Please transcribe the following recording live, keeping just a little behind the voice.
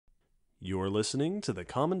You're listening to the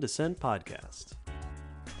Common Descent Podcast.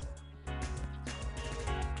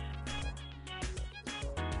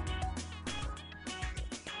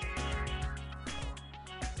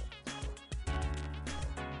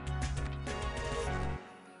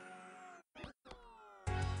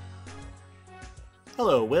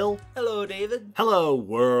 Hello, Will. Hello, David. Hello,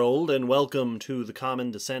 world, and welcome to the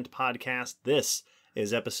Common Descent Podcast. This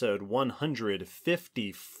is episode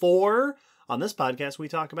 154. On this podcast, we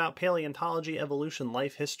talk about paleontology, evolution,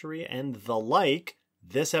 life history, and the like.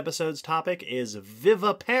 This episode's topic is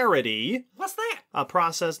viviparity. What's that? A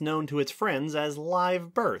process known to its friends as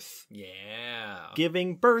live birth. Yeah.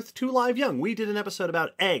 Giving birth to live young. We did an episode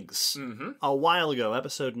about eggs a while ago,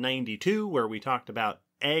 episode 92, where we talked about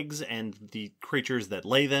eggs and the creatures that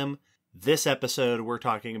lay them. This episode, we're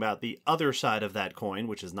talking about the other side of that coin,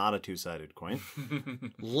 which is not a two-sided coin.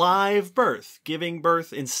 Live birth. Giving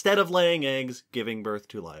birth, instead of laying eggs, giving birth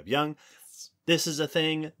to live young. This is a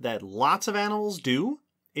thing that lots of animals do.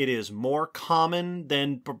 It is more common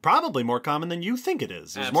than, probably more common than you think it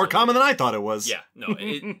is. It's more common than I thought it was. Yeah, no,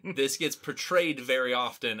 this gets portrayed very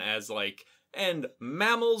often as like, and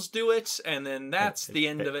mammals do it, and then that's the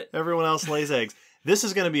end of it. Everyone else lays eggs. This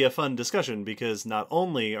is going to be a fun discussion because not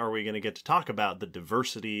only are we going to get to talk about the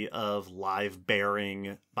diversity of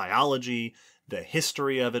live-bearing biology, the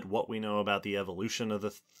history of it, what we know about the evolution of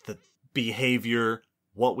the behavior,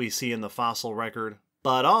 what we see in the fossil record,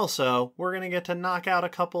 but also we're going to get to knock out a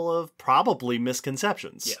couple of probably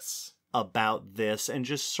misconceptions about this and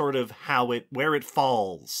just sort of where it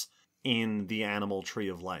falls in the animal tree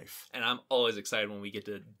of life. And I'm always excited when we get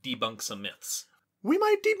to debunk some myths. We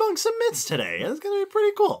might debunk some myths today. It's going to be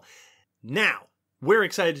pretty cool. Now, we're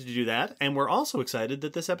excited to do that, and we're also excited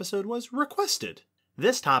that this episode was requested.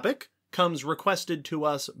 This topic comes requested to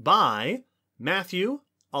us by Matthew,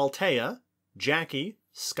 Altea, Jackie,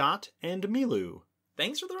 Scott, and Milu.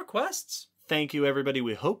 Thanks for the requests. Thank you, everybody.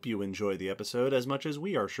 We hope you enjoy the episode as much as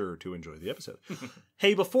we are sure to enjoy the episode.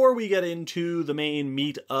 Hey, before we get into the main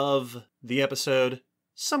meat of the episode,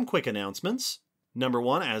 some quick announcements. Number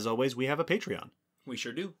one, as always, we have a Patreon. We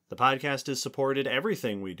sure do. The podcast is supported,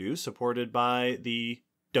 everything we do, supported by the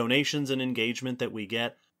donations and engagement that we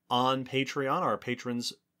get on Patreon. Our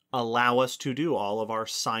patrons allow us to do all of our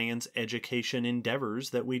science education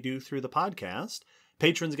endeavors that we do through the podcast.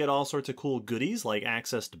 Patrons get all sorts of cool goodies like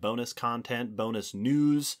access to bonus content, bonus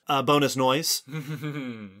news, bonus noise.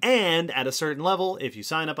 And at a certain level, if you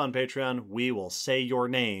sign up on Patreon, we will say your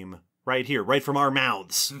name right here, right from our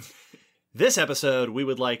mouths. This episode, we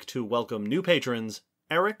would like to welcome new patrons,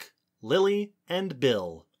 Eric, Lily, and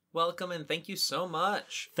Bill. Welcome and thank you so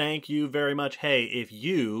much. Thank you very much. Hey, if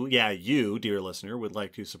you, dear listener, would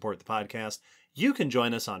like to support the podcast, you can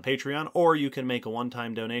join us on Patreon, or you can make a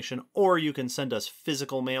one-time donation, or you can send us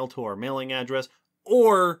physical mail to our mailing address,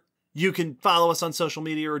 or you can follow us on social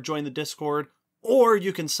media or join the Discord, or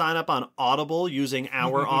you can sign up on Audible using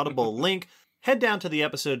our Audible link. Head down to the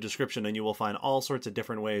episode description and you will find all sorts of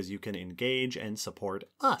different ways you can engage and support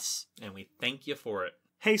us. And we thank you for it.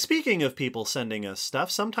 Hey, speaking of people sending us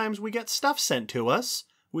stuff, sometimes we get stuff sent to us.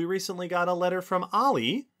 We recently got a letter from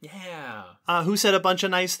Ollie. Yeah. Who said a bunch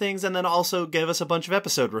of nice things and then also gave us a bunch of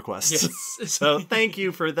episode requests. Yes. So thank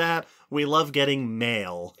you for that. We love getting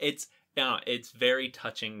mail. It's very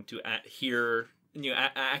touching to hear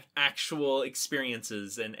actual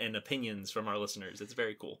experiences and opinions from our listeners. It's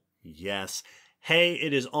very cool. Yes. Hey,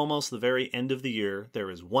 it is almost the very end of the year.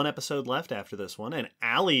 There is one episode left after this one, an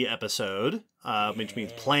Allie episode, which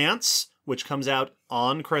means plants, which comes out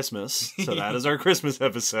on Christmas. So that is our Christmas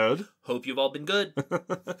episode. Hope you've all been good.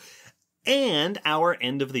 And our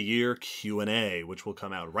end of the year Q&A, which will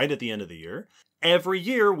come out right at the end of the year. Every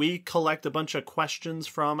year, we collect a bunch of questions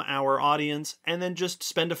from our audience and then just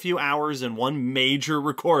spend a few hours in one major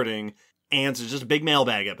recording. Just a big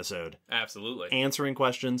mailbag episode. Absolutely. Answering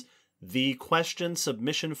questions. The question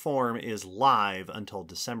submission form is live until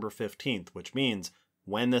December 15th, which means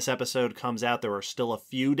when this episode comes out, there are still a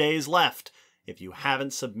few days left. If you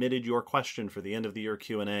haven't submitted your question for the end of the year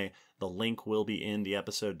Q&A, the link will be in the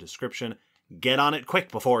episode description. Get on it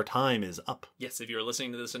quick before time is up. Yes, if you're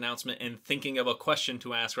listening to this announcement and thinking of a question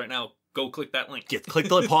to ask right now, go click that link.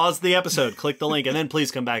 Pause the episode, click the link, and then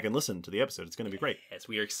please come back and listen to the episode. It's going to be great. Yes,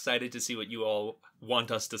 we are excited to see what you all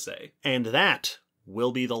want us to say. And that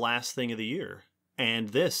will be the last thing of the year. And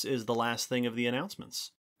this is the last thing of the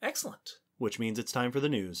announcements. Excellent. Which means it's time for the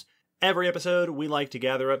news. Every episode, we like to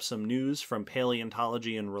gather up some news from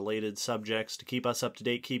paleontology and related subjects to keep us up to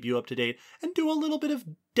date, keep you up to date, and do a little bit of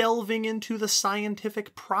delving into the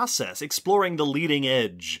scientific process, exploring the leading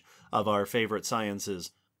edge of our favorite sciences.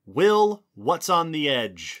 Will, what's on the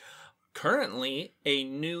edge? Currently, a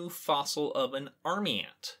new fossil of an army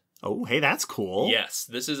ant. Oh, hey, that's cool. Yes,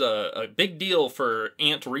 this is a big deal for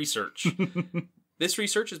ant research. This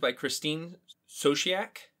research is by Christine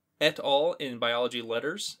Sosiak et al. In Biology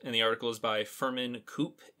Letters, and the article is by Furman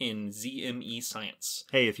Koop in ZME Science.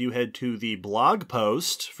 Hey, if you head to the blog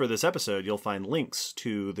post for this episode, you'll find links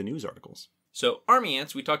to the news articles. So, army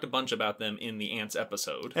ants, we talked a bunch about them in the ants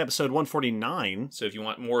episode. Episode 149. So if you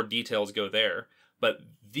want more details, go there. But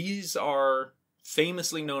these are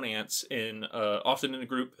famously known ants, often in the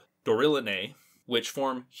group Dorylinae, which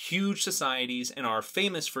form huge societies and are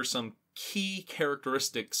famous for some key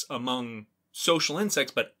characteristics among social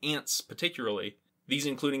insects, but ants particularly. These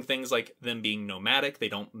including things like them being nomadic. They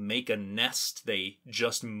don't make a nest. They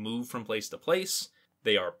just move from place to place.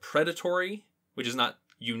 They are predatory, which is not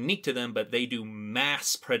unique to them, but they do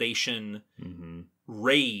mass predation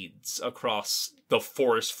raids across the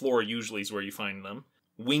forest floor, usually is where you find them.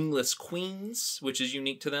 Wingless queens, which is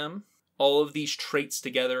unique to them. All of these traits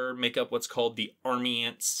together make up what's called the army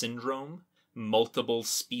ant syndrome. Multiple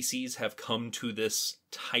species have come to this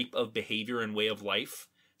type of behavior and way of life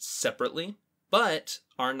separately, but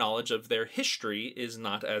our knowledge of their history is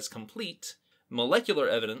not as complete. Molecular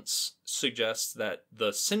evidence suggests that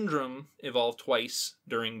the syndrome evolved twice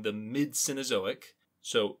during the mid-Cenozoic,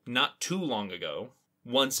 so not too long ago,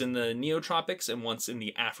 once in the Neotropics and once in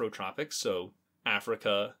the Afrotropics, so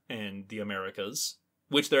Africa and the Americas,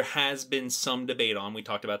 which there has been some debate on. We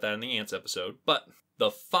talked about that in the ants episode, but the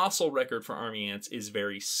fossil record for army ants is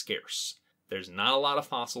very scarce. There's not a lot of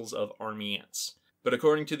fossils of army ants. But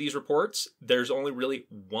according to these reports, there's only really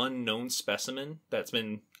one known specimen that's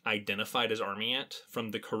been identified as army ant from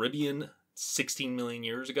the Caribbean 16 million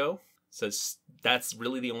years ago. So that's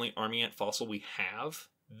really the only army ant fossil we have.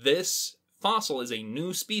 This fossil is a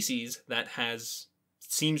new species that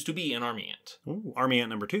seems to be an army ant. Ooh, army ant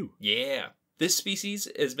number 2. Yeah. This species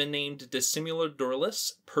has been named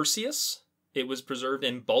Dissimulodorylus perseus. It was preserved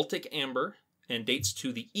in Baltic amber and dates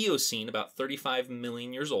to the Eocene, about 35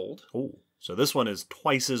 million years old. Oh, so this one is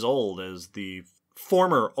twice as old as the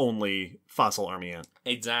former only fossil army ant.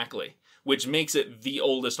 Exactly. Which makes it the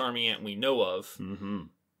oldest army ant we know of.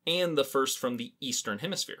 And the first from the Eastern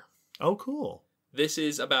Hemisphere. Oh, cool. This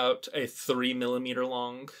is about a 3 millimeter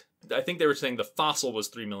long. I think they were saying the fossil was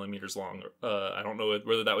 3 millimeters long. I don't know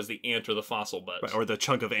whether that was the ant or the fossil, but... Right, or the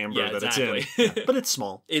chunk of amber that exactly. it's in. Yeah, but it's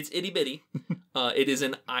small. It's itty-bitty. It is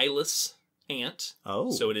an eyeless ant.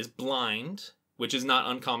 Oh. So it is blind, which is not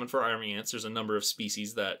uncommon for army ants. There's a number of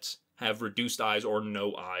species that have reduced eyes or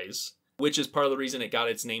no eyes, which is part of the reason it got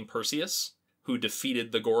its name Perseus, who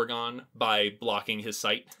defeated the Gorgon by blocking his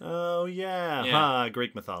sight. Oh, yeah.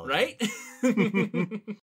 Greek mythology. Right?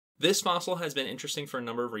 This fossil has been interesting for a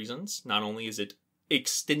number of reasons. Not only is it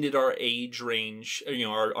extended our age range,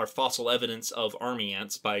 our fossil evidence of army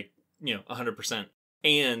ants by, 100%,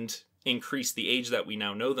 and increased the age that we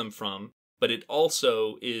now know them from, but it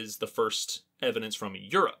also is the first evidence from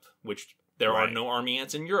Europe, which there are no army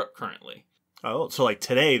ants in Europe currently. Oh, so like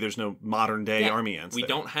today, there's no modern day army ants. We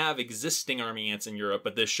don't have existing army ants in Europe,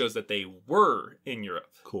 but this shows that they were in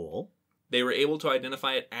Europe. Cool. They were able to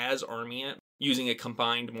identify it as army ant using a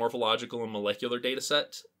combined morphological and molecular data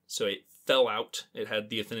set. So it fell out. It had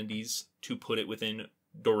the affinities to put it within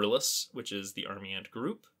Dorylus, which is the army ant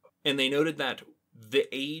group. And they noted that the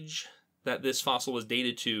age that this fossil was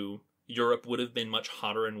dated to, Europe would have been much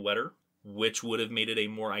hotter and wetter, which would have made it a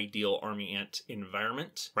more ideal army ant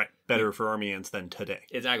environment. Right. Better for army ants than today.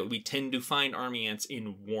 Exactly. We tend to find army ants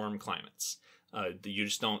in warm climates. You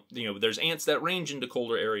just don't, there's ants that range into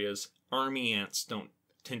colder areas. Army ants don't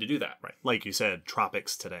tend to do that. Right. Like you said,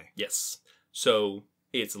 tropics today. Yes. So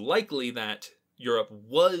it's likely that Europe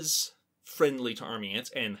was friendly to army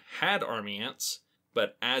ants and had army ants,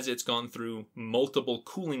 but as it's gone through multiple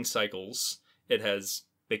cooling cycles, it has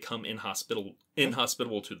become inhospitable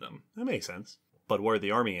to them. That makes sense. But were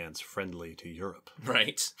the army ants friendly to Europe?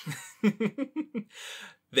 Right.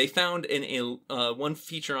 They found one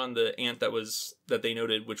feature on the ant that they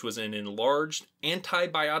noted, which was an enlarged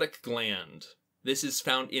antibiotic gland. This is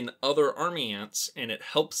found in other army ants, and it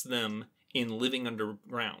helps them in living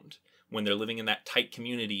underground. When they're living in that tight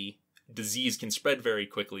community, disease can spread very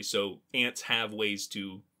quickly, so ants have ways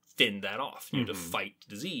to fend that off, to fight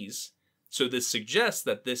disease. So this suggests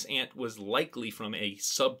that this ant was likely from a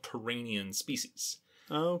subterranean species.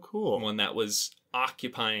 Oh, cool. One that was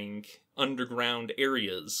occupying underground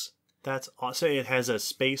areas. That's awesome. It has a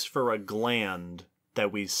space for a gland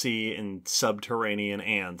that we see in subterranean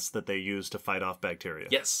ants that they use to fight off bacteria.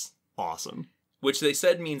 Yes. Awesome. Which they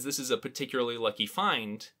said means this is a particularly lucky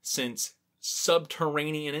find, since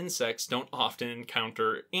subterranean insects don't often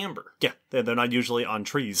encounter amber. Yeah, they're not usually on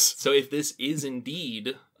trees. So if this is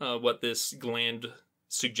indeed what this gland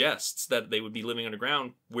suggests, that they would be living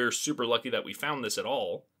underground, we're super lucky that we found this at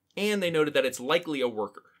all. And they noted that it's likely a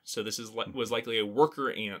worker. So this was likely a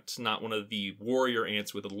worker ant, not one of the warrior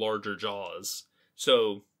ants with larger jaws.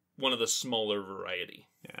 So one of the smaller variety.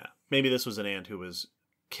 Yeah, maybe this was an ant who was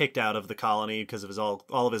kicked out of the colony because of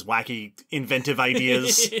all of his wacky inventive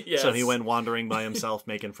ideas. Yes. So he went wandering by himself,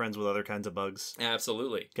 making friends with other kinds of bugs.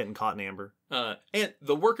 Absolutely. Getting caught in amber. And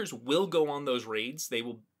the workers will go on those raids. They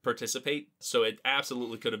will participate. So it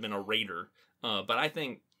absolutely could have been a raider. But I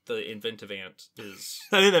think the inventive ant is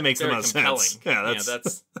I think that makes the very most compelling. sense. Yeah,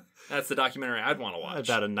 that's the documentary I'd want to watch.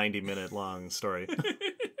 About a 90-minute long story.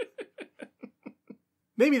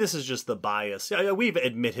 Maybe this is just the bias. We've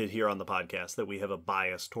admitted here on the podcast that we have a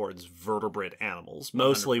bias towards vertebrate animals.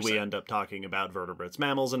 Mostly 100%. we end up talking about vertebrates,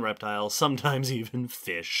 mammals and reptiles, sometimes even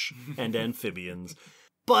fish and amphibians.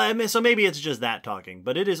 But so maybe it's just that talking.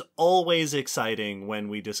 But it is always exciting when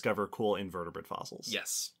we discover cool invertebrate fossils.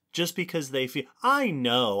 Yes. Just because they feel... I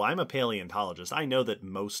know, I'm a paleontologist. I know that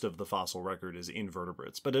most of the fossil record is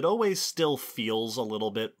invertebrates, but it always still feels a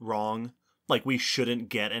little bit wrong. Like we shouldn't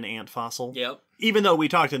get an ant fossil. Yep. Even though we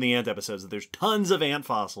talked in the ant episodes that there's tons of ant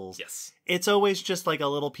fossils. Yes. It's always just like a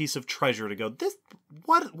little piece of treasure to go,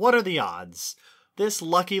 what are the odds? This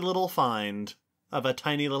lucky little find of a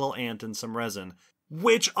tiny little ant and some resin.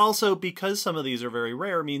 Which also, because some of these are very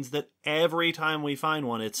rare, means that every time we find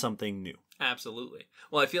one, it's something new. Absolutely.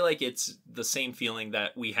 Well, I feel like it's the same feeling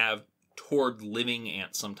that we have toward living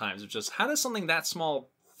ants sometimes. It's just, how does something that small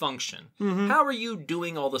function? Mm-hmm. How are you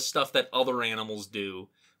doing all the stuff that other animals do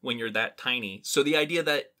when you're that tiny? So the idea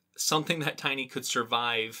that something that tiny could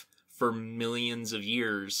survive for millions of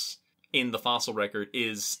years in the fossil record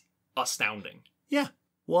is astounding. Yeah.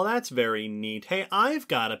 Well, that's very neat. Hey, I've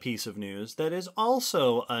got a piece of news that is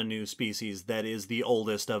also a new species that is the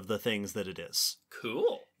oldest of the things that it is.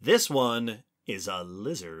 Cool. This one is a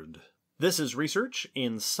lizard. This is research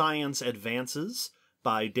in Science Advances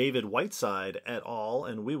by David Whiteside et al.,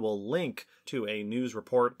 and we will link to a news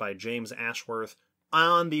report by James Ashworth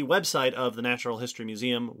on the website of the Natural History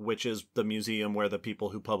Museum, which is the museum where the people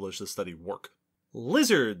who publish the study work.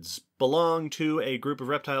 Lizards belong to a group of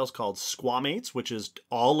reptiles called squamates, which is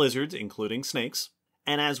all lizards, including snakes.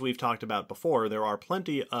 And as we've talked about before, there are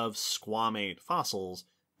plenty of squamate fossils,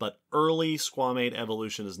 but early squamate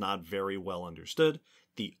evolution is not very well understood.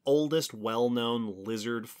 The oldest well-known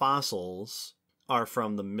lizard fossils are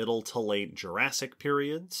from the middle to late Jurassic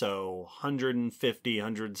period, so 150,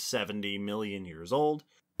 170 million years old.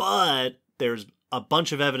 But there's a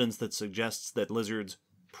bunch of evidence that suggests that lizards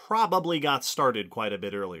probably got started quite a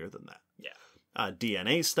bit earlier than that. Yeah.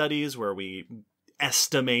 DNA studies where we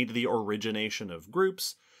estimate the origination of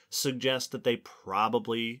groups suggest that they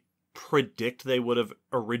probably predict they would have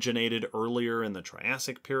originated earlier in the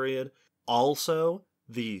Triassic period. Also,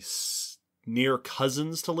 the near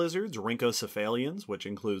cousins to lizards, rhynchocephalians, which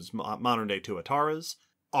includes modern-day tuataras,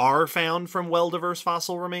 are found from well-diverse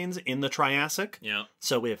fossil remains in the Triassic. Yeah.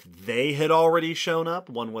 So if they had already shown up,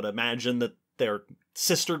 one would imagine that their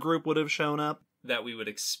sister group would have shown up. That we would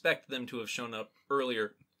expect them to have shown up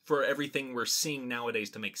earlier for everything we're seeing nowadays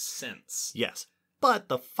to make sense. Yes, but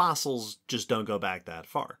the fossils just don't go back that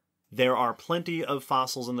far. There are plenty of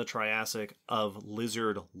fossils in the Triassic of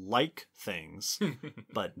lizard-like things,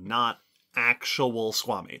 but not actual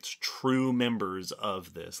squamates, true members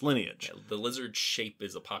of this lineage. Yeah, the lizard shape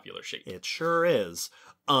is a popular shape. It sure is.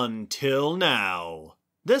 Until now.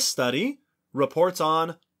 This study reports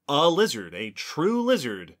on a lizard, a true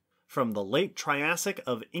lizard, from the late Triassic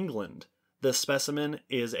of England. This specimen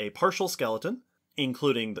is a partial skeleton,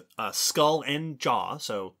 including a skull and jaw,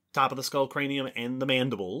 so top of the skull, cranium, and the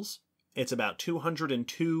mandibles. It's about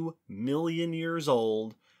 202 million years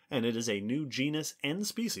old, and it is a new genus and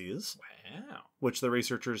species, Wow. which the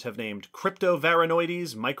researchers have named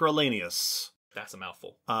Cryptovaranoides microlanius. That's a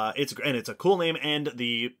mouthful. It's a cool name, and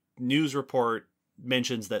the news report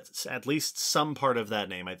mentions that at least some part of that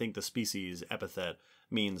name, I think the species epithet,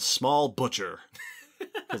 means small butcher,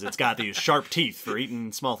 because it's got these sharp teeth for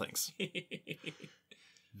eating small things.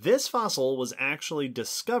 This fossil was actually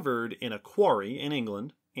discovered in a quarry in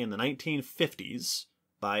England in the 1950s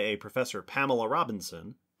by a Professor Pamela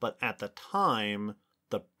Robinson, but at the time,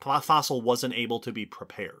 the fossil wasn't able to be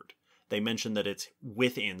prepared. They mentioned that it's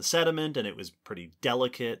within sediment and it was pretty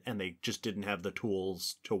delicate, and they just didn't have the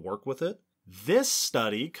tools to work with it. This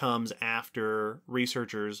study comes after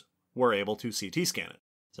researchers were able to CT scan it.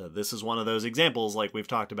 So this is one of those examples like we've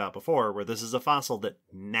talked about before where this is a fossil that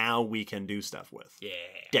now we can do stuff with. Yeah.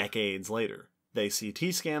 Decades later. They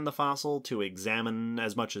CT scanned the fossil to examine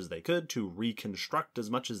as much as they could, to reconstruct as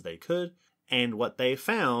much as they could, and what they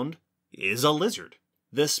found is a lizard.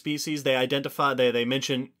 This species, they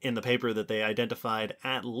mention in the paper that they identified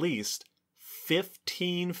at least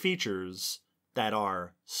 15 features that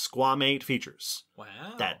are squamate features.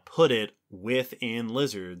 Wow. That put it within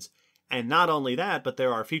lizards. And not only that, but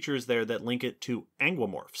there are features there that link it to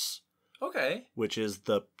anguimorphs. Okay. Which is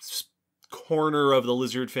the corner of the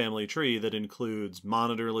lizard family tree that includes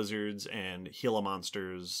monitor lizards and Gila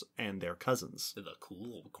monsters and their cousins. The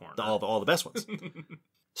cool corner. All the best ones.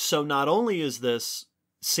 So not only is this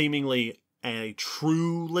seemingly a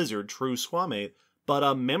true lizard, true squamate, but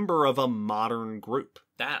a member of a modern group.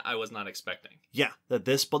 That I was not expecting. Yeah, but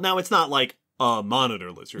now it's not like a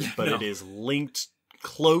monitor lizard, but No. It is linked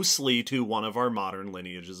closely to one of our modern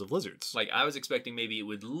lineages of lizards. Like, I was expecting maybe it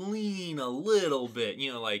would lean a little bit,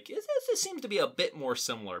 like, it seems to be a bit more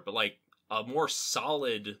similar, but, like, a more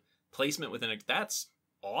solid placement within it. That's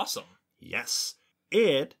awesome. Yes.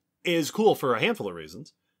 It is cool for a handful of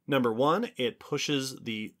reasons. Number one, it pushes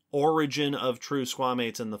the origin of true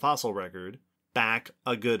squamates in the fossil record back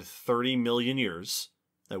a good 30 million years.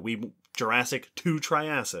 Jurassic to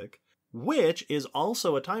Triassic. Which is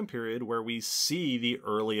also a time period where we see the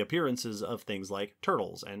early appearances of things like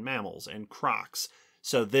turtles and mammals and crocs.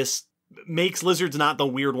 So this makes lizards not the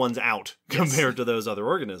weird ones out compared to those other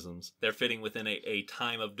organisms. They're fitting within a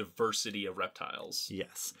time of diversity of reptiles.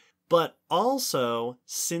 Yes. But also,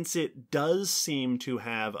 since it does seem to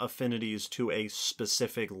have affinities to a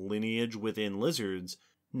specific lineage within lizards,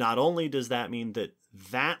 not only does that mean that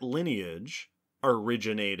that lineage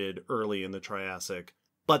originated early in the Triassic,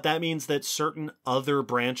 but that means that certain other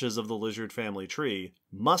branches of the lizard family tree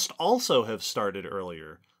must also have started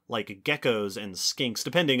earlier, like geckos and skinks,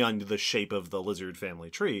 depending on the shape of the lizard family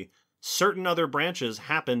tree. Certain other branches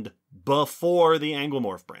happened before the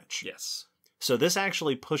anguimorph branch. Yes. So this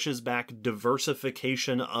actually pushes back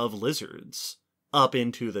diversification of lizards up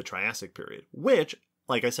into the Triassic period, which,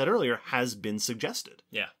 like I said earlier, has been suggested.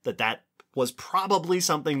 Yeah. That was probably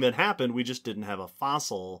something that happened, we just didn't have a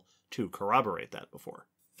fossil to corroborate that before.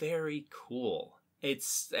 Very cool.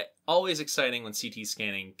 It's always exciting when CT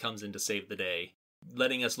scanning comes in to save the day,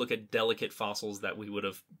 letting us look at delicate fossils that we would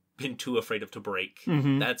have been too afraid of to break.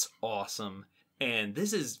 Mm-hmm. That's awesome. And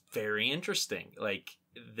this is very interesting. Like,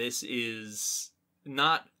 this is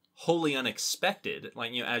not wholly unexpected.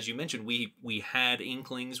 Like, as you mentioned, we had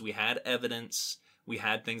inklings, we had evidence, we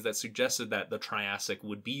had things that suggested that the Triassic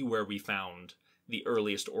would be where we found the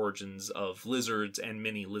earliest origins of lizards and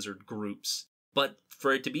many lizard groups. But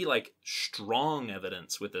for it to be, like, strong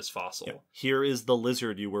evidence with this fossil. Yeah. Here is the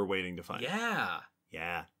lizard you were waiting to find. Yeah.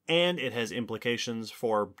 Yeah. And it has implications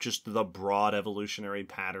for just the broad evolutionary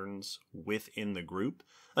patterns within the group.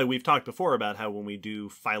 Like, we've talked before about how when we do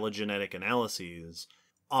phylogenetic analyses,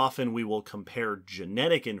 often we will compare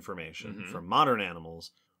genetic information from modern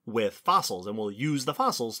animals with fossils, and we'll use the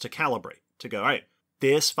fossils to calibrate, to go, all right,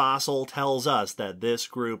 this fossil tells us that this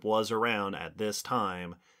group was around at this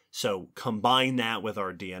time, so combine that with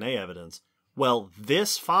our DNA evidence. Well,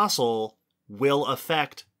 this fossil will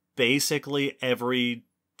affect basically every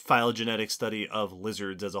phylogenetic study of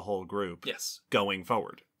lizards as a whole group going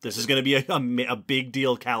forward. This is going to be a big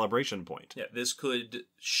deal calibration point. Yeah, this could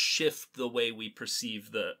shift the way we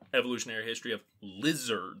perceive the evolutionary history of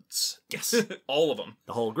lizards. Yes. All of them.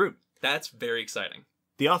 The whole group. That's very exciting.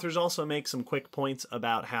 The authors also make some quick points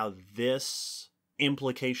about how this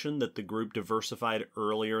implication that the group diversified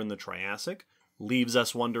earlier in the Triassic leaves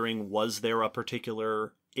us wondering, was there a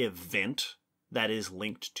particular event that is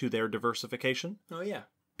linked to their diversification? Oh, yeah.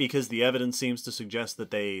 Because the evidence seems to suggest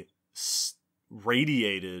that they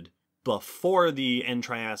radiated before the end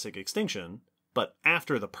Triassic extinction, but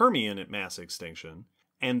after the Permian mass extinction,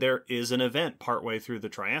 and there is an event partway through the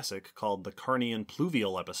Triassic called the Carnian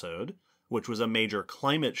pluvial episode, which was a major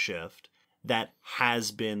climate shift that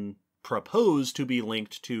has been proposed to be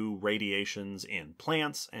linked to radiations in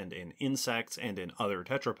plants and in insects and in other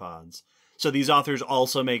tetrapods. So these authors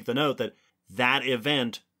also make the note that that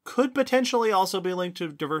event could potentially also be linked to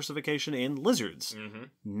diversification in lizards,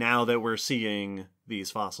 now that we're seeing these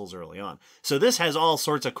fossils early on. So this has all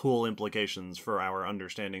sorts of cool implications for our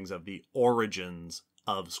understandings of the origins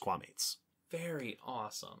of squamates. Very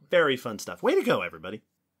awesome. Very fun stuff. Way to go, everybody.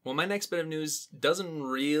 Well, my next bit of news doesn't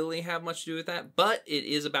really have much to do with that, but it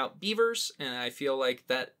is about beavers, and I feel like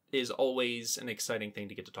that is always an exciting thing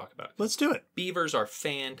to get to talk about. Let's do it. Beavers are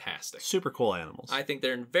fantastic. Super cool animals. I think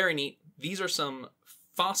they're very neat. These are some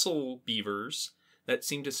fossil beavers that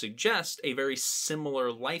seem to suggest a very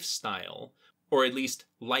similar lifestyle, or at least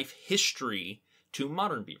life history, to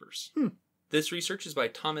modern beavers. This research is by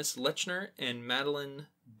Thomas Lechner and Madeline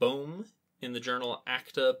Bohm in the journal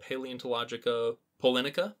Acta Paleontologica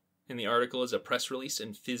Polonica, and the article is a press release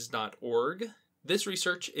in phys.org. This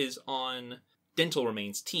research is on dental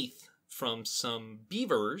remains, teeth, from some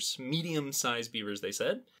beavers, medium-sized beavers they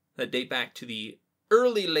said, that date back to the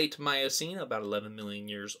early late Miocene, about 11 million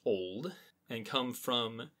years old, and come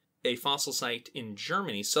from a fossil site in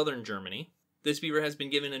Germany, southern Germany. This beaver has been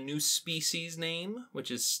given a new species name,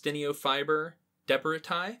 which is Steniofiber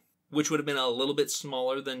deperati, which would have been a little bit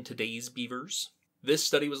smaller than today's beavers. This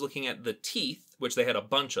study was looking at the teeth, which they had a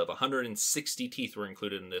bunch of. 160 teeth were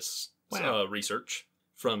included in this research,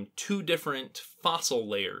 from 2 different fossil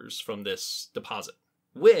layers from this deposit,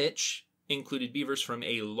 which included beavers from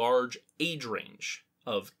a large age range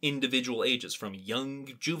of individual ages, from young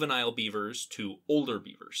juvenile beavers to older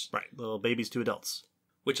beavers. Right, little babies to adults.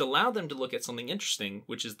 Which allowed them to look at something interesting,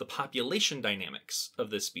 which is the population dynamics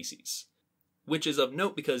of this species. Which is of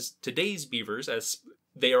note because today's beavers, as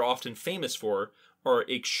they are often famous for, are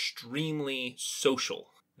extremely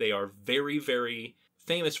social. They are very, very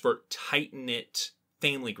famous for tight-knit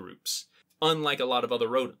family groups. Unlike a lot of other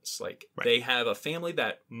rodents. They have a family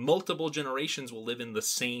that multiple generations will live in the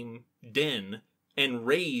same den and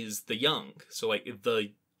raise the young. So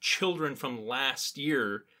the children from last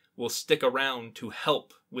year will stick around to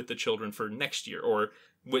help with the children for next year, or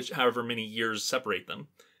however many years separate them.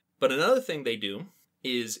 But another thing they do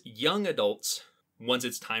is young adults, once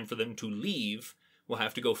it's time for them to leave, will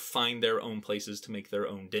have to go find their own places to make their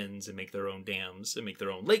own dens and make their own dams and make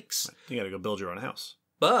their own lakes. You gotta go build your own house.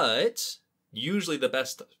 But usually the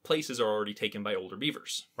best places are already taken by older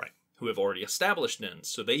beavers. Right. Who have already established dens.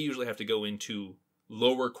 So they usually have to go into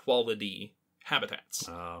lower quality habitats.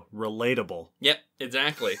 Relatable. Yep,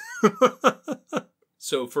 exactly.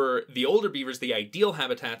 So for the older beavers, the ideal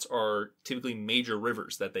habitats are typically major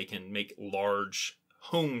rivers that they can make large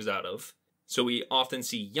homes out of. So we often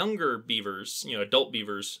see younger beavers, adult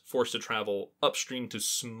beavers, forced to travel upstream to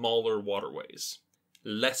smaller waterways.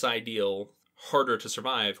 Less ideal, harder to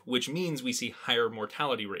survive, which means we see higher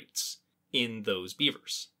mortality rates in those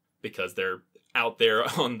beavers because they're out there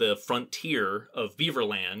on the frontier of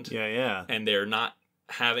beaverland. Yeah. And they're not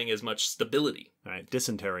having as much stability. Right,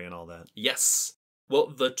 dysentery and all that. Yes. Well,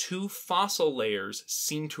 the 2 fossil layers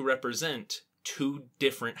seem to represent 2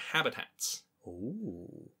 different habitats.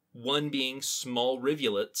 Ooh. One being small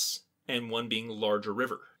rivulets and one being larger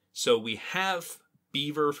river. So we have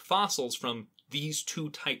beaver fossils from these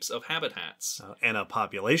 2 types of habitats. And a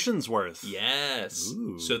population's worth. Yes.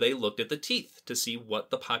 Ooh. So they looked at the teeth to see what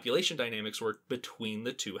the population dynamics were between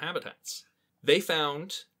the 2 habitats. They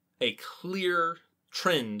found a clear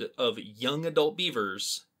trend of young adult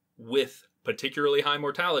beavers with particularly high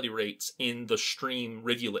mortality rates in the stream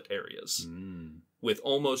rivulet areas, with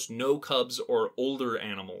almost no cubs or older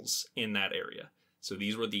animals in that area. So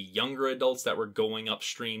these were the younger adults that were going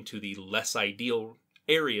upstream to the less ideal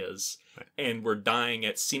areas and were dying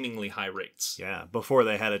at seemingly high rates. Yeah, before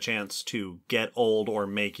they had a chance to get old or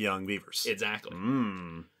make young beavers. Exactly.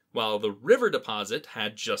 While the river deposit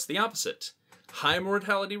had just the opposite. High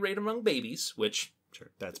mortality rate among babies, which... Sure,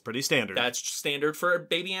 that's pretty standard. That's standard for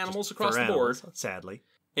baby animals just across the board. Sadly.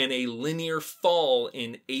 And a linear fall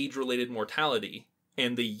in age-related mortality.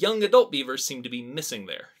 And the young adult beavers seem to be missing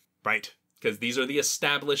there. Right. Because these are the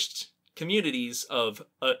established communities of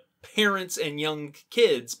parents and young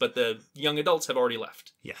kids, but the young adults have already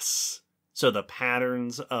left. Yes. So the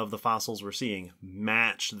patterns of the fossils we're seeing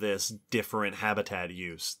match this different habitat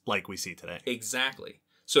use like we see today. Exactly.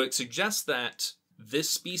 So it suggests that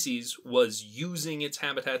this species was using its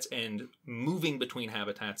habitats and moving between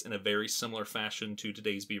habitats in a very similar fashion to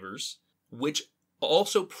today's beavers, which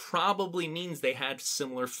also probably means they had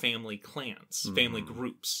similar family clans, family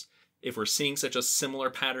groups. If we're seeing such a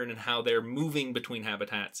similar pattern in how they're moving between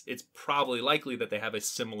habitats, it's probably likely that they have a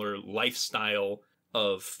similar lifestyle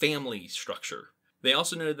of family structure. They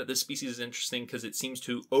also noted that this species is interesting because it seems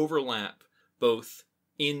to overlap both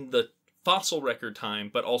in the fossil record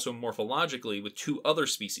time, but also morphologically with 2 other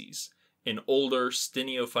species, an older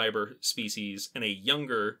Steniofiber species and a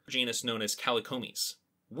younger genus known as Calicomes,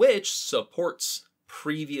 which supports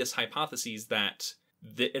previous hypotheses that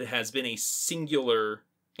it has been a singular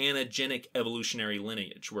anagenic evolutionary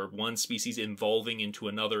lineage, where one species evolving into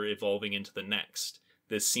another, evolving into the next.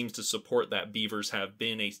 This seems to support that beavers have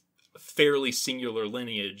been a fairly singular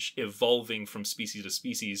lineage evolving from species to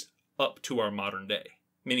species up to our modern day.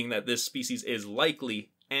 Meaning that this species is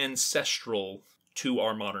likely ancestral to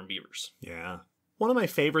our modern beavers. Yeah. One of my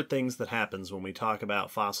favorite things that happens when we talk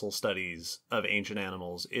about fossil studies of ancient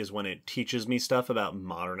animals is when it teaches me stuff about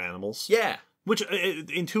modern animals. Yeah. Which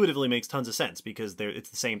intuitively makes tons of sense because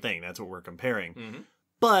it's the same thing. That's what we're comparing. Mm-hmm.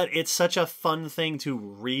 But it's such a fun thing to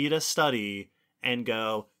read a study and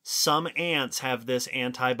go, some ants have this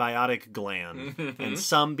antibiotic gland, and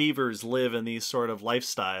some beavers live in these sort of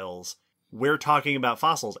lifestyles. We're talking about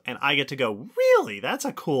fossils, and I get to go, really? That's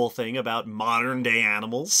a cool thing about modern day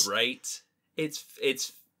animals. Right.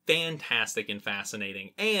 It's fantastic and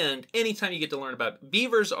fascinating. And anytime you get to learn about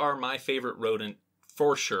beavers are my favorite rodent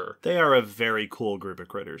for sure. They are a very cool group of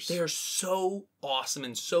critters. They are so awesome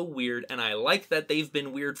and so weird, and I like that they've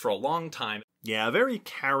been weird for a long time. Yeah, very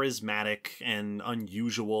charismatic and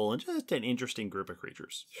unusual and just an interesting group of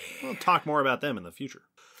creatures. Yeah. We'll talk more about them in the future.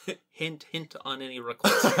 Hint, hint on any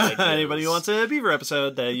requests. Anybody who wants a beaver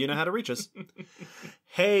episode, you know how to reach us.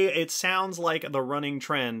 Hey, it sounds like the running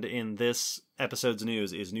trend in this episode's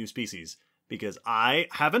news is new species, because I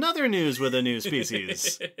have another news with a new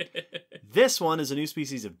species. This one is a new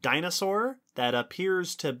species of dinosaur that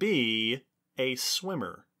appears to be a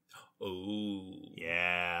swimmer. Oh.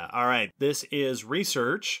 Yeah. All right. This is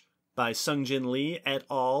research by Sungjin Lee et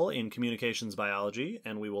al. In Communications Biology,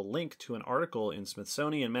 and we will link to an article in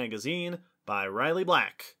Smithsonian Magazine by Riley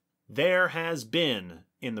Black. There has been,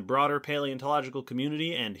 in the broader paleontological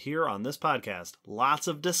community and here on this podcast, lots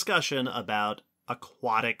of discussion about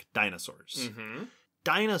aquatic dinosaurs. Mm-hmm.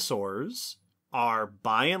 Dinosaurs are,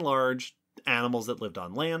 by and large, animals that lived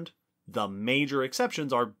on land. The major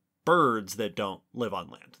exceptions are birds that don't live on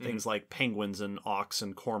land. Mm-hmm. Things like penguins and auks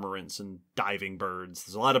and cormorants and diving birds.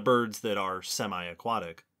 There's a lot of birds that are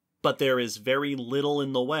semi-aquatic. But there is very little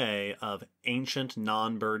in the way of ancient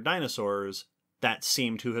non-bird dinosaurs that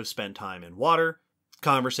seem to have spent time in water.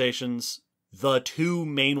 Conversations, the two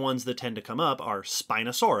main ones that tend to come up are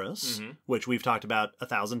Spinosaurus, mm-hmm. which we've talked about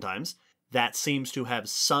 1,000 times. That seems to have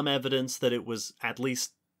some evidence that it was at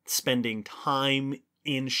least spending time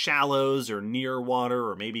in shallows or near water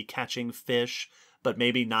or maybe catching fish, but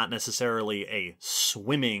maybe not necessarily a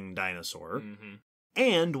swimming dinosaur. Mm-hmm.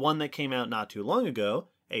 And one that came out not too long ago,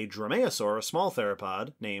 a dromaeosaur, a small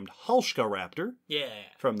theropod named Hulskaraptor. Yeah.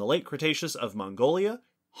 From the late Cretaceous of Mongolia.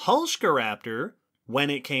 Hulskaraptor, when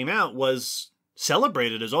it came out, was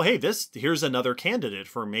celebrated as, oh, hey, here's another candidate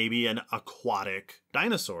for maybe an aquatic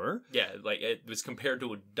dinosaur. Yeah, like it was compared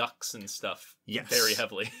to ducks and stuff. Yes. Very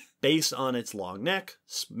heavily. Based on its long neck,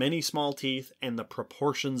 many small teeth, and the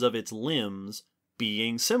proportions of its limbs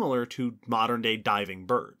being similar to modern-day diving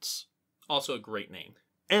birds. Also a great name.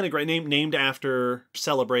 And a great name, named after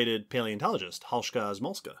celebrated paleontologist Halshka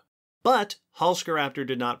Asmolska. But Hulskaraptor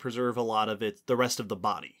did not preserve a lot of the rest of the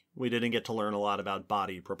body. We didn't get to learn a lot about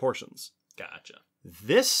body proportions. Gotcha.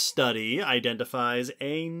 This study identifies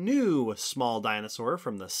a new small dinosaur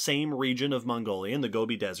from the same region of Mongolia in the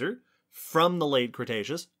Gobi Desert, from the late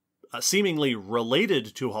Cretaceous, seemingly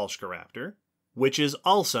related to Hulskaraptor, which is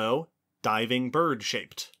also diving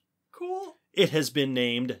bird-shaped. Cool. It has been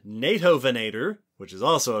named Natovenator, which is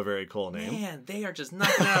also a very cool name. Man, they are just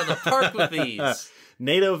knocking out of the park with these.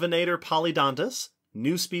 Natovenator polydontus,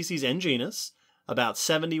 new species and genus, about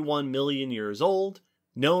 71 million years old,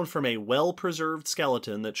 known from a well-preserved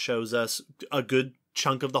skeleton that shows us a good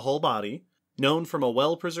chunk of the whole body, known from a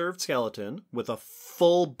well-preserved skeleton with a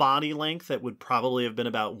full body length that would probably have been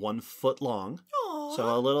about 1 foot long. Aww.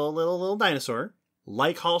 So a little dinosaur.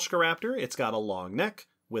 Like Hulskaraptor, it's got a long neck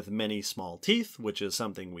with many small teeth, which is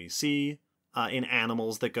something we see in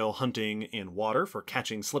animals that go hunting in water for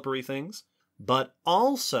catching slippery things. But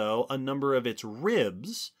also a number of its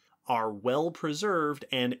ribs are well preserved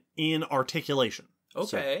and in articulation.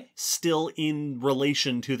 Okay. So still in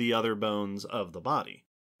relation to the other bones of the body.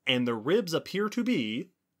 And the ribs appear to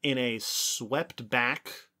be in a swept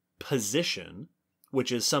back position,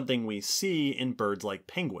 which is something we see in birds like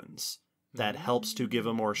penguins. That helps to give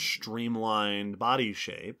a more streamlined body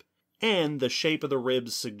shape. And the shape of the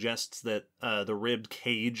ribs suggests that the rib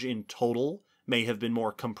cage in total may have been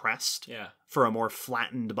more compressed for a more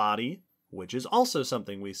flattened body, which is also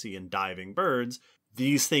something we see in diving birds.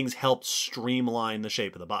 These things help streamline the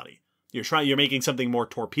shape of the body. You're making something more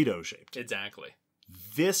torpedo-shaped. Exactly.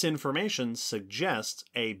 This information suggests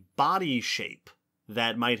a body shape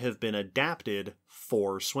that might have been adapted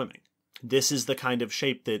for swimming. This is the kind of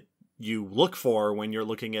shape that you look for when you're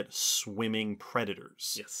looking at swimming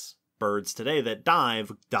predators. Yes. Birds today that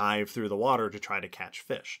dive through the water to try to catch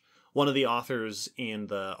fish. One of the authors in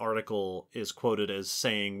the article is quoted as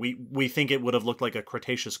saying, we think it would have looked like a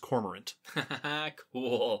Cretaceous cormorant.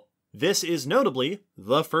 Cool. This is notably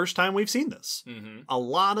the first time we've seen this. Mm-hmm. A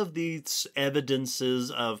lot of these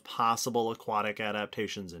evidences of possible aquatic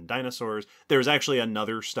adaptations in dinosaurs. There's actually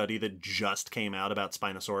another study that just came out about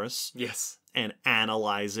Spinosaurus Yes. and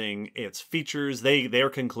analyzing its features. Their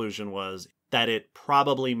conclusion was that it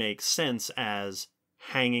probably makes sense as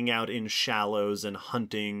hanging out in shallows and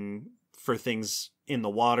hunting for things in the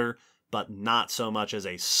water, but not so much as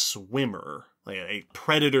a swimmer, like a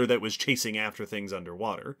predator that was chasing after things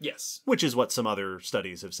underwater. Yes. Which is what some other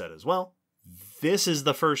studies have said as well. This is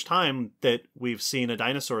the first time that we've seen a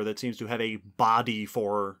dinosaur that seems to have a body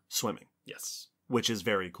for swimming. Yes. Which is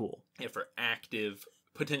very cool. Yeah, for active,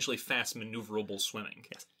 potentially fast maneuverable swimming.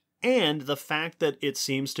 Yes. And the fact that it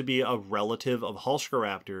seems to be a relative of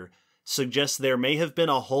Hulscaraptor suggests there may have been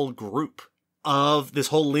a whole group of this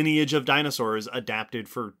whole lineage of dinosaurs adapted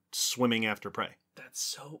for swimming after prey. That's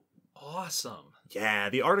so awesome. Yeah,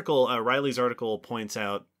 the article, Riley's article points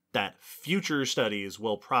out that future studies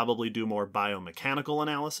will probably do more biomechanical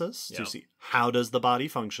analysis to see how does the body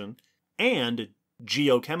function and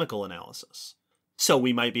geochemical analysis. So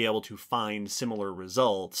we might be able to find similar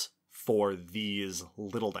results for these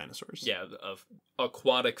little dinosaurs. Yeah, of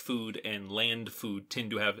aquatic food and land food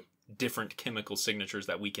tend to have different chemical signatures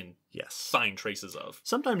that we can find traces of.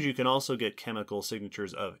 Sometimes you can also get chemical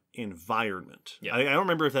signatures of environment. Yeah. I don't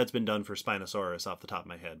remember if that's been done for Spinosaurus off the top of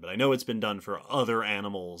my head, but I know it's been done for other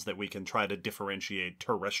animals that we can try to differentiate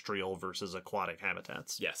terrestrial versus aquatic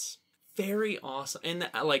habitats. Yes. Very awesome. And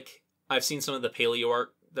like, I've seen some of the paleo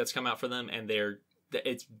art that's come out for them, and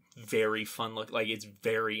it's very fun look. Like, it's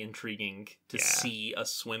very intriguing to see a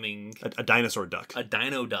swimming... A dinosaur duck. A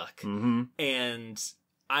dino duck. Mm-hmm. And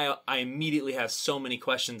I immediately have so many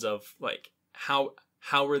questions of, like, how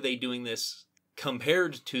are they doing this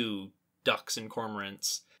compared to ducks and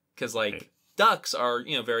cormorants? Because, like, ducks are,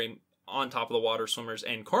 very on top of the water swimmers,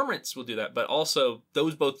 and cormorants will do that, but also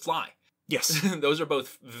those both fly. Yes. Those are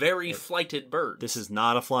both very flighted birds. This is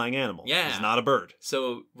not a flying animal. Yeah. This is not a bird.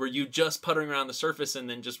 So were you just puttering around the surface and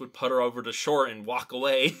then just would putter over to shore and walk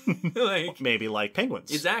away? Maybe like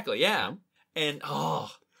penguins. Exactly, yeah. And, I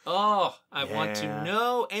want to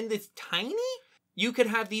know. And it's tiny? You could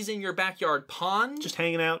have these in your backyard pond? Just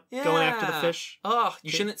hanging out, going after the fish. Oh,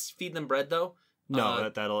 you shouldn't feed them bread, though.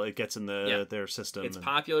 No, it gets in their system. It's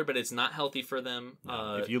popular, but it's not healthy for them.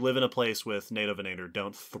 If you live in a place with nativinator,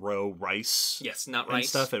 don't throw rice. Yes, not and rice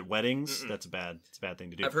stuff at weddings. That's a bad thing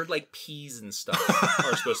to do. I've heard like peas and stuff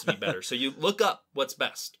are supposed to be better. So you look up what's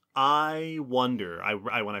best. I wonder.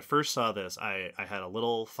 When I first saw this, I had a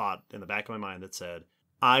little thought in the back of my mind that said,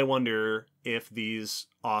 I wonder if these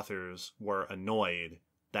authors were annoyed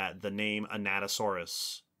that the name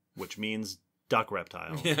Anatosaurus, which means duck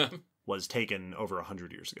reptile, was taken over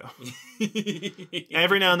 100 years ago.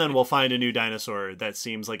 Every now and then we'll find a new dinosaur that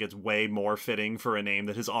seems like it's way more fitting for a name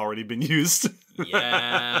that has already been used.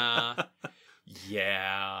 Yeah.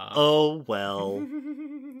 Oh, well.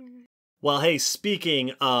 Well, hey,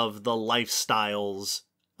 speaking of the lifestyles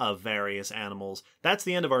of various animals, that's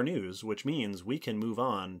the end of our news, which means we can move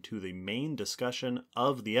on to the main discussion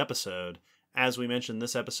of the episode. As we mentioned,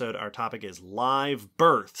 this episode, our topic is live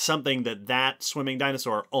birth, something that swimming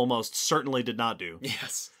dinosaur almost certainly did not do.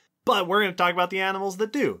 Yes. But we're going to talk about the animals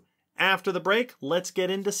that do. After the break, let's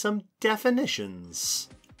get into some definitions.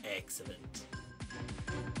 Excellent.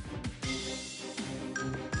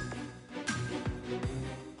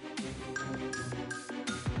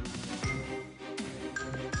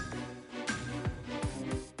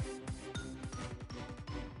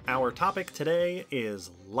 Our topic today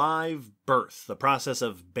is live birth, the process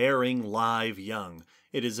of bearing live young.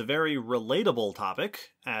 It is a very relatable topic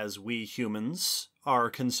as we humans are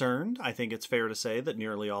concerned. I think it's fair to say that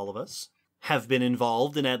nearly all of us have been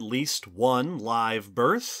involved in at least one live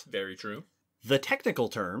birth. Very true. The technical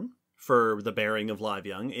term for the bearing of live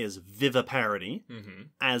young is viviparity,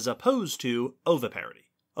 as opposed to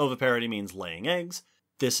oviparity. Oviparity means laying eggs.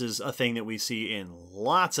 This is a thing that we see in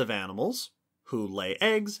lots of animals who lay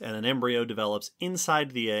eggs, and an embryo develops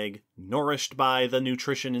inside the egg, nourished by the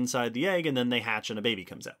nutrition inside the egg, and then they hatch and a baby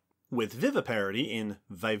comes out. With viviparity in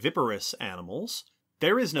viviparous animals,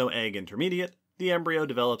 there is no egg intermediate. The embryo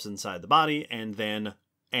develops inside the body, and then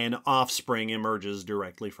an offspring emerges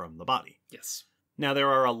directly from the body. Yes. Now, there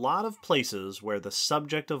are a lot of places where the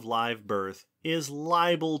subject of live birth is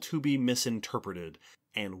liable to be misinterpreted,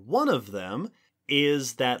 and one of them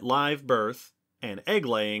is that live birth and egg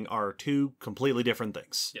laying are two completely different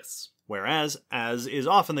things. Yes. Whereas, as is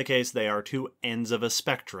often the case, they are two ends of a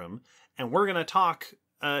spectrum. And we're going to talk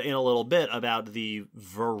in a little bit about the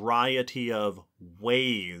variety of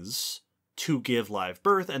ways to give live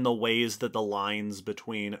birth, and the ways that the lines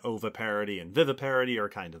between oviparity and viviparity are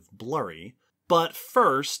kind of blurry. But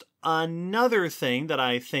first, another thing that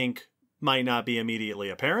I think might not be immediately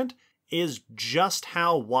apparent is just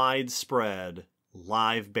how widespread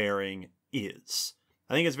live bearing is.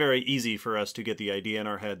 I think it's very easy for us to get the idea in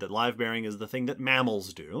our head that live bearing is the thing that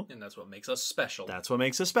mammals do. And that's what makes us special. That's what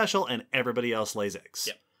makes us special, and everybody else lays eggs.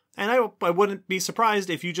 Yep. And I wouldn't be surprised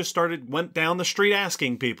if you just went down the street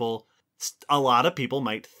asking people. A lot of people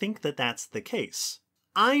might think that that's the case.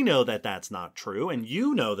 I know that that's not true, and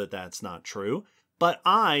you know that that's not true, but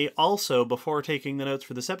I also, before taking the notes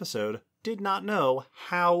for this episode, did not know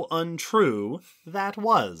how untrue that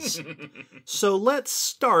was. So let's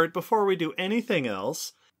start, before we do anything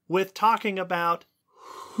else, with talking about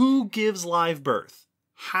who gives live birth.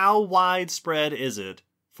 How widespread is it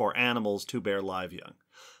for animals to bear live young?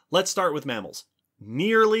 Let's start with mammals.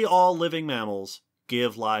 Nearly all living mammals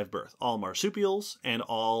give live birth. All marsupials and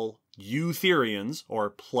all eutherians, or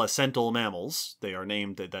placental mammals, they are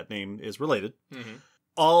named, that name is related,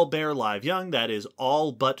 all bear live young. That is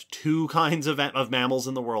all but two kinds of mammals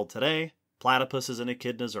in the world today. Platypuses and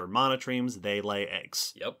echidnas or monotremes, they lay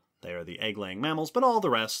eggs. Yep. They are the egg-laying mammals, but all the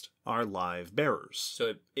rest are live bearers.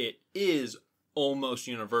 So it is almost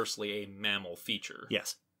universally a mammal feature.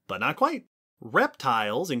 Yes, but not quite.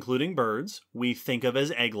 Reptiles, including birds, we think of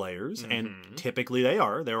as egg layers, and typically they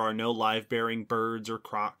are. There are no live-bearing birds or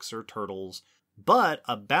crocs or turtles, but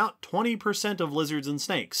about 20% of lizards and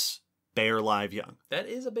snakes bear live young. That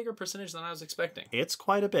is a bigger percentage than I was expecting. It's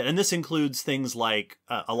quite a bit. And this includes things like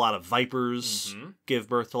a lot of vipers give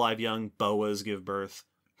birth to live young, boas give birth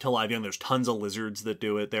to live young. There's tons of lizards that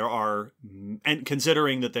do it. There are, and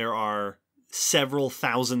considering that there are several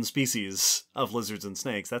thousand species of lizards and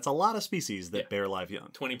snakes, that's a lot of species that bear live young.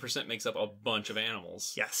 20% makes up a bunch of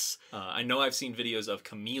animals. Yes. I know I've seen videos of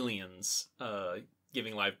chameleons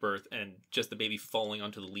giving live birth and just the baby falling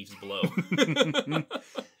onto the leaves below.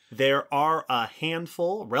 There are a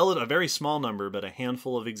handful, a very small number, but a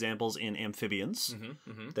handful of examples in amphibians.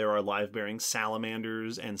 There are live-bearing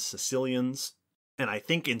salamanders and caecilians, and I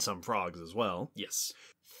think in some frogs as well. Yes.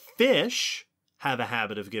 Fish have a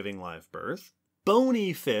habit of giving live birth.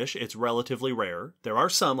 Bony fish, it's relatively rare. There are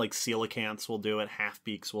some, like coelacanths will do it,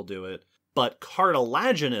 half-beaks will do it. But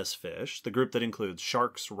cartilaginous fish, the group that includes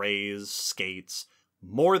sharks, rays, skates,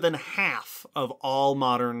 more than half of all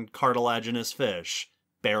modern cartilaginous fish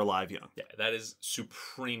bear live young. Yeah, that is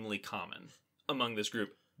supremely common among this group.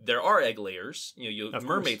 There are egg layers.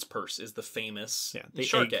 Mermaid's purse is the famous the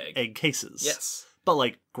shark egg. Egg cases. Yes. But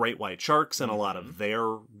like great white sharks and a lot of their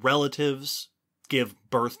relatives give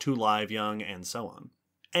birth to live young and so on.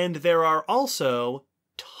 And there are also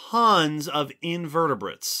tons of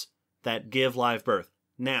invertebrates that give live birth.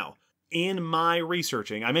 Now, in my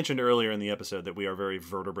researching, I mentioned earlier in the episode that we are very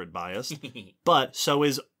vertebrate biased, but so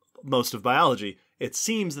is most of biology. It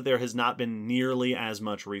seems that there has not been nearly as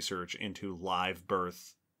much research into live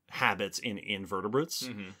birth habits in invertebrates,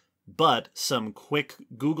 but some quick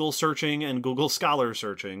Google searching and Google Scholar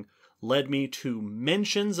searching led me to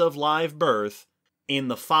mentions of live birth in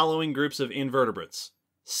the following groups of invertebrates: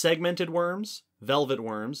 segmented worms, velvet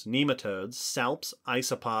worms, nematodes, salps,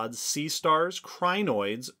 isopods, sea stars,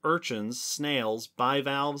 crinoids, urchins, snails,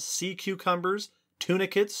 bivalves, sea cucumbers,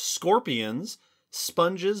 tunicates, scorpions,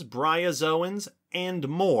 sponges, bryozoans, and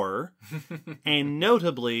more. And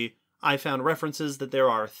notably, I found references that there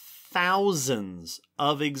are thousands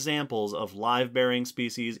of examples of live-bearing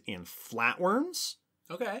species in flatworms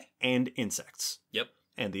and insects. Yep.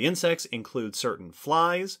 And the insects include certain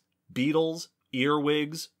flies, beetles,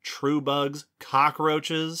 earwigs, true bugs,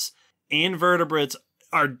 cockroaches. Invertebrates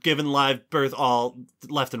are given live birth all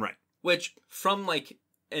left and right. Which, from like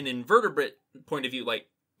an invertebrate point of view, like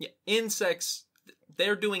insects,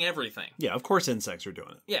 they're doing everything. Yeah, of course insects are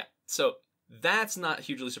doing it. Yeah, so that's not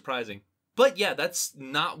hugely surprising. But yeah, that's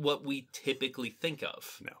not what we typically think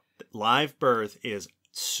of. No. Live birth is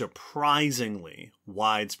surprisingly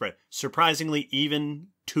widespread. Surprisingly even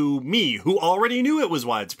to me, who already knew it was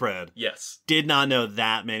widespread. Yes. Did not know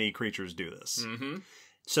that many creatures do this.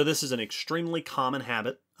 So this is an extremely common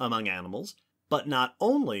habit among animals. But not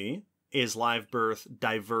only is live birth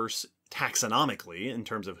diverse taxonomically in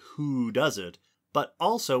terms of who does it, but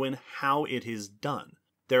also in how it is done.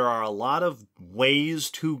 There are a lot of ways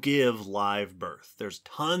to give live birth. There's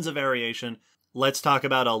tons of variation. Let's talk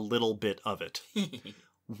about a little bit of it.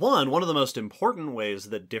 One of the most important ways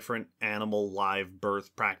that different animal live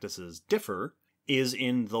birth practices differ is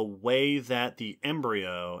in the way that the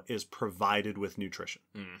embryo is provided with nutrition.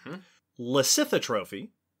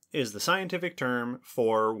 Lacithotrophy is the scientific term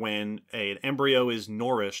for when an embryo is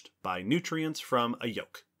nourished by nutrients from a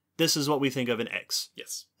yolk. This is what we think of in eggs.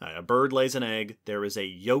 Yes. A bird lays an egg, there is a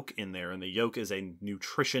yolk in there, and the yolk is a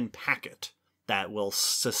nutrition packet that will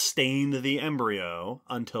sustain the embryo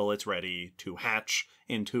until it's ready to hatch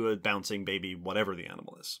into a bouncing baby, whatever the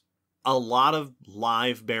animal is. A lot of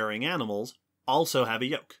live-bearing animals also have a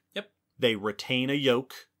yolk. Yep. They retain a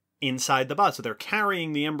yolk inside the body, so they're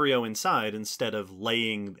carrying the embryo inside instead of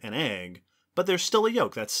laying an egg, but there's still a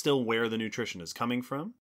yolk. That's still where the nutrition is coming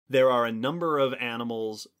from. There are a number of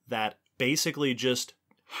animals that basically just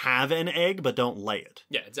have an egg but don't lay it.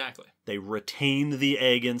 Yeah, exactly. They retain the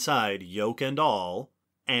egg inside, yolk and all,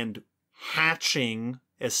 and hatching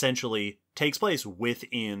essentially takes place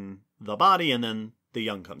within the body, and then the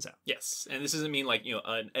young comes out. Yes, and this doesn't mean like,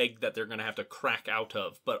 an egg that they're going to have to crack out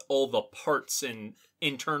of, but all the parts and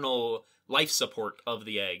internal life support of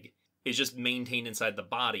the egg is just maintained inside the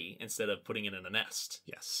body instead of putting it in a nest.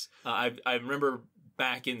 Yes. I remember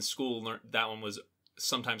back in school, that one was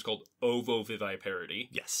sometimes called ovoviviparity.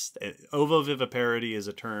 Yes. Ovoviviparity is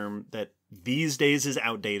a term that these days is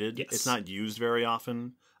outdated. Yes. It's not used very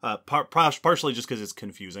often. Partially just because it's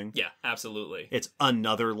confusing. Yeah, absolutely. It's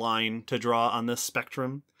another line to draw on this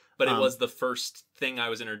spectrum. But it was the first thing I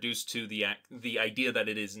was introduced to, the idea that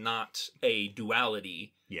it is not a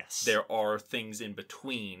duality. Yes. There are things in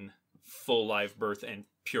between full live birth and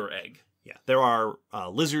pure egg. Yeah, there are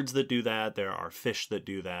lizards that do that. There are fish that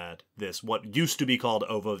do that. This, what used to be called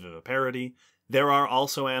ovoviviparity. There are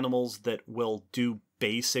also animals that will do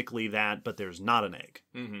basically that, but there's not an egg.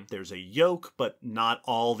 Mm-hmm. There's a yolk, but not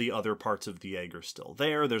all the other parts of the egg are still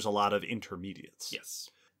there. There's a lot of intermediates. Yes.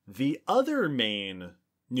 The other main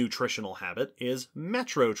nutritional habit is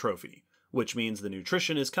metrotrophy, which means the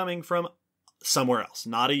nutrition is coming from somewhere else,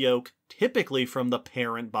 not a yolk, typically from the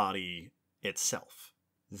parent body itself.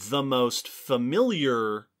 The most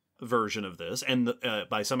familiar version of this, and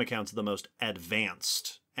by some accounts the most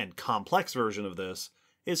advanced and complex version of this,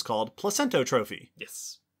 is called placentotrophy.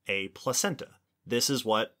 Yes. A placenta. This is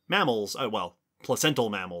what mammals, placental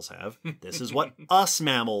mammals have. This is what us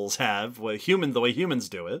mammals have, the way humans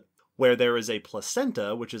do it, where there is a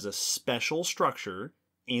placenta, which is a special structure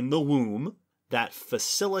in the womb that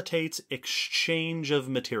facilitates exchange of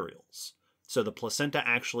materials. So the placenta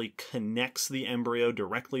actually connects the embryo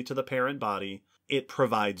directly to the parent body. It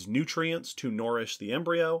provides nutrients to nourish the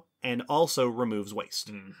embryo and also removes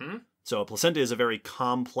waste. Mm-hmm. So a placenta is a very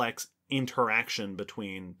complex interaction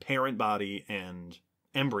between parent body and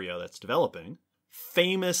embryo that's developing.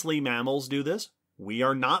 Famously, mammals do this. We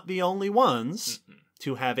are not the only ones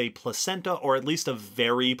to have a placenta, or at least a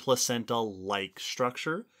very placenta-like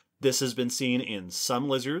structure. This has been seen in some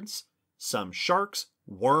lizards, some sharks,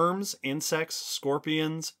 worms, insects,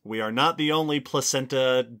 scorpions. We are not the only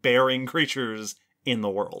placenta-bearing creatures in the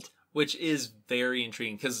world. Which is very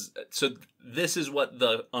intriguing, because this is what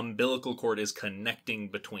the umbilical cord is connecting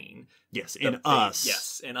between. Yes, in us.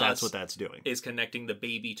 Yes, in us. That's what that's doing. Is connecting the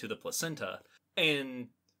baby to the placenta. And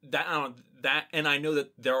and I know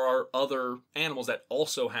that there are other animals that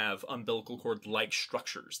also have umbilical cord-like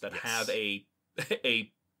structures that have a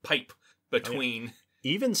pipe between. Oh,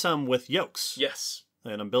 yeah. Even some with yolks. Yes.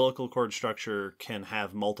 An umbilical cord structure can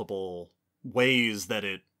have multiple ways that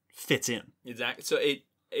it fits in. Exactly. So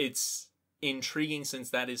it's intriguing, since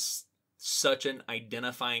that is such an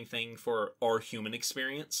identifying thing for our human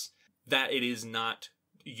experience, that it is not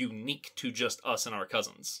unique to just us and our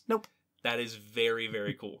cousins. Nope. That is very,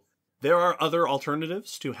 very cool. There are other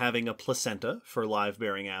alternatives to having a placenta for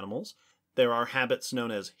live-bearing animals. There are habits known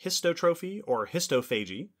as histotrophy or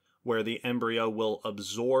histophagy, where the embryo will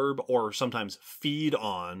absorb or sometimes feed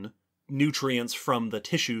on nutrients from the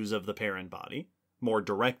tissues of the parent body more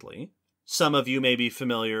directly. Some of you may be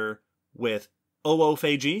familiar with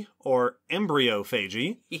oophagy or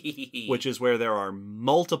embryophagy, which is where there are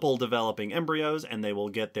multiple developing embryos and they will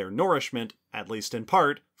get their nourishment, at least in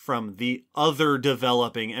part, from the other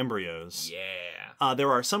developing embryos. Yeah.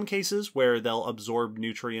 There are some cases where they'll absorb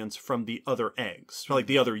nutrients from the other eggs, like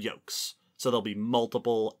the other yolks. So there'll be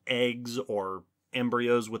multiple eggs or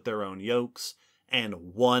embryos with their own yolks,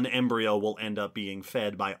 and one embryo will end up being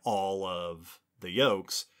fed by all of the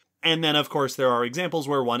yolks. And then, of course, there are examples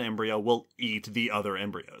where one embryo will eat the other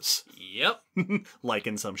embryos. Yep. Like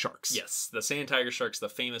in some sharks. Yes, the sand tiger shark's the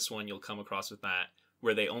famous one you'll come across with that,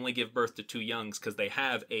 where they only give birth to two youngs because they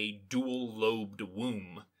have a dual-lobed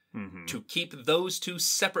womb to keep those two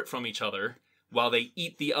separate from each other while they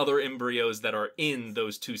eat the other embryos that are in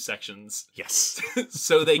those two sections. Yes.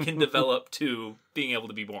 So they can develop to being able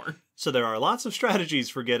to be born. So there are lots of strategies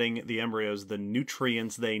for getting the embryos the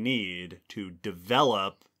nutrients they need to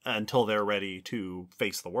develop until they're ready to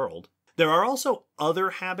face the world. There are also other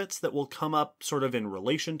habits that will come up sort of in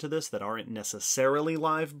relation to this that aren't necessarily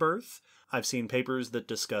live birth. I've seen papers that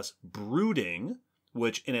discuss brooding,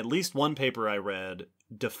 which in at least one paper I read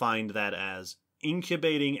defined that as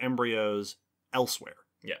incubating embryos elsewhere.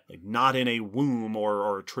 Yeah. Like not in a womb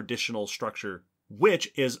or a traditional structure,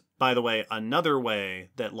 which is, by the way, another way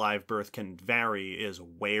that live birth can vary is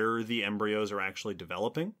where the embryos are actually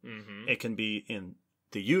developing. Mm-hmm. It can be in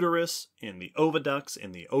the uterus, in the oviducts,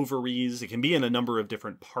 in the ovaries. It can be in a number of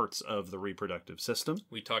different parts of the reproductive system.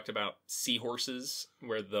 We talked about seahorses,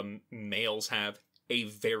 where the males have a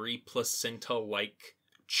very placenta-like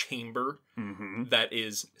chamber that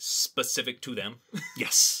is specific to them.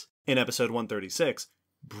 Yes. In episode 136,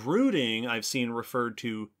 brooding I've seen referred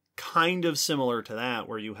to kind of similar to that,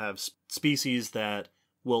 where you have species that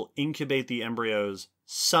will incubate the embryos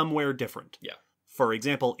somewhere different. Yeah. For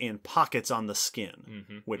example, in pockets on the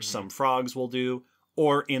skin, which some frogs will do,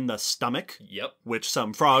 or in the stomach, which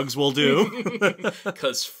some frogs will do.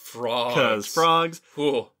 Because frogs.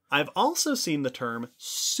 Ooh. I've also seen the term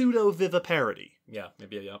pseudo-viviparity. Yeah,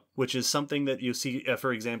 maybe, yeah. Which is something that you see,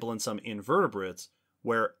 for example, in some invertebrates,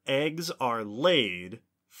 where eggs are laid,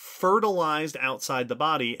 fertilized outside the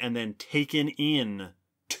body, and then taken in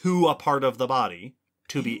to a part of the body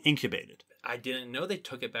to be incubated. I didn't know they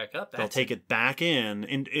took it back up. They'll take it back in,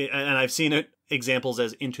 and I've seen it examples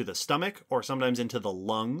as into the stomach or sometimes into the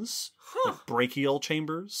lungs, like brachial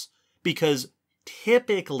chambers, because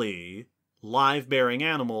typically live-bearing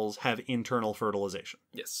animals have internal fertilization.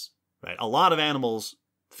 Yes. Right. A lot of animals,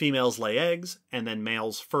 females lay eggs, and then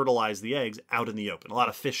males fertilize the eggs out in the open. A lot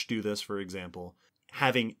of fish do this, for example.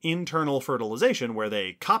 Having internal fertilization, where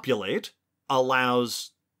they copulate,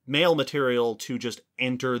 allows male material to just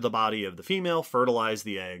enter the body of the female, fertilize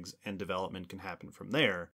the eggs, and development can happen from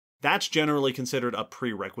there. That's generally considered a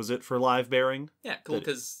prerequisite for live bearing. Yeah, cool,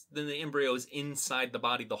 because then the embryo is inside the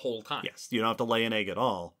body the whole time. Yes, you don't have to lay an egg at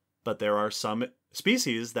all. But there are some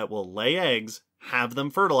species that will lay eggs, have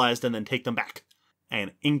them fertilized, and then take them back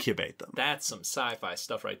and incubate them. That's some sci-fi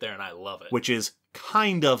stuff right there, and I love it. Which is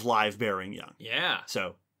kind of live bearing young. Yeah.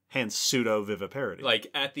 So, hence pseudo-viviparity. Like,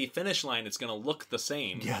 at the finish line, it's going to look the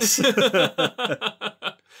same. Yes.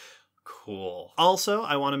 Cool. Also,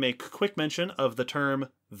 I want to make quick mention of the term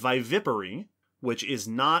vivipary, which is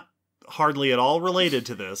not hardly at all related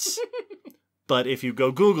to this. But if you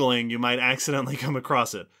go Googling, you might accidentally come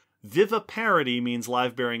across it. Viviparity means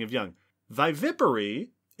live bearing of young.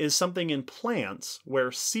 Vivipary is something in plants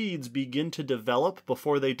where seeds begin to develop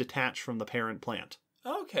before they detach from the parent plant.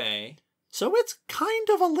 Okay. So it's kind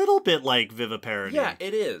of a little bit like viviparity. Yeah,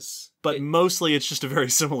 it is. But mostly it's just a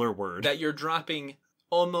very similar word. That you're dropping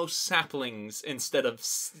almost saplings instead of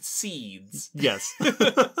seeds. Yes.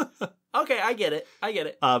 Okay, I get it.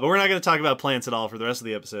 But we're not going to talk about plants at all for the rest of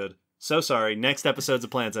the episode. So sorry. Next episode's a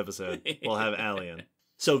plants episode. We'll have Alien.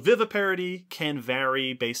 So viviparity can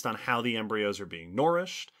vary based on how the embryos are being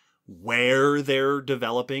nourished, where they're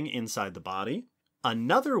developing inside the body.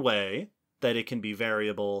 Another way that it can be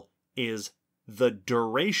variable is the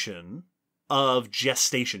duration of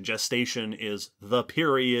gestation. Gestation is the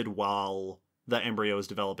period while the embryo is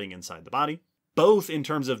developing inside the body, both in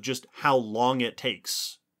terms of just how long it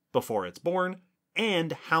takes before it's born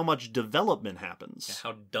and how much development happens.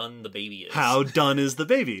 Yeah, how done the baby is. How done is the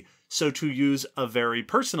baby? So to use a very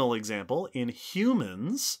personal example, in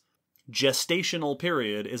humans, gestational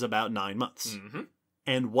period is about 9 months. Mm-hmm.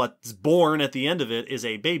 And what's born at the end of it is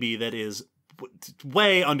a baby that is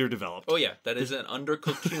way underdeveloped. Oh yeah, that is an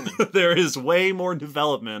undercooked human. There is way more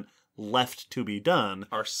development left to be done.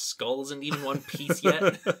 Our skull isn't even one piece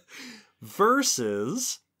yet.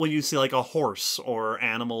 Versus when you see like a horse or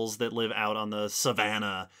animals that live out on the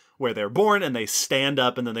savannah where they're born and they stand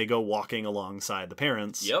up and then they go walking alongside the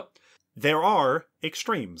parents. Yep. There are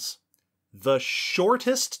extremes. The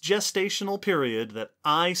shortest gestational period that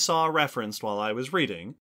I saw referenced while I was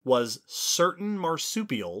reading was certain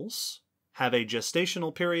marsupials have a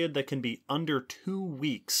gestational period that can be under 2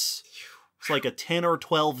 weeks. It's like a 10 or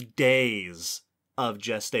 12 days of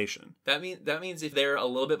gestation. That means if they're a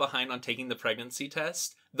little bit behind on taking the pregnancy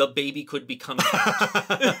test, the baby could be coming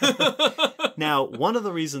out. Now, one of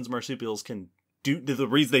the reasons marsupials can the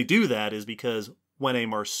reason they do that is because when a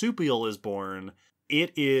marsupial is born,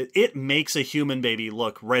 it makes a human baby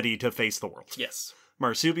look ready to face the world. Yes.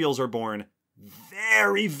 Marsupials are born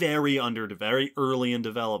very, very early in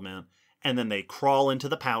development, and then they crawl into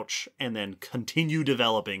the pouch and then continue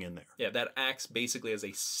developing in there. Yeah, that acts basically as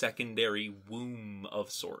a secondary womb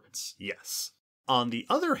of sorts. Yes. On the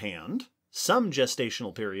other hand, some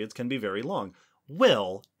gestational periods can be very long.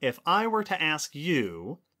 Will, if I were to ask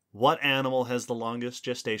you, what animal has the longest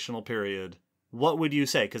gestational period, what would you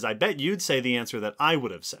say? Because I bet you'd say the answer that I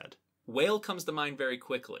would have said. Whale comes to mind very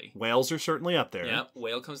quickly. Whales are certainly up there. Yeah,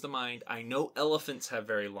 whale comes to mind. I know elephants have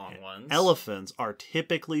very long ones. Elephants are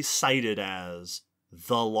typically cited as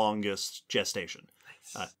the longest gestation.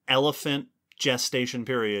 Nice. Elephant gestation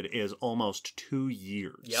period is almost 2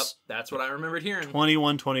 years. Yep, that's what I remembered hearing.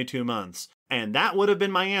 21, 22 months. And that would have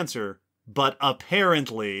been my answer, but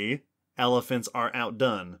apparently elephants are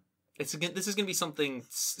outdone. This is going to be something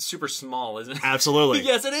super small, isn't it? Absolutely.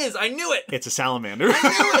 Yes, it is. I knew it. It's a salamander.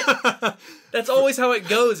 I knew it. That's always how it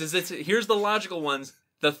goes. Here's the logical ones.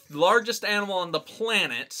 The largest animal on the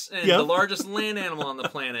planet and the largest land animal on the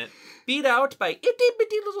planet beat out by itty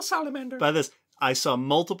bitty little salamander. By this, I saw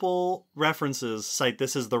multiple references cite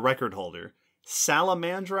this as the record holder.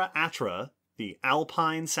 Salamandra atra, the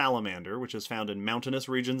alpine salamander, which is found in mountainous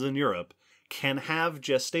regions in Europe, can have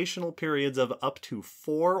gestational periods of up to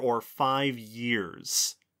 4 or 5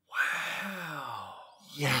 years. Wow.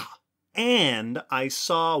 Yeah. And I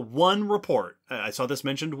saw one report. I saw this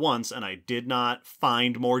mentioned once, and I did not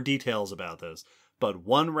find more details about this. But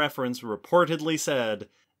one reference reportedly said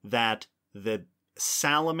that the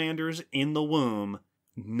salamanders in the womb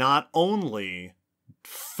not only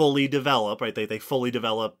fully develop, right? They fully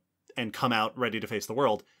develop and come out ready to face the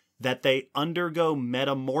world, that they undergo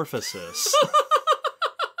metamorphosis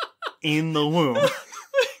in the womb.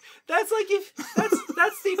 That's like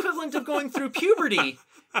that's the equivalent of going through puberty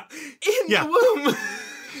in the womb.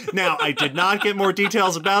 Now, I did not get more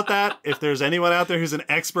details about that. If there's anyone out there who's an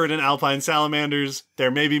expert in alpine salamanders,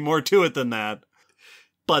 there may be more to it than that.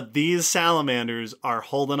 But these salamanders are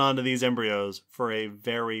holding on to these embryos for a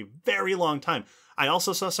very, very long time. I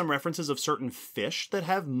also saw some references of certain fish that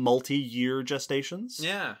have multi-year gestations.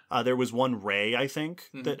 Yeah. There was one ray, I think,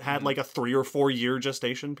 that had like a 3 or 4 year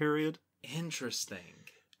gestation period. Interesting.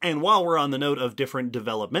 And while we're on the note of different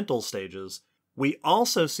developmental stages, we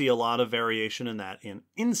also see a lot of variation in that in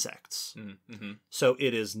insects. Mm-hmm. So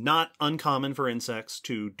it is not uncommon for insects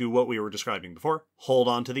to do what we were describing before, hold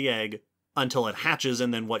on to the egg until it hatches,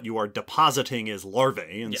 and then what you are depositing is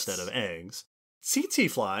larvae instead of eggs. Tsetse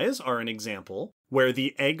flies are an example where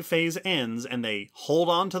the egg phase ends and they hold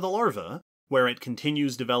on to the larva, where it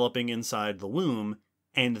continues developing inside the womb,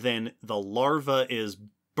 and then the larva is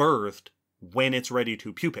birthed when it's ready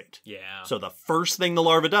to pupate. Yeah. So the first thing the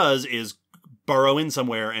larva does is burrow in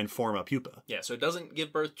somewhere and form a pupa. Yeah, so it doesn't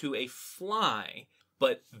give birth to a fly,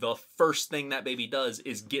 but the first thing that baby does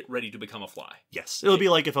is get ready to become a fly. Yes. It would be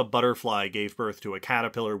like if a butterfly gave birth to a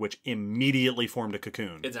caterpillar, which immediately formed a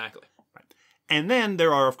cocoon. Exactly. And then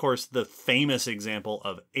there are, of course, the famous example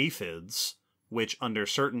of aphids, which under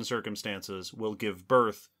certain circumstances will give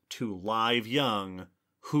birth to live young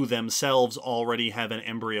who themselves already have an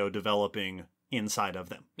embryo developing inside of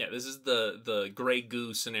them. Yeah, this is the gray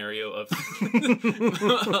goo scenario of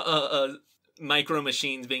micro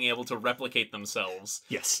machines being able to replicate themselves.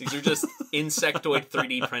 Yes. These are just insectoid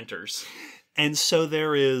 3D printers. And so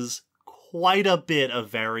there is quite a bit of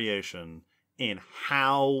variation in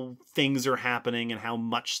how things are happening and how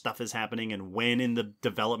much stuff is happening and when in the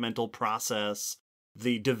developmental process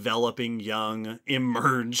the developing young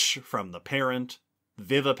emerge from the parent.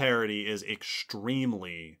 Viviparity is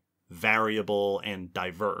extremely variable and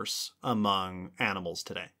diverse among animals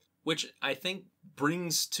today. Which I think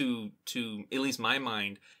brings to at least my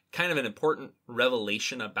mind, kind of an important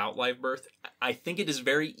revelation about live birth. I think it is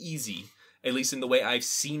very easy, at least in the way I've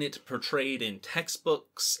seen it portrayed in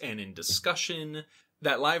textbooks and in discussion,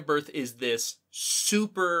 that live birth is this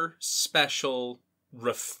super special,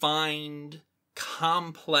 refined,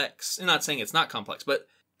 complex, I'm not saying it's not complex, but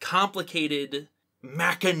complicated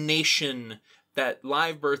machination, that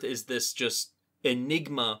live birth is this just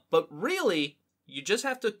enigma, but really, you just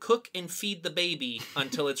have to cook and feed the baby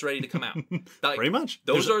until it's ready to come out. Like, pretty much.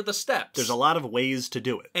 Those are the steps. There's a lot of ways to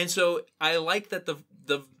do it. And so I like that the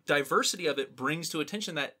diversity of it brings to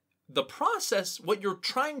attention that the process, what you're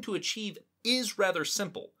trying to achieve, is rather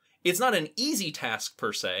simple. It's not an easy task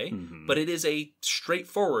per se, but it is a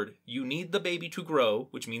straightforward. You need the baby to grow,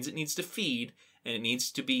 which means it needs to feed, and it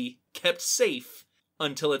needs to be kept safe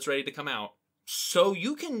until it's ready to come out. So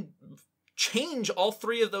you can change all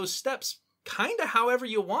three of those steps kind of however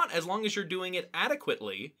you want, as long as you're doing it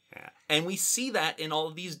adequately. Yeah. And we see that in all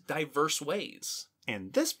of these diverse ways.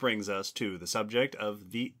 And this brings us to the subject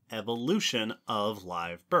of the evolution of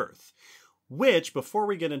live birth, which, before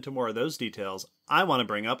we get into more of those details, I want to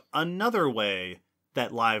bring up another way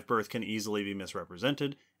that live birth can easily be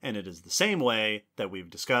misrepresented, and it is the same way that we've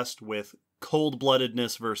discussed with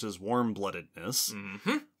cold-bloodedness versus warm-bloodedness,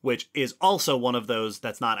 which is also one of those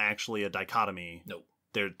that's not actually a dichotomy. Nope.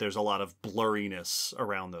 there's a lot of blurriness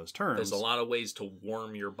around those terms. There's a lot of ways to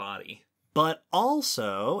warm your body. But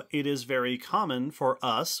also, it is very common for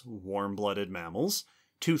us, warm-blooded mammals,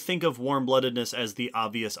 to think of warm-bloodedness as the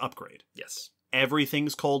obvious upgrade. Yes.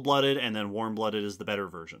 Everything's cold-blooded, and then warm-blooded is the better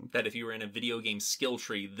version. That if you were in a video game skill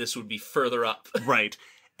tree, this would be further up. Right.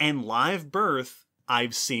 And live birth,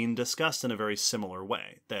 I've seen discussed in a very similar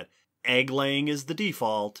way. That egg-laying is the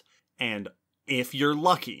default, and if you're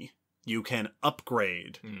lucky, you can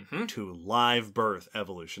upgrade to live birth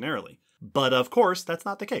evolutionarily. But of course, that's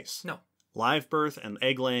not the case. No. Live birth and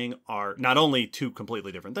egg-laying are not only two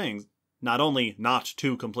completely different things, not only not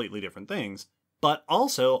two completely different things, but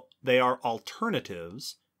also they are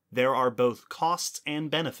alternatives. There are both costs and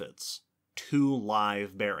benefits to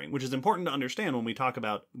live bearing, which is important to understand when we talk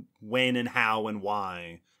about when and how and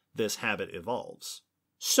why this habit evolves.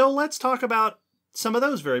 So let's talk about some of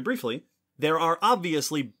those very briefly. There are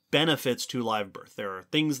obviously benefits to live birth. There are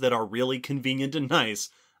things that are really convenient and nice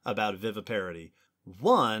about viviparity.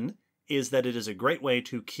 One is that it is a great way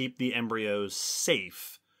to keep the embryos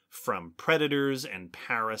safe from predators and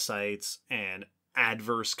parasites and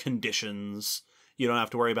adverse conditions. You don't have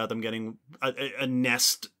to worry about them getting a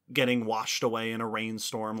nest getting washed away in a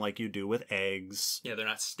rainstorm like you do with eggs. Yeah, they're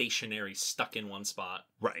not stationary, stuck in one spot.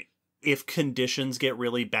 Right. If conditions get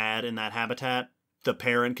really bad in that habitat, the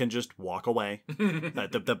parent can just walk away.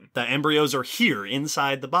 The embryos are here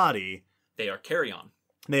inside the body. They are carry-on.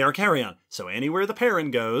 They are carry-on. So anywhere the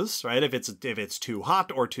parent goes, right, if it's too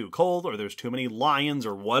hot or too cold or there's too many lions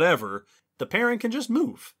or whatever, the parent can just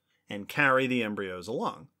move and carry the embryos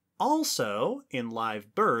along. Also, in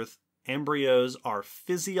live birth, embryos are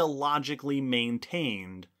physiologically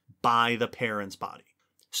maintained by the parent's body.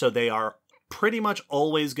 So they are pretty much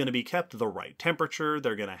always going to be kept the right temperature.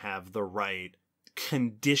 They're going to have the right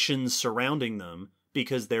conditions surrounding them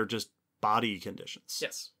because they're just body conditions.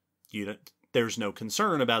 Yes. There's no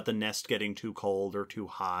concern about the nest getting too cold or too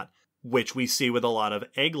hot, which we see with a lot of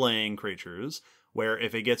egg-laying creatures, where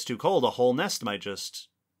if it gets too cold, a whole nest might just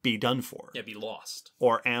be done for. Yeah, be lost.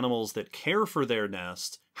 Or animals that care for their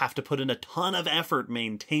nest have to put in a ton of effort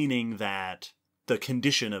maintaining the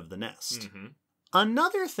condition of the nest.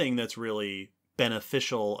 Another thing that's really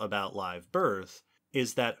beneficial about live birth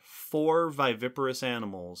is that for viviparous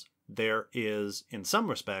animals, there is, in some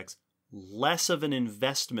respects, less of an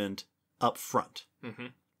investment up front.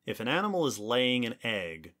 If an animal is laying an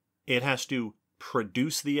egg, it has to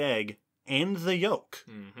produce the egg and the yolk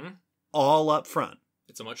all up front.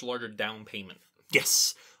 It's a much larger down payment.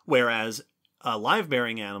 Yes. Whereas a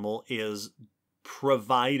live-bearing animal is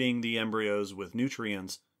providing the embryos with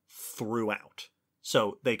nutrients throughout.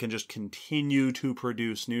 So they can just continue to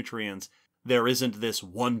produce nutrients. There isn't this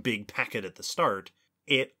one big packet at the start.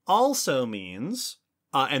 It also means,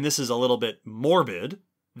 and this is a little bit morbid,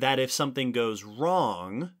 that if something goes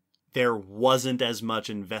wrong, there wasn't as much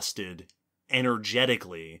invested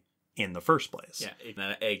energetically in the first place. Yeah, if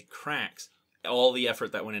that egg cracks, all the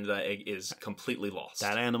effort that went into that egg is completely lost.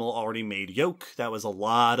 That animal already made yolk. That was a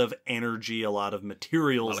lot of energy, a lot of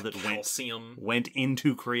materials that went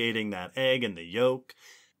into creating that egg and the yolk.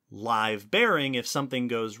 Live bearing, if something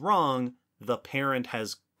goes wrong, the parent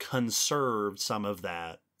has conserved some of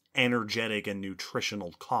that energetic and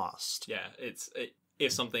nutritional cost. Yeah,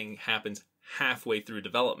 if something happens halfway through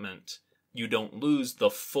development, you don't lose the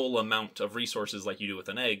full amount of resources like you do with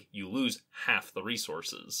an egg. You lose half the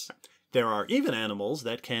resources. There are even animals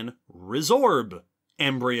that can resorb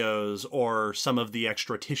embryos or some of the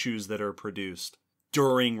extra tissues that are produced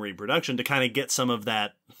during reproduction to kind of get some of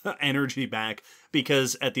that energy back,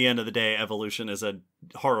 because at the end of the day, evolution is a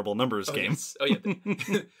horrible numbers game. Yes. Oh,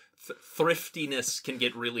 yeah. Thriftiness can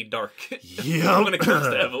get really dark Yep. when it comes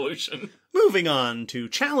to evolution. Moving on to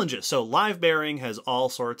challenges. So live bearing has all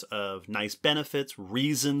sorts of nice benefits,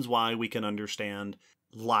 reasons why we can understand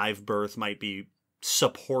live birth might be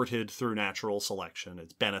supported through natural selection.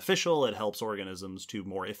 It's beneficial. It helps organisms to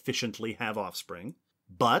more efficiently have offspring.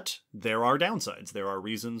 But there are downsides. There are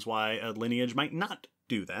reasons why a lineage might not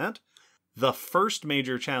do that. The first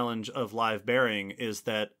major challenge of live bearing is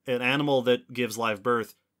that an animal that gives live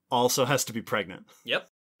birth also has to be pregnant. Yep.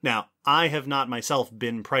 Now, I have not myself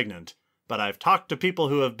been pregnant, but I've talked to people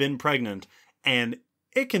who have been pregnant, and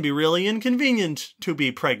it can be really inconvenient to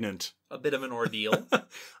be pregnant. A bit of an ordeal.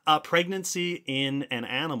 Pregnancy in an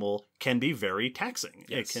animal can be very taxing.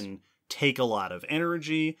 Yes. It can take a lot of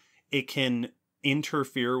energy. It can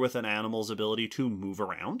interfere with an animal's ability to move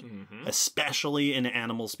around, especially in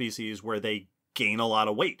animal species where they gain a lot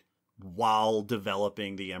of weight while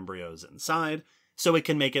developing the embryos inside. So it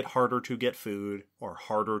can make it harder to get food or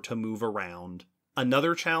harder to move around.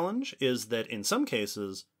 Another challenge is that in some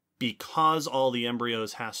cases, because all the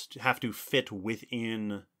embryos have to fit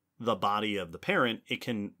within the body of the parent, it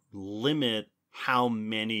can limit how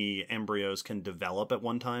many embryos can develop at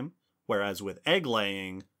one time. Whereas with egg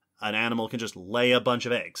laying, an animal can just lay a bunch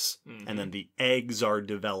of eggs, and then the eggs are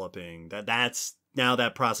developing. Now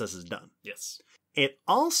that process is done. Yes. It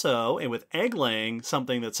also, and with egg laying,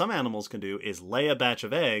 something that some animals can do is lay a batch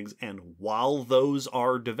of eggs, and while those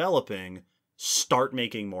are developing, start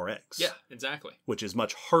making more eggs. Yeah, exactly. Which is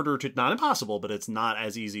much harder to, not impossible, but it's not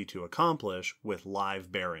as easy to accomplish with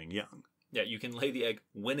live bearing young. Yeah, you can lay the egg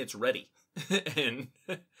when it's ready and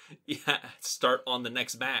start on the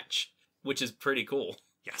next batch, which is pretty cool.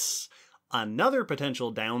 Yes. Another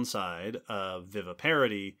potential downside of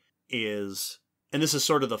viviparity is, and this is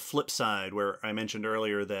sort of the flip side where I mentioned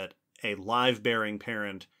earlier that a live bearing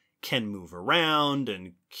parent can move around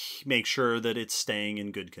and make sure that it's staying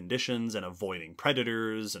in good conditions and avoiding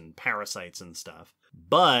predators and parasites and stuff.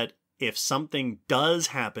 But if something does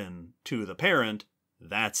happen to the parent,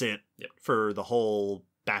 that's it for the whole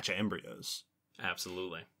batch of embryos.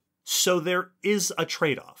 Absolutely. So there is a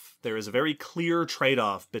trade-off. There is a very clear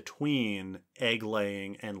trade-off between egg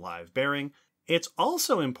laying and live bearing. It's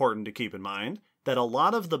also important to keep in mind that a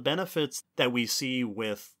lot of the benefits that we see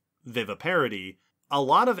with viviparity, a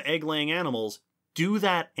lot of egg-laying animals do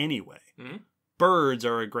that anyway. Mm-hmm. Birds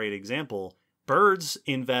are a great example. Birds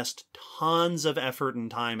invest tons of effort and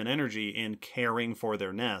time and energy in caring for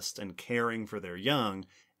their nest and caring for their young,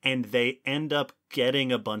 and they end up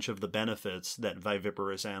getting a bunch of the benefits that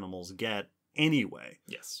viviparous animals get anyway.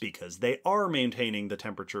 Yes. Because they are maintaining the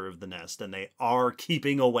temperature of the nest, and they are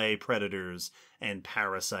keeping away predators and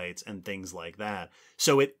parasites and things like that.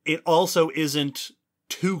 So it also isn't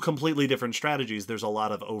two completely different strategies. There's a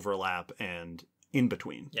lot of overlap and in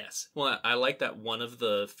between. Yes. Well, I like that one of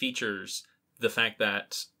the features, the fact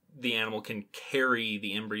that the animal can carry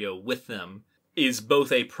the embryo with them, is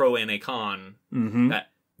both a pro and a con. Mm-hmm. That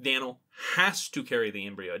the animal has to carry the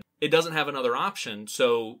embryo. It doesn't have another option,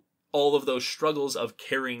 so all of those struggles of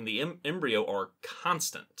carrying the embryo are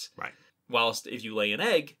constant. Right. Whilst if you lay an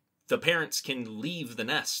egg, the parents can leave the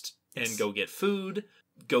nest and go get food,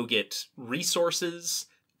 go get resources,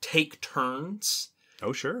 take turns.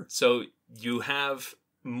 Oh, sure. So you have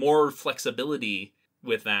more flexibility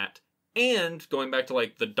with that. And going back to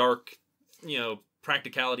like the dark,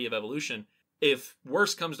 practicality of evolution, if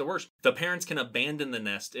worse comes to worse, the parents can abandon the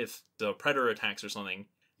nest if the predator attacks or something.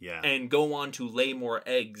 Yeah. And go on to lay more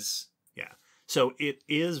eggs. Yeah. So it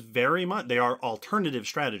is very much, they are alternative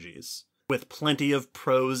strategies with plenty of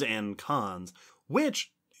pros and cons,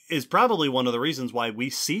 which is probably one of the reasons why we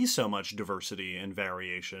see so much diversity and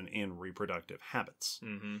variation in reproductive habits.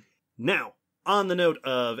 Mm-hmm. Now, on the note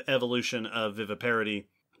of evolution of viviparity,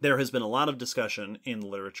 there has been a lot of discussion in the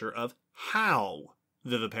literature of how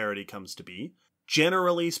viviparity comes to be.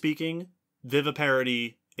 Generally speaking,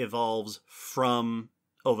 viviparity evolves from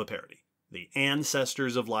oviparity. The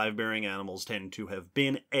ancestors of live-bearing animals tend to have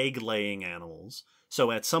been egg-laying animals,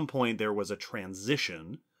 so at some point there was a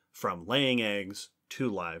transition from laying eggs to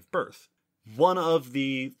live birth. One of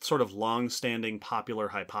the sort of long-standing popular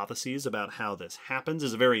hypotheses about how this happens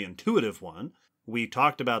is a very intuitive one. We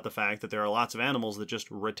talked about the fact that there are lots of animals that just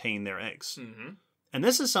retain their eggs. Mm-hmm. And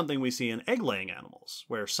this is something we see in egg-laying animals,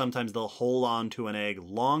 where sometimes they'll hold on to an egg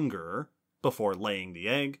longer before laying the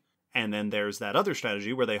egg, and then there's that other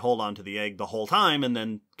strategy where they hold on to the egg the whole time and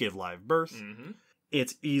then give live birth. Mm-hmm.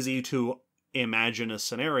 It's easy to imagine a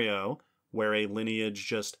scenario where a lineage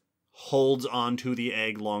just holds on to the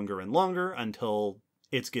egg longer and longer until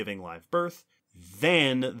it's giving live birth.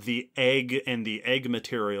 Then the egg and the egg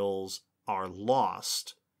materials are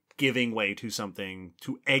lost, giving way to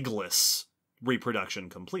eggless reproduction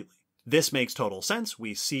completely. This makes total sense.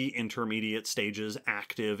 We see intermediate stages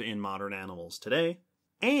active in modern animals today.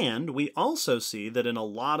 And we also see that in a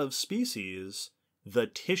lot of species, the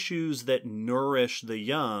tissues that nourish the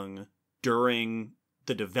young during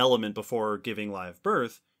the development before giving live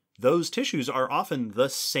birth, those tissues are often the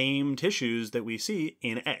same tissues that we see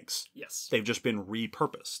in eggs. Yes. They've just been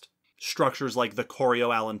repurposed. Structures like the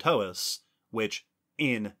chorioallantois, which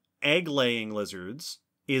in egg-laying lizards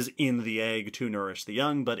is in the egg to nourish the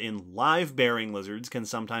young, but in live-bearing lizards can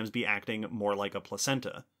sometimes be acting more like a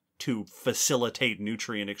placenta to facilitate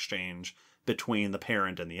nutrient exchange between the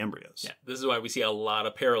parent and the embryos. Yeah, this is why we see a lot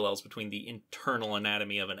of parallels between the internal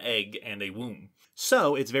anatomy of an egg and a womb.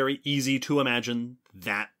 So it's very easy to imagine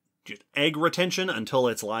that just egg retention until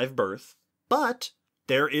it's live birth, but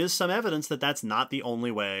there is some evidence that that's not the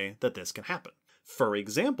only way that this can happen. For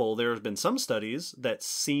example, there have been some studies that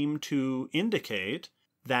seem to indicate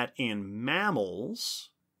that in mammals,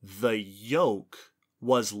 the yolk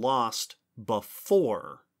was lost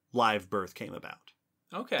before live birth came about.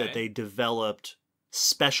 Okay. That they developed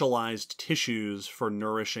specialized tissues for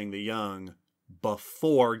nourishing the young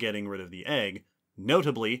before getting rid of the egg.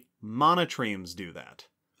 Notably, monotremes do that.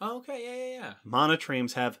 Okay, yeah.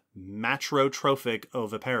 Monotremes have matrotrophic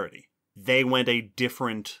oviparity. They went a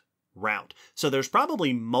different route. So there's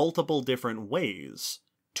probably multiple different ways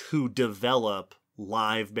to develop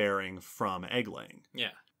live bearing from egg laying.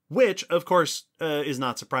 Yeah. Which, of course, is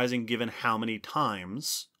not surprising given how many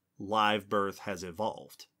times live birth has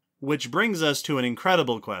evolved. Which brings us to an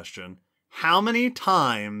incredible question. How many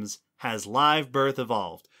times has live birth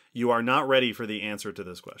evolved? You are not ready for the answer to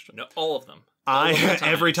this question. No, all of them.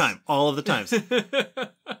 Every time. All of the times.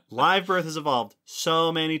 Live birth has evolved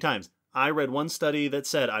so many times. I read one study that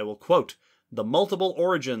said, I will quote, "The multiple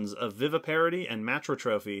origins of viviparity and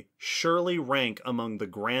matrotrophy surely rank among the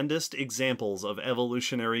grandest examples of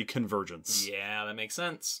evolutionary convergence." Yeah, that makes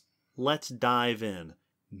sense. Let's dive in.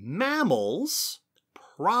 Mammals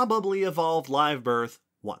probably evolved live birth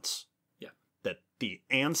once. Yeah. That the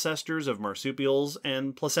ancestors of marsupials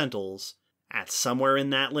and placentals, at somewhere in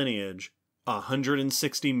that lineage,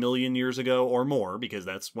 160 million years ago or more, because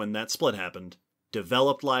that's when that split happened,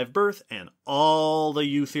 developed live birth, and all the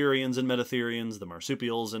eutherians and metatherians, the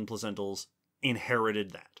marsupials and placentals,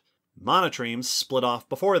 inherited that. Monotremes split off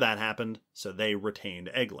before that happened, so they retained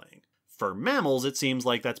egg laying. For mammals, it seems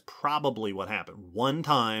like that's probably what happened. One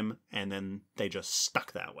time, and then they just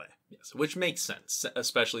stuck that way. Yes, which makes sense,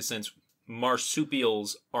 especially since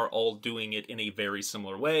marsupials are all doing it in a very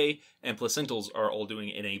similar way, and placentals are all doing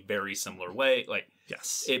it in a very similar way. Like,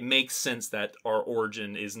 yes, it makes sense that our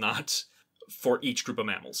origin is not for each group of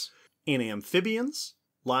mammals. In amphibians,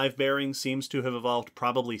 live bearing seems to have evolved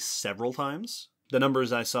probably several times. The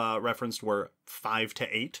numbers I saw referenced were 5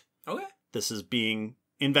 to 8. Okay. This is being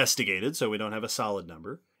investigated, so we don't have a solid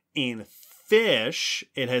number. In fish,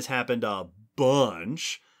 it has happened a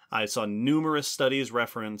bunch. I saw numerous studies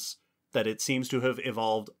reference that it seems to have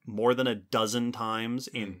evolved more than a dozen times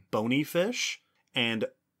in bony fish and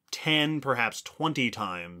 10, perhaps 20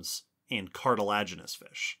 times in cartilaginous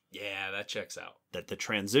fish. Yeah, that checks out. That the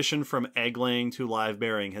transition from egg laying to live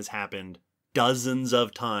bearing has happened dozens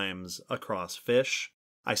of times across fish.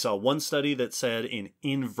 I saw one study that said in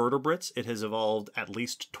invertebrates it has evolved at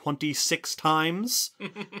least 26 times.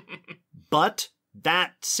 But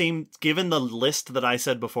that seemed, given the list that I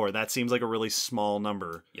said before, that seems like a really small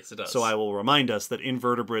number. Yes, it does. So I will remind us that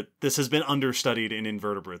this has been understudied in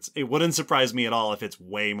invertebrates. It wouldn't surprise me at all if it's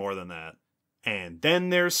way more than that. And then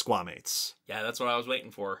there's squamates. Yeah, that's what I was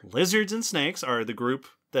waiting for. Lizards and snakes are the group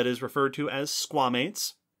that is referred to as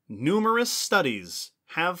squamates. Numerous studies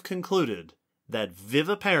have concluded that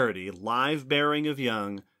viviparity, live bearing of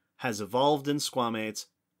young, has evolved in squamates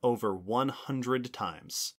over 100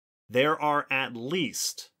 times. There are at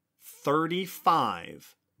least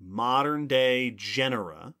 35 modern-day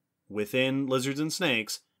genera within lizards and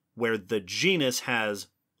snakes where the genus has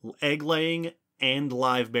egg-laying and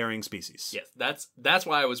live-bearing species. Yes, that's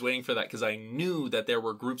why I was waiting for that, because I knew that there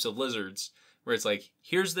were groups of lizards where it's like,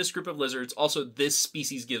 here's this group of lizards, also this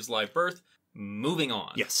species gives live birth, moving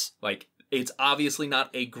on. Yes. Like, it's obviously not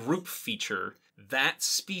a group feature. That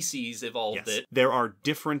species evolved it. There are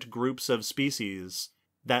different groups of species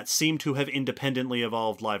that seem to have independently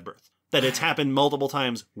evolved live birth. That it's happened multiple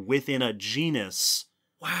times within a genus.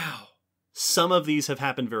 Wow. Some of these have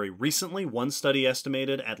happened very recently. One study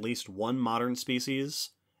estimated at least one modern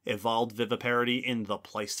species evolved viviparity in the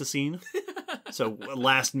Pleistocene. So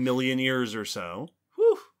last million years or so.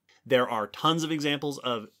 Whew. There are tons of examples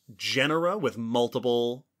of genera with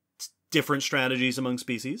multiple different strategies among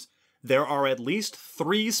species. There are at least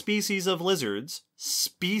 3 species of lizards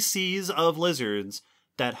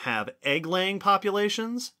that have egg-laying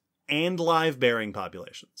populations and live-bearing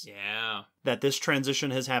populations. Yeah. That this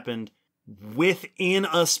transition has happened within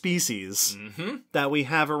a species that we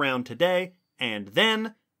have around today. And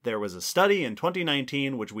then there was a study in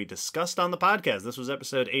 2019, which we discussed on the podcast. This was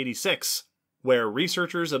episode 86, where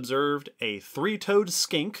researchers observed a 3-toed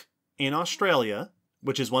skink in Australia,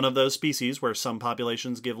 which is one of those species where some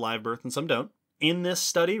populations give live birth and some don't. In this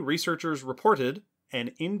study, researchers reported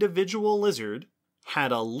an individual lizard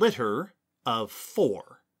had a litter of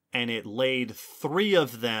 4. And it laid 3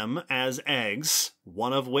 of them as eggs,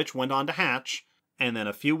 one of which went on to hatch, and then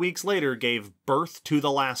a few weeks later gave birth to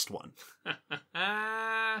the last one.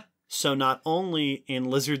 So not only in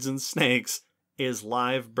lizards and snakes is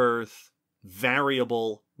live birth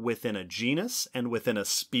variable within a genus and within a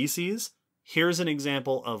species, here's an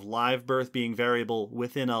example of live birth being variable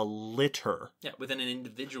within a litter. Yeah, within an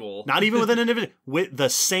individual. Not even within an individual. With the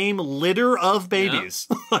same litter of babies.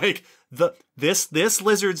 Yeah. Like, this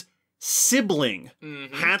lizard's sibling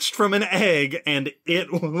hatched from an egg and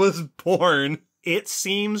it was born. It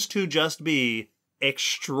seems to just be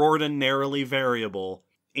extraordinarily variable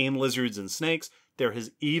in lizards and snakes. There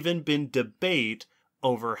has even been debate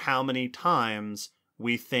over how many times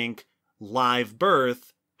we think live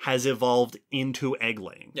birth has evolved into egg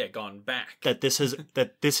laying. Yeah, gone back. That this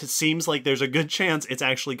seems like there's a good chance it's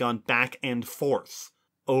actually gone back and forth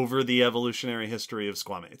over the evolutionary history of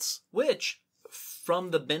squamates. Which, from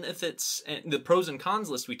the benefits and the pros and cons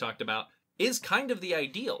list we talked about, is kind of the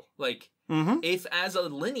ideal. Like, if as a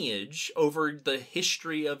lineage over the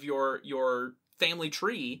history of your family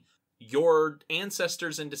tree, your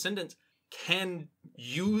ancestors and descendants can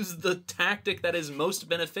use the tactic that is most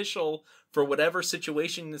beneficial for whatever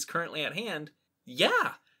situation is currently at hand,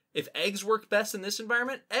 yeah. If eggs work best in this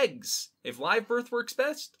environment, eggs. If live birth works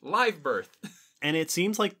best, live birth. And it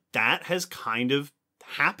seems like that has kind of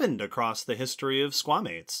happened across the history of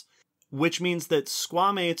squamates, which means that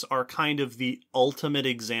squamates are kind of the ultimate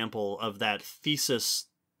example of that thesis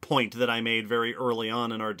point that I made very early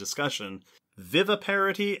on in our discussion.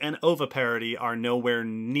 Viviparity and oviparity are nowhere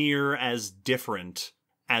near as different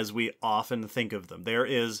as we often think of them. There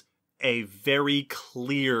is a very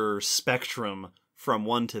clear spectrum from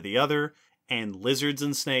one to the other, and lizards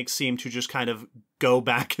and snakes seem to just kind of go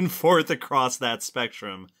back and forth across that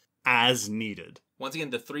spectrum as needed. Once again,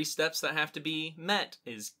 the 3 steps that have to be met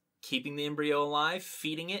is keeping the embryo alive,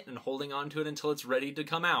 feeding it, and holding on to it until it's ready to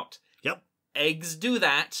come out. Yep. Eggs do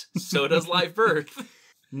that, so does live birth.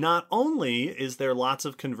 Not only is there lots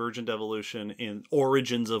of convergent evolution in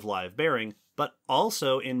origins of live bearing, but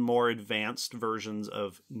also in more advanced versions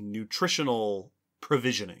of nutritional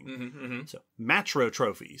provisioning. So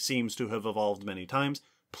matrotrophy seems to have evolved many times.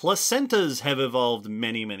 Placentas have evolved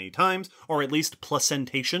many, many times, or at least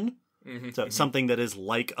placentation. So something that is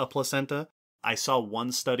like a placenta. I saw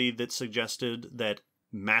one study that suggested that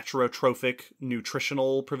matrotrophic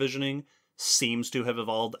nutritional provisioning seems to have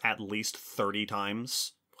evolved at least 30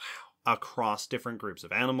 times. Wow. Across different groups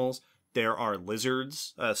of animals. There are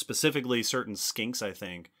lizards, specifically certain skinks, I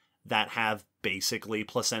think, that have basically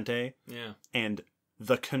placentae. Yeah. And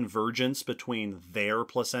the convergence between their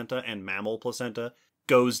placenta and mammal placenta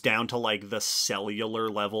goes down to like the cellular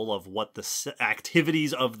level of what the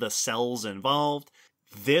activities of the cells involved.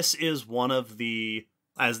 This is one of the,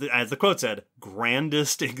 as the quote said,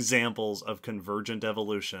 grandest examples of convergent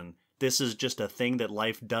evolution. This is just a thing that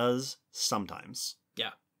life does sometimes.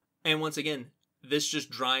 Yeah. And once again, this just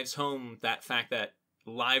drives home that fact that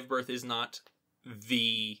live birth is not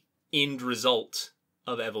the end result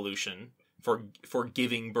of evolution for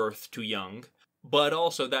giving birth to young, but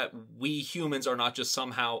also that we humans are not just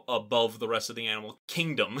somehow above the rest of the animal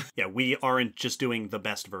kingdom. Yeah, we aren't just doing the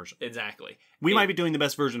best version. Exactly. We might be doing the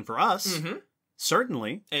best version for us,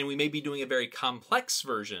 certainly. And we may be doing a very complex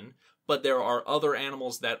version, but there are other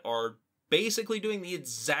animals that are basically doing the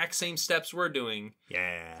exact same steps we're doing.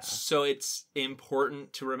 Yeah. So it's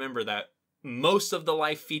important to remember that most of the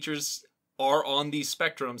life features are on these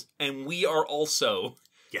spectrums, and we are also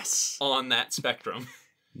on that spectrum.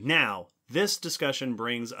 Now, this discussion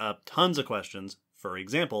brings up tons of questions. For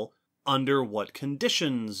example, under what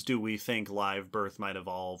conditions do we think live birth might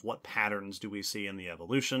evolve? What patterns do we see in the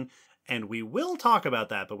evolution? And we will talk about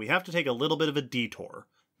that, but we have to take a little bit of a detour.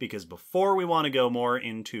 Because before we want to go more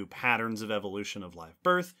into patterns of evolution of live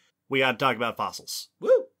birth, we got to talk about fossils.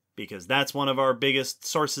 Woo! Because that's one of our biggest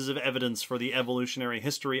sources of evidence for the evolutionary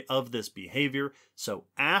history of this behavior. So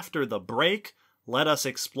after the break, let us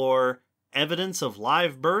explore evidence of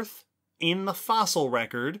live birth in the fossil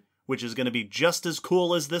record, which is going to be just as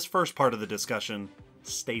cool as this first part of the discussion.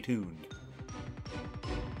 Stay tuned.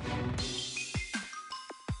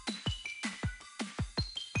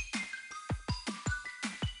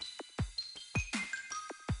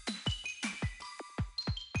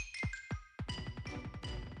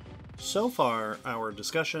 So far, our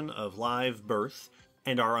discussion of live birth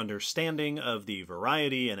and our understanding of the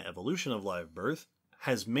variety and evolution of live birth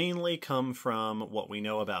has mainly come from what we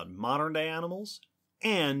know about modern-day animals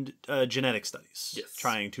and genetic studies,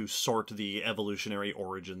 trying to sort the evolutionary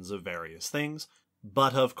origins of various things.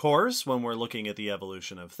 But of course, when we're looking at the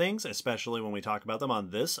evolution of things, especially when we talk about them on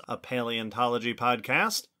this, a paleontology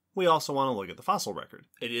podcast, we also want to look at the fossil record.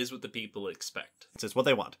 It is what the people expect. It's what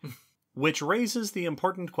they want. Which raises the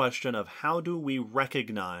important question of how do we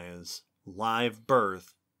recognize live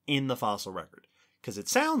birth in the fossil record? Because it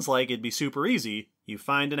sounds like it'd be super easy. You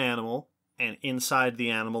find an animal, and inside the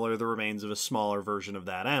animal are the remains of a smaller version of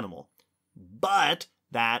that animal. But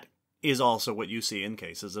that is also what you see in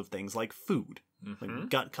cases of things like food, like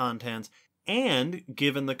gut contents, and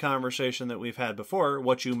given the conversation that we've had before,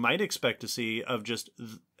 what you might expect to see of just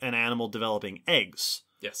an animal developing eggs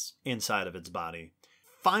inside of its body.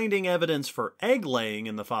 Finding evidence for egg laying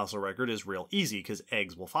in the fossil record is real easy because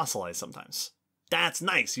eggs will fossilize sometimes. That's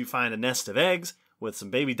nice. You find a nest of eggs with some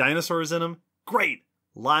baby dinosaurs in them. Great.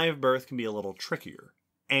 Live birth can be a little trickier.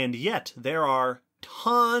 And yet, there are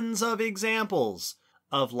tons of examples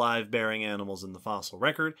of live-bearing animals in the fossil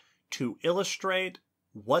record. To illustrate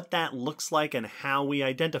what that looks like and how we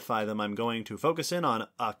identify them, I'm going to focus in on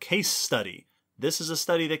a case study. This is a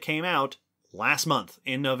study that came out last month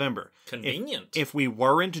in November. Convenient. If we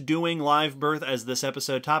weren't doing live birth as this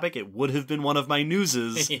episode topic, it would have been one of my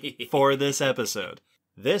newses for this episode.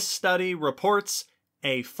 This study reports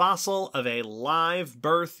a fossil of a live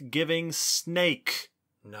birth-giving snake.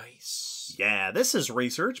 Nice. Yeah, this is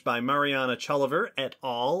research by Mariana Chulliver et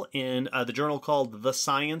al. In the journal called The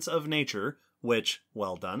Science of Nature, which,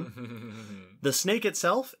 well done. The snake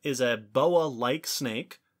itself is a boa-like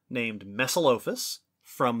snake named Messelophus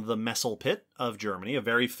from the Messel Pit of Germany, a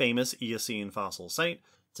very famous Eocene fossil site.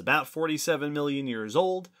 It's about 47 million years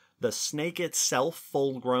old. The snake itself,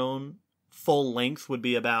 full-grown, full length, would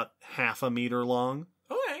be about half a meter long.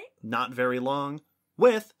 Okay. Not very long,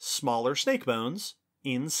 with smaller snake bones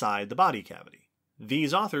inside the body cavity.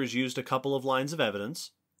 These authors used a couple of lines of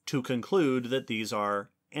evidence to conclude that these are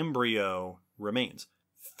embryo remains.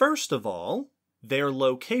 First of all, their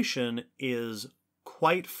location is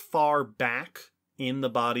quite far back in the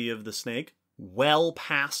body of the snake, well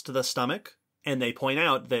past the stomach, and they point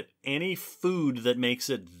out that any food that makes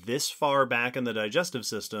it this far back in the digestive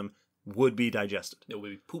system would be digested. It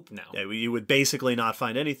would be poop now. Yeah, you would basically not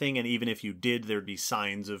find anything, and even if you did, there'd be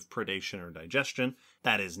signs of predation or digestion.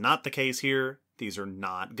 That is not the case here. These are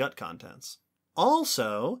not gut contents.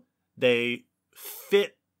 Also, they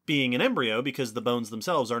fit being an embryo because the bones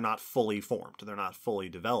themselves are not fully formed. They're not fully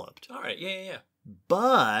developed. All right, yeah.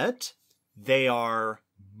 But they are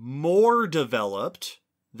more developed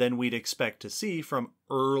than we'd expect to see from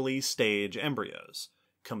early stage embryos.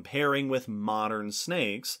 Comparing with modern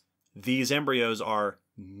snakes, these embryos are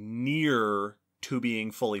near to being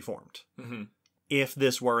fully formed. If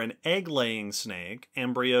this were an egg-laying snake,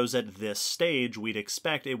 embryos at this stage, we'd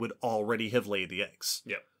expect it would already have laid the eggs.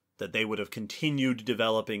 Yep. That they would have continued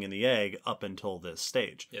developing in the egg up until this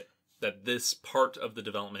stage. Yep. That this part of the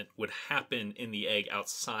development would happen in the egg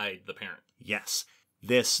outside the parent. Yes.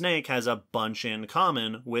 This snake has a bunch in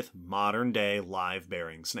common with modern-day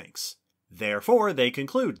live-bearing snakes. Therefore, they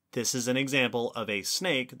conclude this is an example of a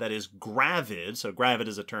snake that is gravid. So gravid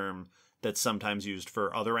is a term that's sometimes used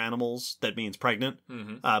for other animals that means pregnant.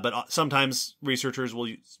 But sometimes researchers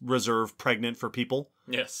will reserve pregnant for people.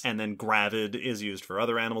 Yes. And then gravid is used for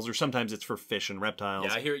other animals, or sometimes it's for fish and reptiles.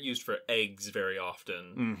 Yeah, I hear it used for eggs very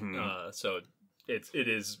often. So it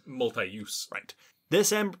is multi-use. Right.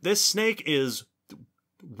 This snake is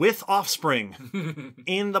with offspring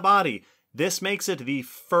in the body. This makes it the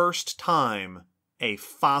first time a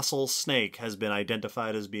fossil snake has been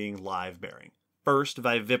identified as being live-bearing. First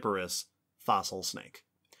viviparous fossil snake.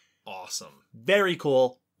 Awesome. Very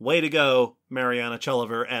cool. Way to go, Mariana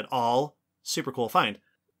Chulliver et al. Super cool find.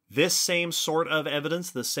 This same sort of evidence,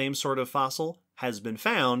 this same sort of fossil, has been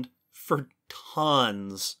found for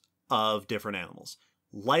tons of different animals.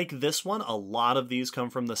 Like this one, a lot of these come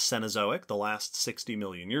from the Cenozoic, the last 60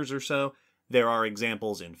 million years or so. There are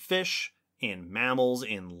examples in fish, in mammals,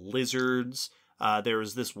 in lizards. There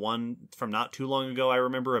was this one from not too long ago, I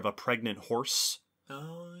remember, of a pregnant horse.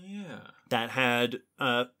 Oh, yeah. That had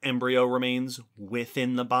embryo remains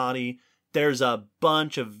within the body. There's a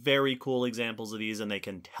bunch of very cool examples of these, and they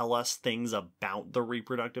can tell us things about the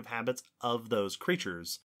reproductive habits of those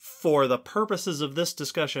creatures. For the purposes of this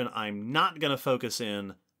discussion, I'm not going to focus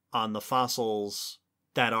in on the fossils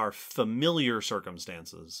that are familiar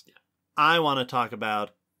circumstances. Yeah. I want to talk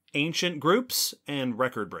about ancient groups and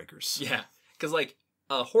record breakers. Yeah, because like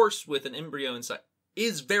a horse with an embryo inside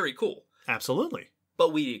is very cool. Absolutely.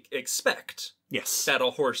 But we expect that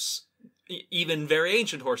a horse, even very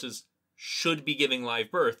ancient horses, should be giving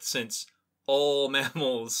live birth since all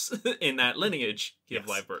mammals in that lineage give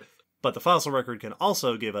live birth. But the fossil record can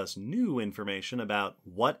also give us new information about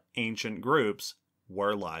what ancient groups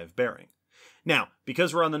were live bearing. Now,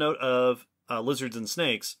 because we're on the note of lizards and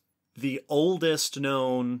snakes, the oldest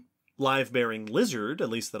known live-bearing lizard, at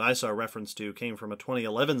least that I saw reference to, came from a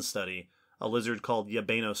 2011 study, a lizard called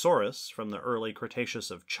Yabanosaurus from the early Cretaceous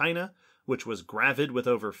of China, which was gravid with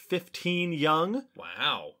over 15 young.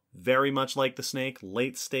 Wow. very much like the snake,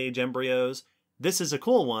 late-stage embryos. This is a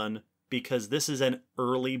cool one because this is an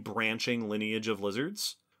early branching lineage of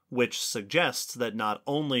lizards, which suggests that not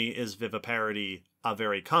only is viviparity a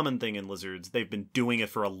very common thing in lizards, they've been doing it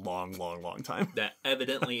for a long, long, long time. That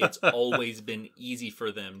evidently it's always been easy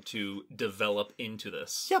for them to develop into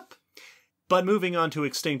this. Yep. But moving on to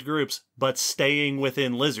extinct groups, but staying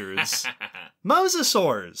within lizards,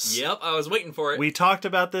 mosasaurs. Yep, I was waiting for it. We talked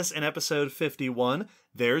about this in episode 51.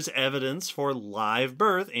 There's evidence for live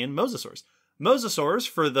birth in mosasaurs. Mosasaurs,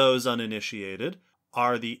 for those uninitiated,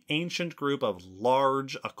 are the ancient group of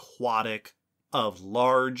large,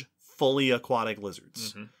 fully aquatic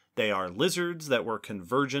lizards. Mm-hmm. They are lizards that were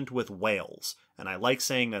convergent with whales. And I like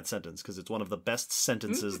saying that sentence because it's one of the best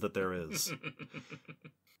sentences that there is.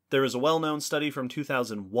 There is a well-known study from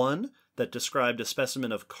 2001 that described a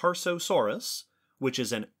specimen of Carsosaurus, which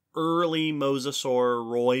is an early mosasaur,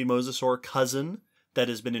 Roy mosasaur cousin that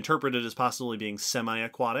has been interpreted as possibly being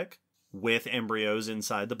semi-aquatic with embryos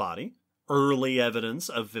inside the body. Early evidence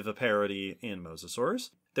of viviparity in mosasaurs.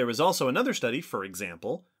 There was also another study, for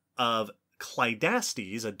example, of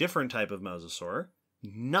Clydastes, a different type of mosasaur,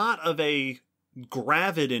 not of a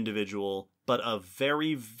gravid individual, but of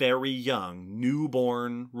very, very young,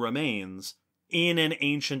 newborn remains in an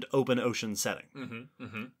ancient open ocean setting,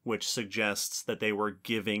 which suggests that they were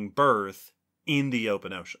giving birth in the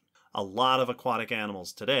open ocean. A lot of aquatic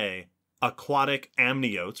animals today, aquatic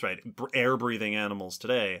amniotes, right, air-breathing animals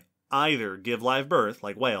today, either give live birth,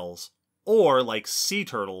 like whales, or, like sea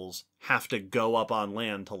turtles, have to go up on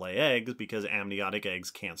land to lay eggs because amniotic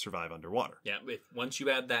eggs can't survive underwater. Yeah, once you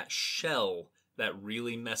add that shell, that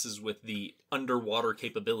really messes with the underwater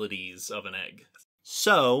capabilities of an egg.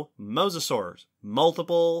 So, mosasaurs.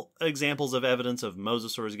 Multiple examples of evidence of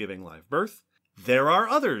mosasaurs giving live birth. There are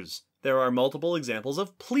others. There are multiple examples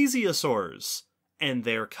of plesiosaurs and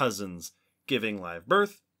their cousins giving live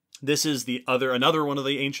birth. This is another one of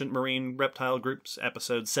the ancient marine reptile groups,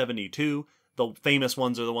 episode 72. The famous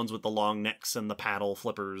ones are the ones with the long necks and the paddle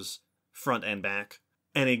flippers, front and back.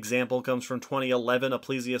 An example comes from 2011, a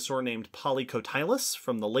plesiosaur named Polycotylus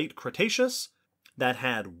from the late Cretaceous that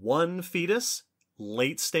had one fetus,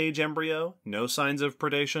 late-stage embryo, no signs of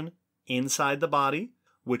predation, inside the body,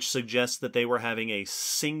 which suggests that they were having a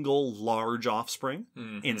single large offspring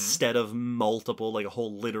instead of multiple, like a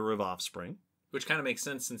whole litter of offspring. Which kind of makes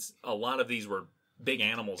sense since a lot of these were big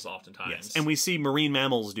animals oftentimes. Yes, and we see marine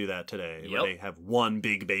mammals do that today, where they have one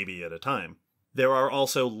big baby at a time. There are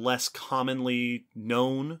also less commonly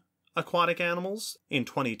known aquatic animals. In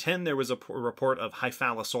 2010, there was a report of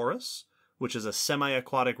Hyphalosaurus, which is a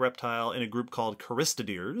semi-aquatic reptile in a group called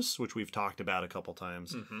Charistideres, which we've talked about a couple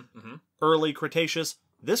times. Early Cretaceous,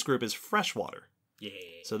 this group is freshwater. Yeah.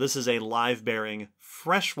 So this is a live-bearing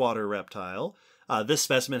freshwater reptile. This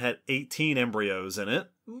specimen had 18 embryos in it.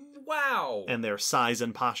 Wow! And their size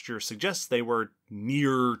and posture suggests they were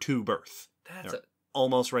near to birth.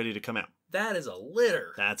 Almost ready to come out. That is a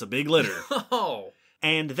litter. That's a big litter. Oh.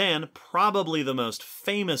 And then, probably the most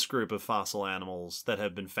famous group of fossil animals that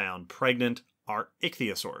have been found pregnant are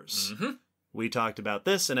ichthyosaurs. We talked about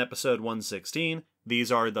this in episode 116. These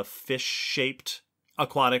are the fish-shaped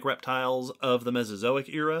aquatic reptiles of the Mesozoic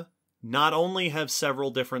era. Not only have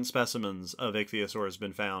several different specimens of ichthyosaurs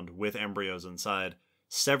been found with embryos inside,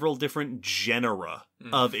 several different genera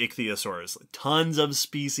of ichthyosaurs, tons of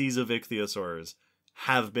species of ichthyosaurs,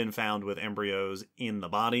 have been found with embryos in the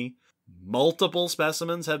body. Multiple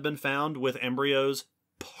specimens have been found with embryos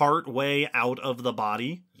part way out of the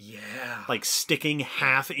body. Yeah. Like sticking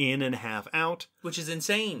half in and half out. Which is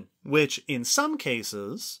insane. Which, in some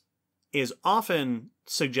cases, is often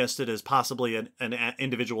suggested as possibly an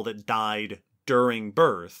individual that died during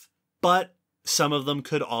birth. But some of them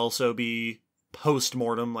could also be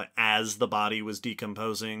post-mortem, like as the body was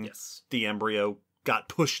decomposing. Yes. The embryo got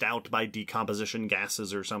pushed out by decomposition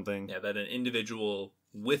gases or something. Yeah, that an individual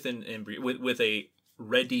with an embryo, with a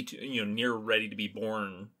near ready to be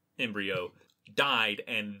born embryo died,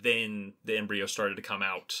 and then the embryo started to come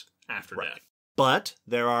out after death. But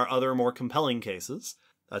there are other more compelling cases.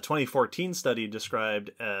 A 2014 study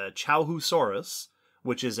described Chauhusaurus,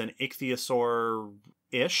 which is an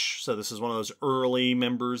ichthyosaur-ish, so this is one of those early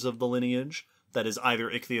members of the lineage that is either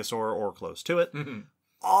ichthyosaur or close to it.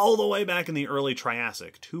 All the way back in the early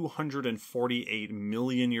Triassic, 248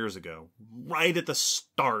 million years ago, right at the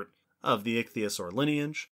start of the ichthyosaur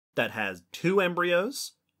lineage, that has two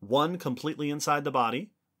embryos, one completely inside the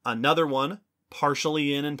body, another one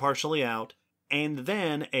partially in and partially out, and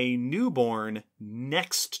then a newborn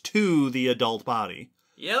next to the adult body.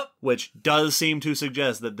 Yep. Which does seem to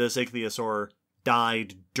suggest that this ichthyosaur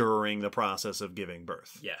died during the process of giving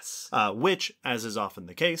birth. Yes. Which, as is often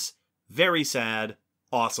the case, very sad,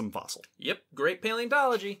 awesome fossil. Yep, great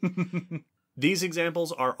paleontology. These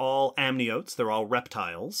examples are all amniotes. They're all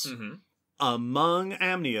reptiles. Mm-hmm. Among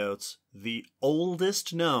amniotes, the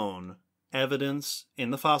oldest known evidence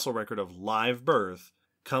in the fossil record of live birth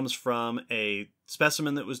comes from a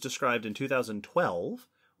specimen that was described in 2012,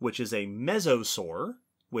 which is a mesosaur,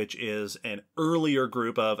 which is an earlier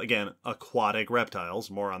group of, again, aquatic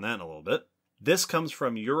reptiles. More on that in a little bit. This comes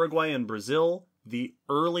from Uruguay and Brazil, the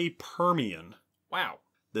early Permian. Wow.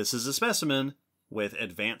 This is a specimen with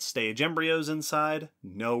advanced stage embryos inside,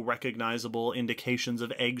 no recognizable indications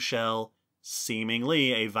of eggshell,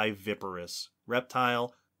 seemingly a viviparous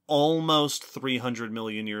reptile, almost 300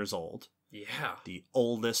 million years old. Yeah. The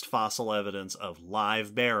oldest fossil evidence of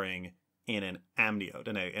live bearing in an amniote,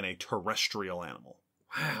 in a terrestrial animal.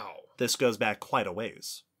 Wow. This goes back quite a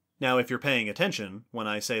ways. Now, if you're paying attention, when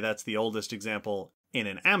I say that's the oldest example in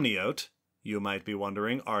an amniote, you might be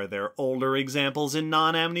wondering, are there older examples in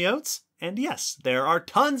non-amniotes? And yes, there are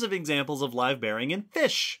tons of examples of live bearing in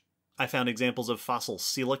fish. I found examples of fossil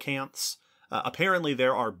coelacanths. Apparently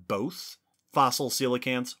there are both fossil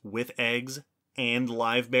coelacanths with eggs and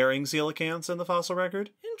live bearing coelacanths in the fossil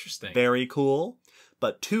record. Interesting. Very cool.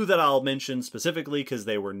 But two that I'll mention specifically because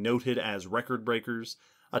they were noted as record breakers.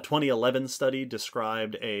 A 2011 study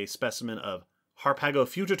described a specimen of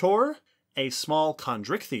Harpagophytator, a small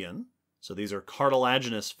chondrichthyon. So these are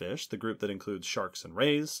cartilaginous fish, the group that includes sharks and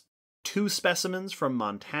rays. 2 specimens from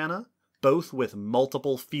Montana, both with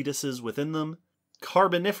multiple fetuses within them.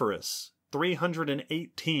 Carboniferous,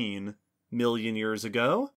 318 million years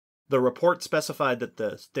ago. The report specified that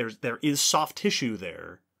there is soft tissue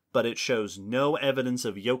there, but it shows no evidence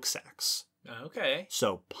of yolk sacs. Okay.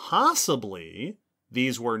 So possibly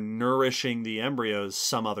these were nourishing the embryos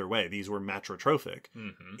some other way. These were matrotrophic.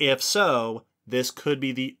 Mm-hmm. If so, this could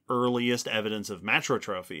be the earliest evidence of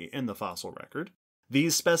matrotrophy in the fossil record.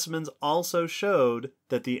 These specimens also showed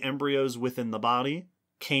that the embryos within the body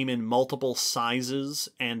came in multiple sizes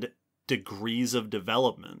and degrees of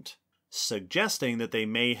development, suggesting that they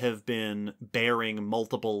may have been bearing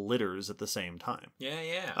multiple litters at the same time.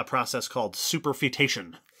 Yeah. A process called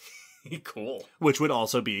superfetation. Cool. Which would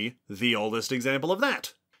also be the oldest example of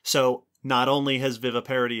that. So, not only has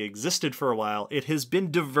viviparity existed for a while, it has been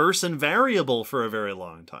diverse and variable for a very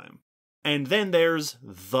long time. And then there's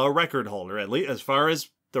the record holder, at least as far as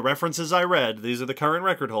the references I read, these are the current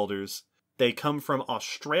record holders. They come from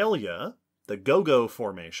Australia, the Gogo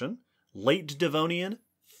Formation, late Devonian,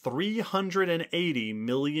 380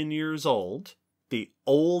 million years old. The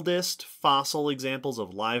oldest fossil examples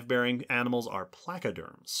of live-bearing animals are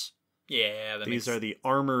placoderms. Yeah, These are the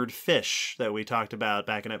armored fish that we talked about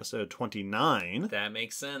back in episode 29. That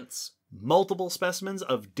makes sense. Multiple specimens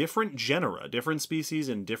of different genera, different species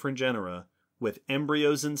and different genera, with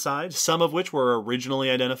embryos inside, some of which were originally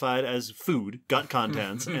identified as food, gut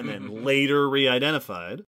contents, and then later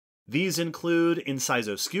re-identified. These include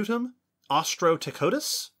Incisoscutum,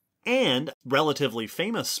 Austrotecodus, and relatively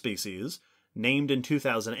famous species, named in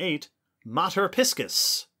 2008, Mater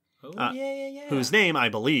piscis. Oh, yeah. Whose name, I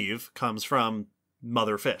believe, comes from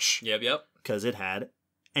mother fish. Yep. Because it had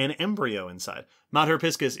an embryo inside. Mater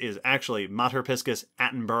piscis is actually Mater piscis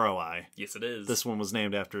attenboroughi. Yes, it is. This one was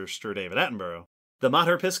named after Sir David Attenborough. The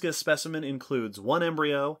Mater piscis specimen includes 1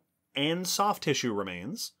 embryo and soft tissue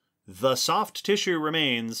remains. The soft tissue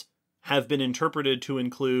remains have been interpreted to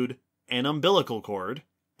include an umbilical cord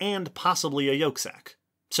and possibly a yolk sac.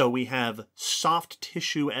 So we have soft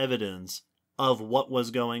tissue evidence of what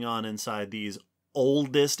was going on inside these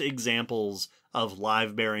oldest examples of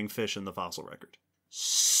live-bearing fish in the fossil record.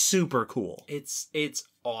 Super cool. It's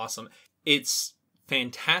awesome. It's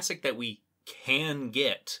fantastic that we can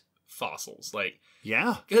get fossils.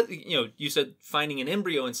 Yeah. You said finding an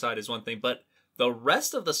embryo inside is one thing, but the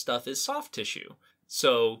rest of the stuff is soft tissue.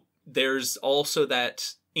 So there's also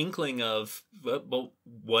that inkling of, well,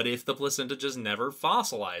 what if the placenta just never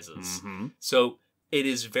fossilizes? Mm-hmm. So it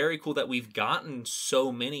is very cool that we've gotten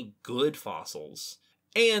so many good fossils.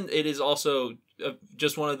 And it is also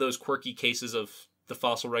just one of those quirky cases of the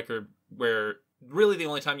fossil record where really the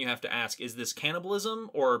only time you have to ask, is this cannibalism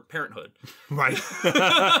or parenthood? Right.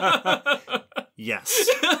 Yes.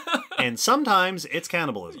 And sometimes it's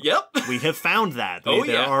cannibalism. Yep. We have found that.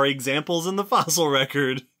 There are examples in the fossil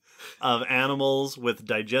record of animals with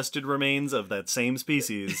digested remains of that same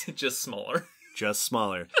species. Just smaller. Just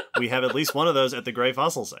smaller. We have at least one of those at the Gray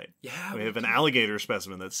Fossil Site. Yeah. We have an alligator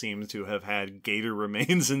specimen that seems to have had gator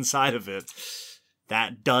remains inside of it.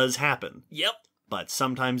 That does happen. Yep. But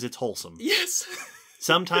sometimes it's wholesome. Yes.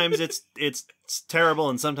 Sometimes it's terrible,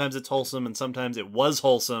 and sometimes it's wholesome, and sometimes it was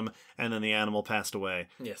wholesome, and then the animal passed away.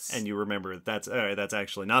 Yes. And you remember that's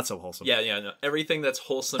actually not so wholesome. Yeah. No. Everything that's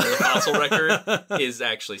wholesome in the fossil record is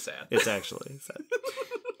actually sad. It's actually sad.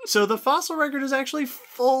 So the fossil record is actually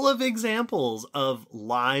full of examples of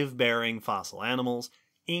live-bearing fossil animals,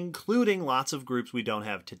 including lots of groups we don't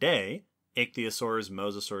have today, ichthyosaurs,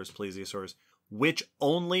 mosasaurs, plesiosaurs, which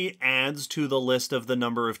only adds to the list of the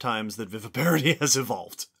number of times that viviparity has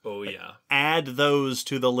evolved. Oh, yeah. Add those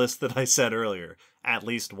to the list that I said earlier. At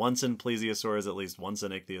least once in plesiosaurs, at least once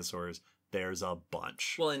in ichthyosaurs. There's a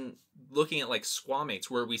bunch. Well, and looking at like squamates,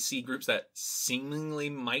 where we see groups that seemingly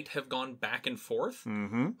might have gone back and forth,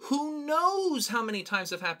 who knows how many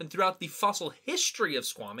times have happened throughout the fossil history of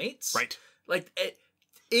squamates? Right. Like,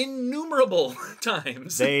 innumerable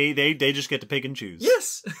times. They just get to pick and choose.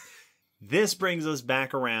 Yes. This brings us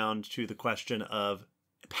back around to the question of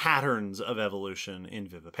patterns of evolution in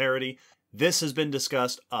viviparity. This has been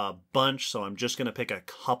discussed a bunch, so I'm just going to pick a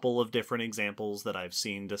couple of different examples that I've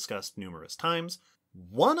seen discussed numerous times.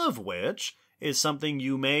 One of which is something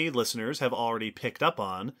you may, listeners, have already picked up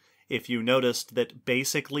on if you noticed that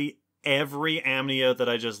basically every amnio that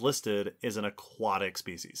I just listed is an aquatic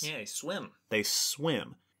species. Yeah, they swim. They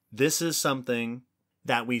swim. This is something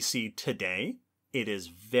that we see today. It is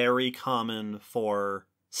very common for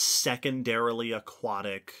secondarily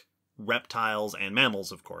aquatic reptiles and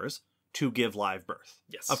mammals, of course, to give live birth.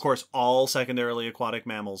 Yes. Of course, all secondarily aquatic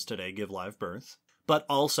mammals today give live birth, but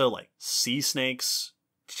also like sea snakes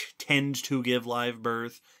tend to give live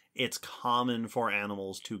birth. It's common for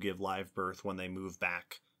animals to give live birth when they move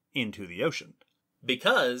back into the ocean.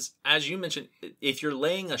 Because, as you mentioned, if you're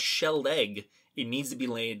laying a shelled egg, it needs to be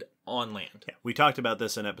laid on land. Yeah, we talked about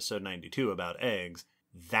this in episode 92 about eggs.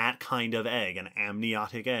 That kind of egg, an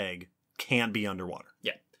amniotic egg, can't be underwater.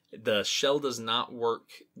 Yeah. The shell does not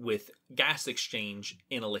work with gas exchange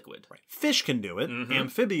in a liquid. Right. Fish can do it.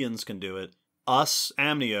 Amphibians can do it. Us,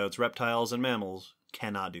 amniotes, reptiles, and mammals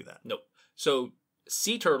cannot do that. Nope. So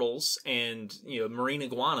sea turtles and marine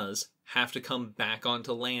iguanas have to come back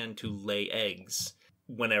onto land to lay eggs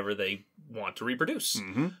whenever they want to reproduce.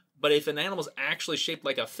 But if an animal's actually shaped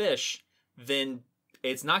like a fish, then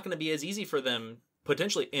it's not going to be as easy for them,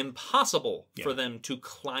 potentially impossible for them to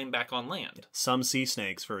climb back on land. Some sea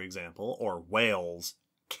snakes, for example, or whales,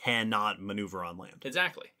 cannot maneuver on land.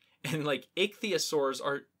 Exactly. And like ichthyosaurs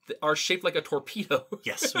are shaped like a torpedo.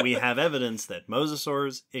 Yes, we have evidence that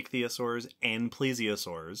mosasaurs, ichthyosaurs, and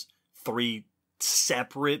plesiosaurs, 3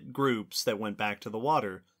 separate groups that went back to the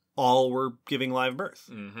water, all were giving live birth.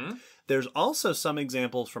 There's also some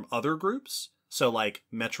examples from other groups, so like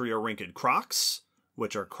metriorhynchid crocs,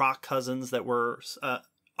 which are croc cousins that were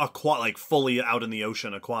fully out in the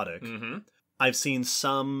ocean aquatic. I've seen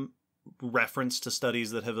some reference to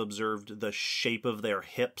studies that have observed the shape of their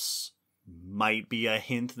hips might be a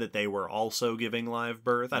hint that they were also giving live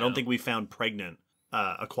birth. I don't think we found pregnant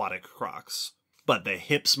aquatic crocs, but the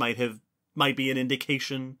hips might be an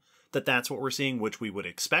indication that that's what we're seeing, which we would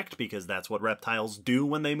expect because that's what reptiles do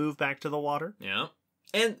when they move back to the water. Yeah.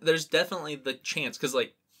 And there's definitely the chance, because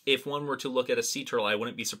like if one were to look at a sea turtle, I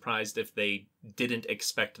wouldn't be surprised if they didn't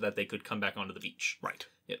expect that they could come back onto the beach. Right.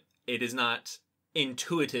 It is not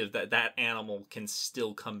intuitive that that animal can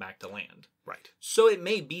still come back to land. Right. So it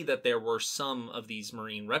may be that there were some of these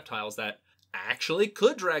marine reptiles that actually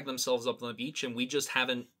could drag themselves up on the beach, and we just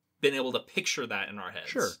haven't been able to picture that in our heads.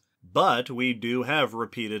 Sure. But we do have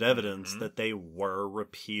repeated evidence that they were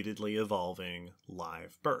repeatedly evolving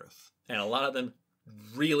live birth. And a lot of them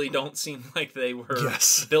really don't seem like they were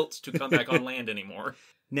built to come back on land anymore.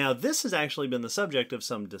 Now, this has actually been the subject of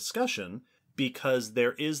some discussion because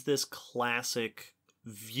there is this classic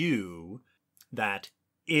view that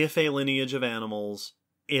if a lineage of animals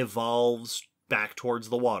evolves back towards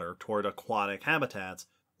the water, toward aquatic habitats,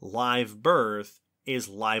 live birth is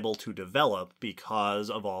liable to develop because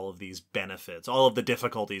of all of these benefits, all of the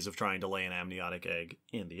difficulties of trying to lay an amniotic egg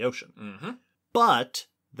in the ocean. But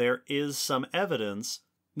there is some evidence,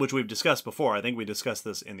 which we've discussed before, I think we discussed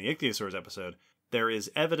this in the ichthyosaurs episode, there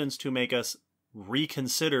is evidence to make us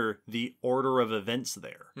reconsider the order of events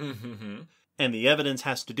there. And the evidence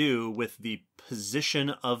has to do with the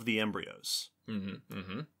position of the embryos.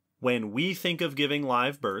 When we think of giving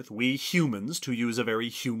live birth, we humans, to use a very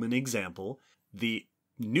human example, the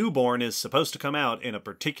newborn is supposed to come out in a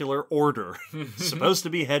particular order, supposed to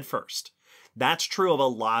be head first. That's true of a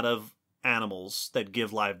lot of animals that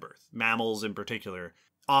give live birth, mammals in particular.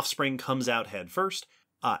 Offspring comes out head first.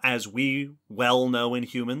 As we well know in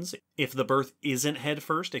humans, if the birth isn't head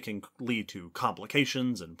first, it can lead to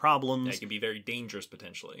complications and problems. It can be very dangerous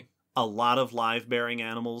potentially. A lot of live-bearing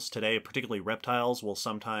animals today, particularly reptiles, will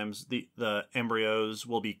sometimes, the embryos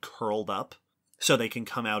will be curled up so they can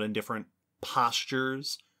come out in different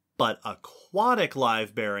postures. But aquatic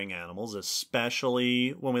live-bearing animals,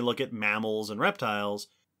 especially when we look at mammals and reptiles,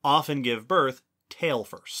 often give birth tail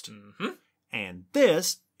first. Mm-hmm. And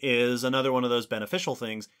this is another one of those beneficial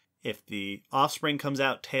things. If the offspring comes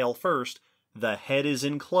out tail first, the head is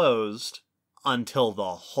enclosed until the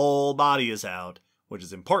whole body is out, which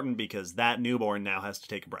is important because that newborn now has to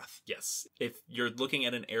take a breath. Yes. If you're looking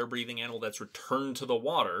at an air-breathing animal that's returned to the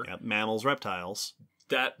water, Yep, mammals, reptiles,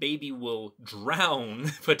 that baby will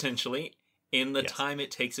drown, potentially, in the Yes. time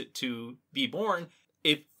it takes it to be born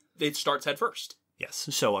if it starts head first. yes.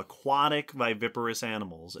 So aquatic viviparous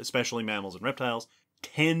animals, especially mammals and reptiles,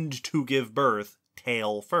 tend to give birth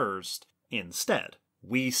tail first instead.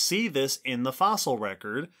 We see this in the fossil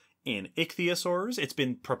record in ichthyosaurs. It's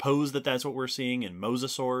been proposed that that's what we're seeing in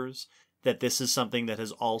mosasaurs, that this is something that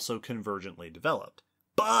has also convergently developed.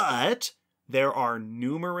 But there are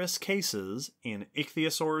numerous cases in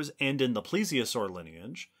ichthyosaurs and in the plesiosaur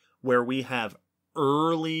lineage where we have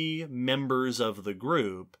early members of the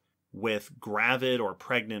group with gravid or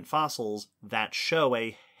pregnant fossils that show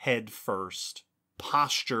a head-first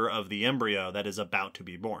posture of the embryo that is about to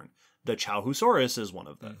be born. The Chauhusaurus is one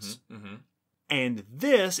of those. Mm-hmm, mm-hmm. And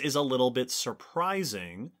this is a little bit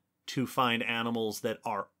surprising to find animals that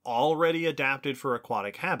are already adapted for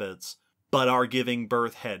aquatic habits, but are giving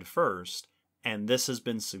birth head first. And this has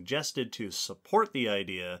been suggested to support the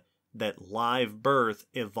idea that live birth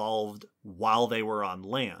evolved while they were on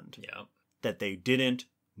land. Yeah. That they didn't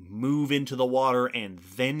move into the water and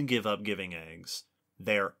then give up giving eggs.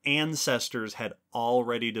 Their ancestors had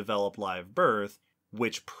already developed live birth,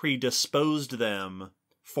 which predisposed them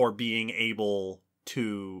for being able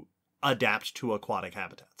to adapt to aquatic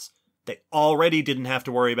habitats. They already didn't have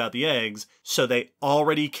to worry about the eggs, so they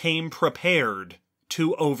already came prepared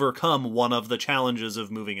to overcome one of the challenges of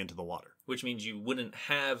moving into the water. Which means you wouldn't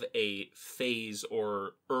have a phase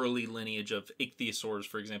or early lineage of ichthyosaurs,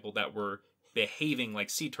 for example, that were behaving like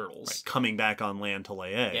sea turtles. Right, coming back on land to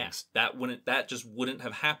lay eggs. Yeah, that just wouldn't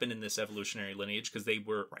have happened in this evolutionary lineage because they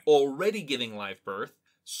were already giving live birth,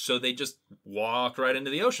 so they just walked right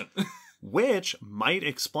into the ocean. Which might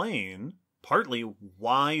explain partly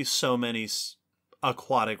why so many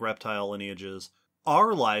aquatic reptile lineages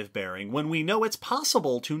are live-bearing when we know it's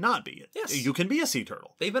possible to not be. Yes. You can be a sea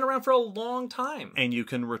turtle. They've been around for a long time. And you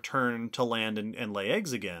can return to land and lay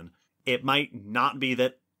eggs again. It might not be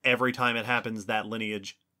that every time it happens that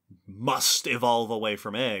lineage must evolve away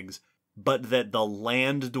from eggs, but that the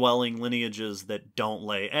land-dwelling lineages that don't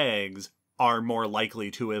lay eggs are more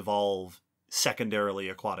likely to evolve secondarily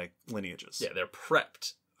aquatic lineages. Yeah, they're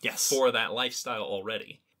prepped Yes. for that lifestyle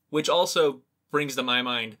already. Which also brings to my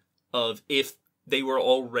mind of if they were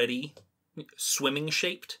already swimming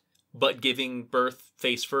shaped, but giving birth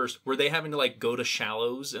face first, were they having to like go to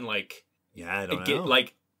shallows and like Yeah, I don't get know.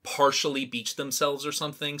 like partially beach themselves or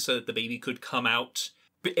something so that the baby could come out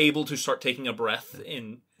be able to start taking a breath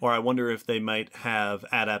in. Or I wonder if they might have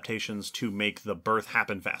adaptations to make the birth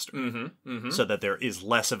happen faster. So that there is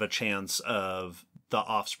less of a chance of the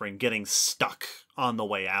offspring getting stuck on the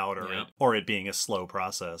way out or it being a slow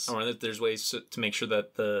process. Or that there's ways to make sure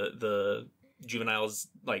that the juveniles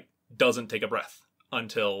like doesn't take a breath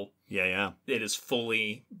until Yeah. it is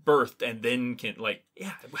fully birthed and then can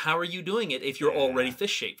how are you doing it if you're already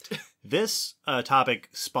fish shaped? This topic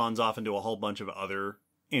spawns off into a whole bunch of other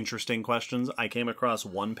interesting questions. I came across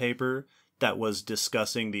one paper that was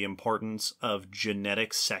discussing the importance of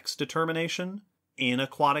genetic sex determination in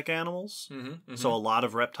aquatic animals. So a lot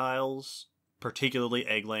of reptiles, particularly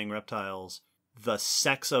egg-laying reptiles, the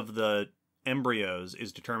sex of the embryos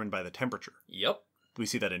is determined by the temperature. Yep. We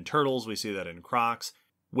see that in turtles, we see that in crocs,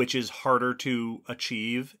 which is harder to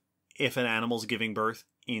achieve if an animal's giving birth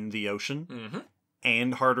in the ocean,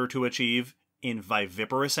 and harder to achieve in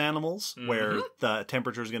viviparous animals, where the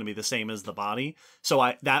temperature is going to be the same as the body.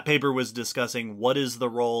 So that paper was discussing what is the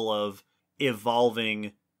role of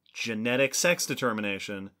evolving genetic sex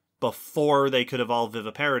determination before they could evolve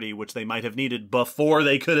viviparity, which they might have needed before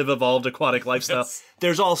they could have evolved aquatic lifestyle. Yes.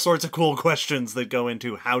 There's all sorts of cool questions that go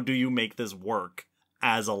into how do you make this work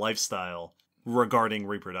as a lifestyle regarding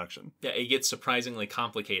reproduction. Yeah, it gets surprisingly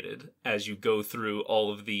complicated as you go through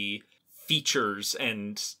all of the features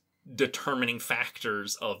and determining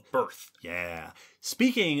factors of birth. Yeah.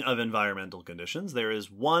 Speaking of environmental conditions, there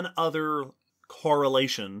is one other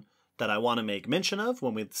correlation that I want to make mention of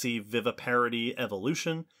when we see viviparity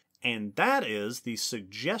evolution, and that is the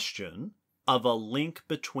suggestion of a link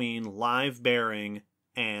between live bearing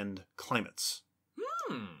and climates.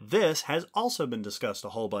 This has also been discussed a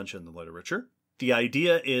whole bunch in the literature. The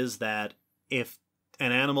idea is that if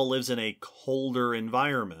an animal lives in a colder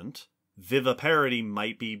environment, viviparity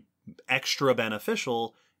might be extra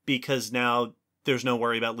beneficial because now there's no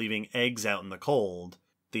worry about leaving eggs out in the cold.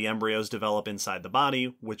 The embryos develop inside the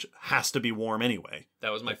body, which has to be warm anyway.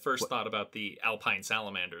 That was my first thought about the alpine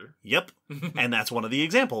salamander. Yep. And that's one of the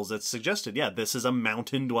examples that's suggested. Yeah, this is a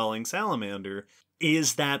mountain-dwelling salamander.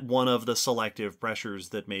 Is that one of the selective pressures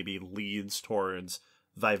that maybe leads towards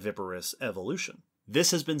viviparous evolution?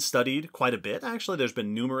 This has been studied quite a bit. Actually, there's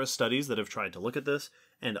been numerous studies that have tried to look at this,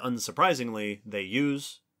 and unsurprisingly, they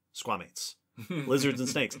use squamates. Lizards and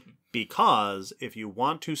snakes. Because if you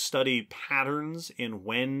want to study patterns in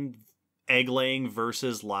when egg-laying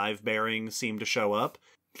versus live-bearing seem to show up,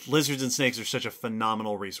 lizards and snakes are such a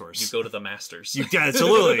phenomenal resource. You go to the masters.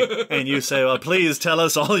 Absolutely. And you say, well, please tell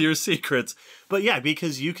us all your secrets. But yeah,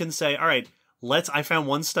 because you can say, all right, I found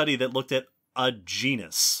one study that looked at a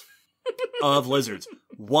genus of lizards.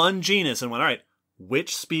 One genus, and went, all right,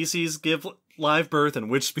 which species give live birth and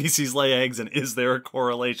which species lay eggs, and is there a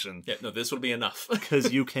correlation? Yeah, no, this would be enough.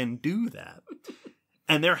 Because you can do that.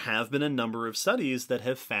 And there have been a number of studies that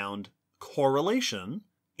have found correlation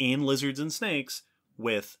in lizards and snakes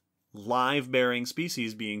with live-bearing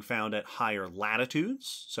species being found at higher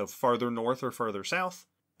latitudes, so farther north or further south,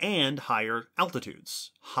 and higher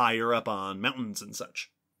altitudes, higher up on mountains and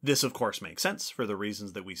such. This, of course, makes sense for the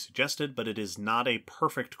reasons that we suggested, but it is not a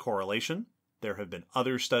perfect correlation. There have been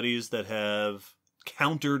other studies that have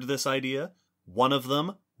countered this idea. One of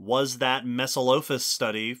them was that Mesolophus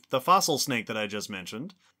study, the fossil snake that I just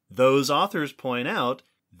mentioned. Those authors point out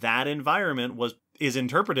that environment is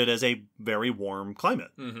interpreted as a very warm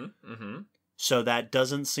climate. So that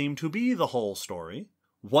doesn't seem to be the whole story.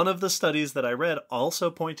 One of the studies that I read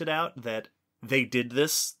also pointed out that they did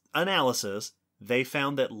this analysis. They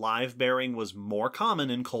found that live bearing was more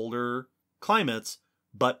common in colder climates,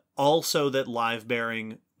 but also that live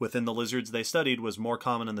bearing within the lizards they studied was more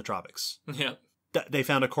common in the tropics. Yeah. They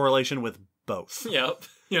found a correlation with both. Yep.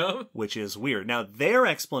 Which is weird. Now, their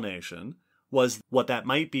explanation was what that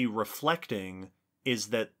might be reflecting is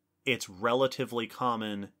that it's relatively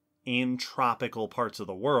common in tropical parts of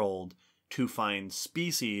the world to find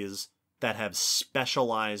species that have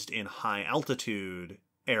specialized in high altitude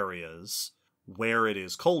areas where it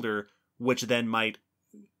is colder, which then might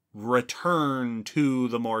return to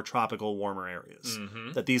the more tropical, warmer areas.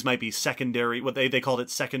 That these might be secondary, what they called it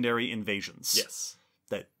secondary invasions. Yes.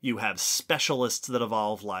 That you have specialists that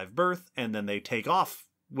evolve live birth, and then they take off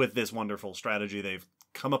with this wonderful strategy they've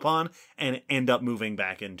come upon, and end up moving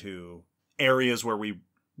back into areas where we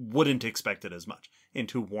wouldn't expect it as much,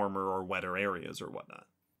 into warmer or wetter areas or whatnot.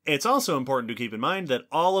 It's also important to keep in mind that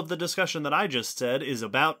all of the discussion that I just said is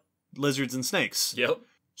about lizards and snakes. Yep.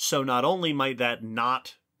 So not only might that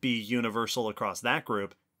not be universal across that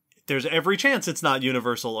group, there's every chance it's not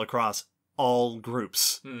universal across all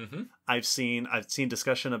groups. I've seen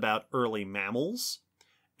discussion about early mammals,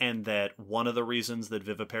 and that one of the reasons that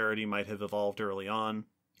viviparity might have evolved early on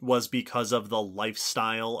was because of the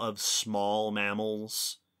lifestyle of small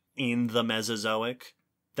mammals in the Mesozoic,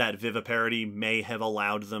 that viviparity may have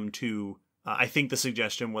allowed them to, I think the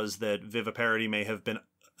suggestion was that viviparity may have been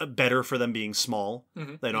better for them being small.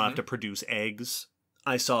 They don't have to produce eggs.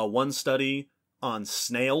 I saw one study on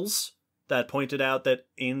snails that pointed out that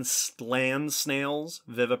in land snails,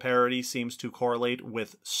 viviparity seems to correlate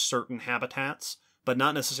with certain habitats, but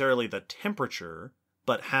not necessarily the temperature,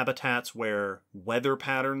 but habitats where weather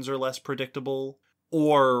patterns are less predictable,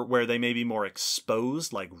 or where they may be more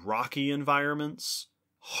exposed, like rocky environments,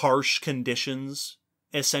 harsh conditions,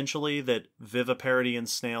 essentially, that viviparity in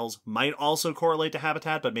snails might also correlate to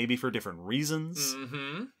habitat, but maybe for different reasons.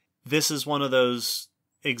 This is one of those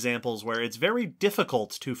examples where it's very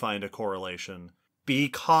difficult to find a correlation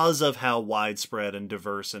because of how widespread and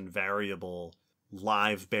diverse and variable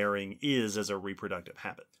live bearing is as a reproductive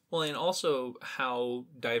habit. Well, and also how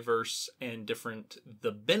diverse and different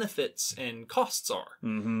the benefits and costs are.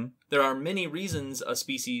 There are many reasons a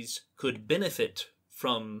species could benefit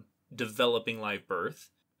from developing live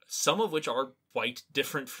birth, some of which are quite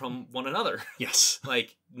different from one another. Yes.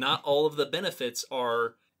 Like, not all of the benefits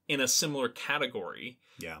are in a similar category.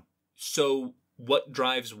 Yeah. So what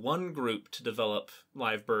drives one group to develop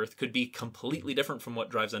live birth could be completely different from what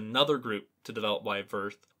drives another group to develop live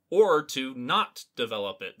birth, or to not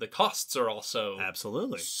develop it. The costs are also...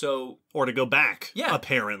 Absolutely. So... Or to go back, yeah.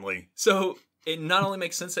 Apparently. So it not only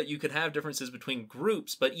makes sense that you could have differences between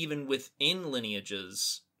groups, but even within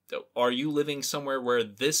lineages, Are you living somewhere where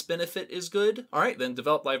this benefit is good? All right, then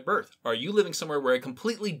develop live birth. Are you living somewhere where a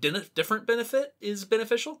completely different benefit is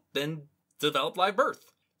beneficial? Then develop live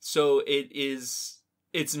birth. So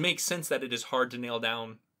it makes sense that it is hard to nail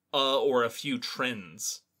down or a few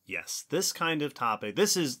trends. Yes, this kind of topic,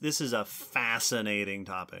 this is a fascinating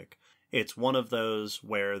topic. It's one of those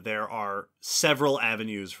where there are several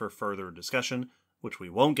avenues for further discussion, which we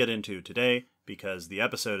won't get into today because the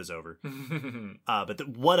episode is over. But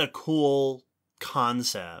what a cool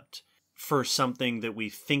concept for something that we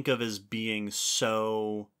think of as being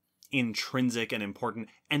so intrinsic and important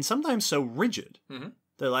and sometimes so rigid. Mm-hmm.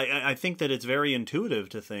 That I think that it's very intuitive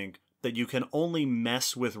to think that you can only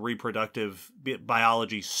mess with reproductive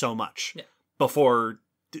biology so much before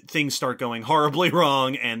things start going horribly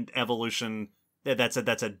wrong and evolution, that's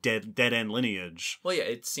a dead end lineage. Well, yeah,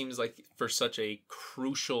 it seems like for such a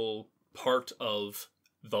crucial part of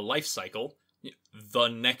the life cycle, the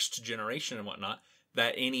next generation and whatnot,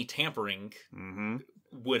 that any tampering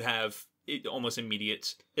would have almost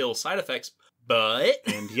immediate ill side effects. But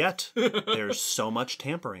and yet there's so much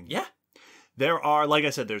tampering. Yeah. There are, like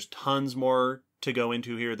I said, there's tons more to go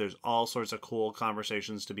into here. There's all sorts of cool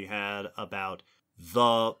conversations to be had about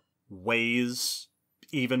the ways,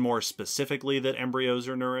 even more specifically, that embryos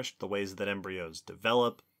are nourished, the ways that embryos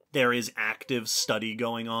develop. There is active study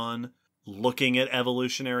going on looking at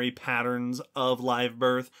evolutionary patterns of live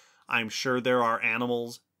birth. I'm sure there are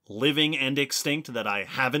animals, living and extinct, that I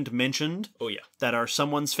haven't mentioned. Oh, yeah. That are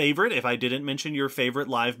someone's favorite. If I didn't mention your favorite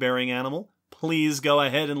live-bearing animal, please go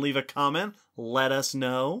ahead and leave a comment. Let us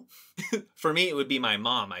know. For me, it would be my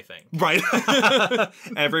mom, I think. Right.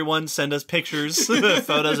 Everyone send us pictures,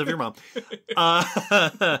 photos of your mom.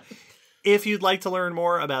 If you'd like to learn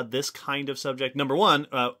more about this kind of subject, number one,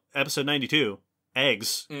 episode 92,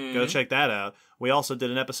 eggs. Go check that out. We also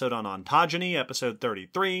did an episode on ontogeny, episode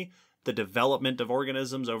 33, the development of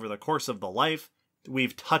organisms over the course of the life.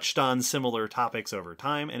 We've touched on similar topics over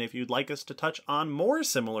time, and if you'd like us to touch on more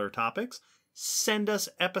similar topics, send us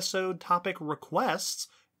episode topic requests,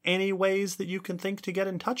 any ways that you can think to get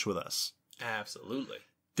in touch with us. Absolutely.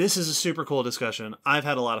 This is a super cool discussion. I've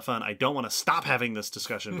had a lot of fun. I don't want to stop having this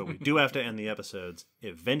discussion, but we do have to end the episodes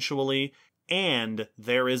eventually, and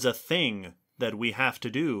there is a thing that we have to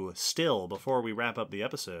do still before we wrap up the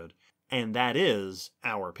episode, and that is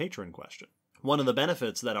our patron question. One of the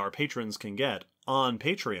benefits that our patrons can get on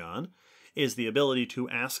Patreon is the ability to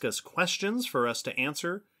ask us questions for us to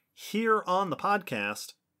answer here on the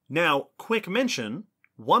podcast. Now, quick mention,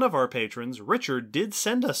 one of our patrons, Richard, did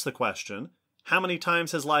send us the question, how many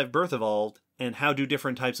times has live birth evolved, and how do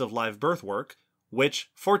different types of live birth work?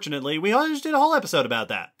 Which, fortunately, we just did a whole episode about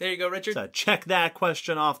that. There you go, Richard. So check that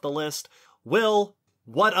question off the list. Will,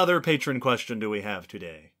 what other patron question do we have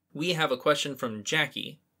today? We have a question from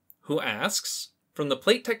Jackie, who asks, from the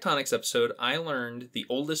plate tectonics episode, I learned the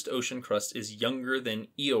oldest ocean crust is younger than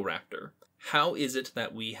Eoraptor. How is it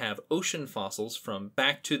that we have ocean fossils from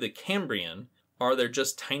back to the Cambrian? Are there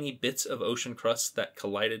just tiny bits of ocean crust that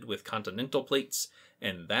collided with continental plates,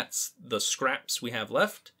 and that's the scraps we have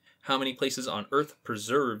left? How many places on Earth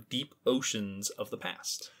preserve deep oceans of the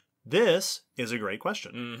past? This is a great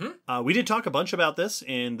question. We did talk a bunch about this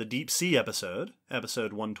in the Deep Sea episode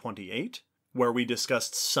 128, where we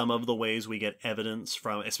discussed some of the ways we get evidence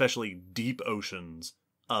from especially deep oceans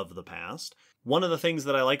of the past. One of the things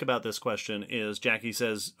that I like about this question is Jackie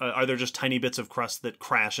says, are there just tiny bits of crust that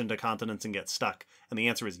crash into continents and get stuck? And the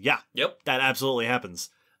answer is yeah. Yep. That absolutely happens.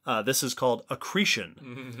 This is called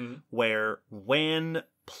accretion, where when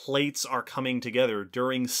plates are coming together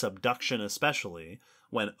during subduction especially,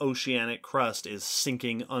 when oceanic crust is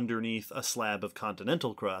sinking underneath a slab of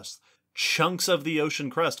continental crust, chunks of the ocean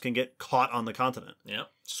crust can get caught on the continent.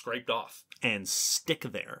 Yep, scraped off. And stick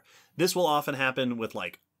there. This will often happen with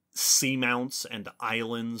seamounts, and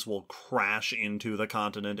islands will crash into the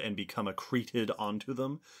continent and become accreted onto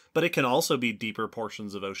them. But it can also be deeper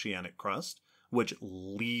portions of oceanic crust, which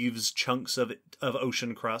leaves chunks of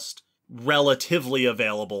ocean crust relatively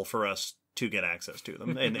available for us to get access to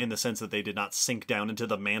them, in the sense that they did not sink down into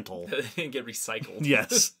the mantle. They didn't get recycled.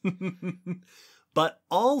 Yes. But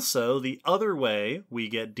also, the other way we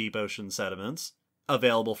get deep ocean sediments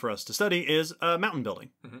available for us to study is mountain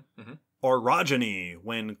building. Orogeny.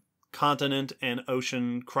 When continent and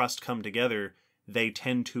ocean crust come together, they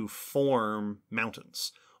tend to form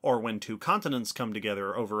mountains. Or when two continents come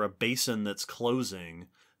together over a basin that's closing,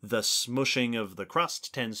 the smushing of the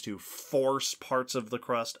crust tends to force parts of the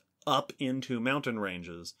crust up into mountain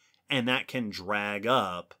ranges, and that can drag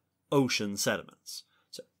up ocean sediments.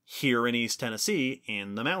 So Here in East Tennessee,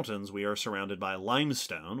 in the mountains, we are surrounded by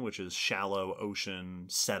limestone, which is shallow ocean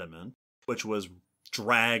sediment, which was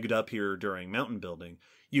dragged up here during mountain building.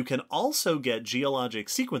 You can also get geologic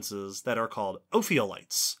sequences that are called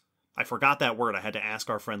ophiolites. I forgot that word. I had to ask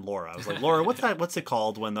our friend Laura. I was like, Laura, what's it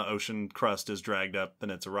called when the ocean crust is dragged up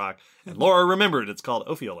and it's a rock? And Laura remembered it's called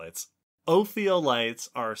ophiolites. Ophiolites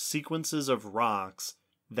are sequences of rocks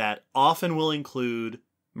that often will include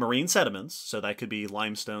marine sediments, so that could be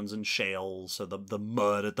limestones and shales, so the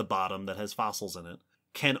mud at the bottom that has fossils in it.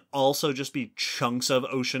 Can also just be chunks of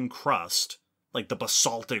ocean crust, like the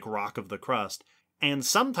basaltic rock of the crust. And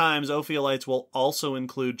sometimes ophiolites will also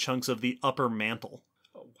include chunks of the upper mantle.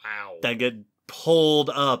 Oh, wow. That get pulled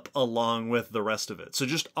up along with the rest of it. So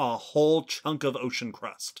just a whole chunk of ocean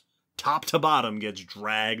crust, top to bottom, gets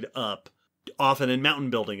dragged up, often in mountain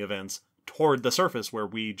building events, toward the surface where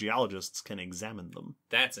we geologists can examine them.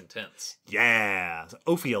 That's intense. Yeah.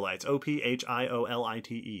 Ophiolites.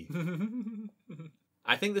 O-P-H-I-O-L-I-T-E.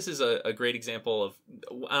 I think this is a great example of,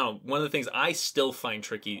 I don't know, one of the things I still find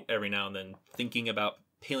tricky every now and then thinking about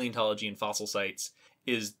paleontology and fossil sites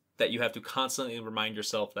is that you have to constantly remind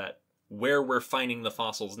yourself that where we're finding the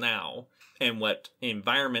fossils now and what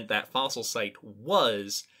environment that fossil site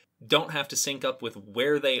was don't have to sync up with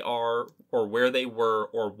where they are or where they were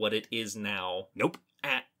or what it is now. Nope.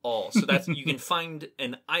 At all. So that's, you can find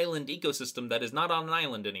an island ecosystem that is not on an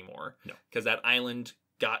island anymore. No. Because that island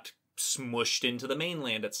got smushed into the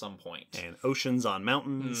mainland at some point. And oceans on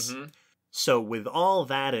mountains. Mm-hmm. So with all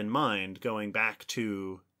that in mind, going back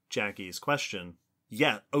to Jackie's question,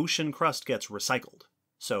 yeah, ocean crust gets recycled.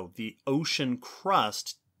 So the ocean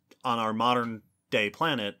crust on our modern day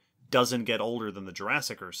planet doesn't get older than the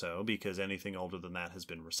Jurassic or so, because anything older than that has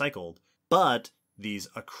been recycled. But these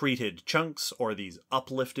accreted chunks or these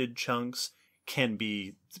uplifted chunks can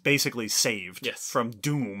be basically saved from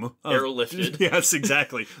doom. Airlifted. Yes,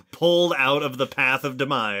 exactly. Pulled out of the path of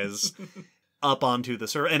demise up onto the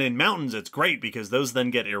surface. And in mountains, it's great because those then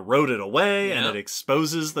get eroded away and it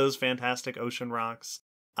exposes those fantastic ocean rocks.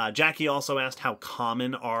 Jackie also asked how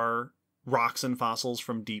common are rocks and fossils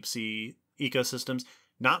from deep sea ecosystems.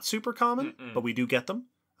 Not super common, but we do get them.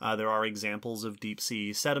 There are examples of deep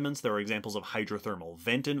sea sediments. There are examples of hydrothermal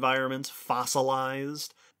vent environments,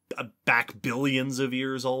 fossilized, back billions of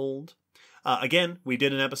years old. Again, we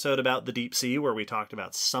did an episode about the deep sea where we talked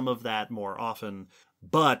about some of that more often.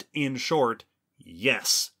 But in short,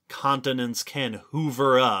 yes, continents can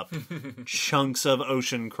hoover up chunks of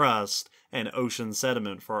ocean crust and ocean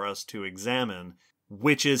sediment for us to examine,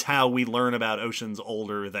 which is how we learn about oceans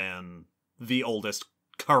older than the oldest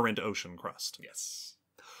current ocean crust. Yes.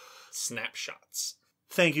 Snapshots.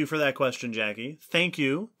 Thank you for that question, Jackie. Thank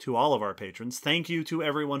you to all of our patrons. Thank you to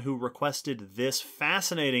everyone who requested this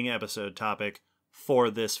fascinating episode topic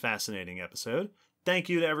for this fascinating episode. Thank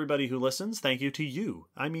you to everybody who listens. Thank you to you.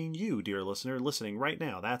 I mean you, dear listener, listening right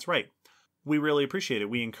now. That's right. We really appreciate it.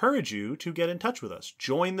 We encourage you to get in touch with us.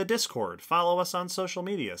 Join the Discord. Follow us on social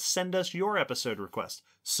media. Send us your episode requests.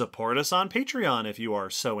 Support us on Patreon if you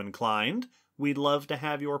are so inclined. We'd love to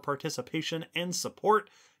have your participation and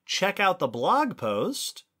support. Check out the blog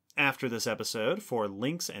post after this episode for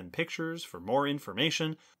links and pictures, for more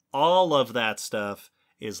information. All of that stuff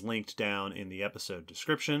is linked down in the episode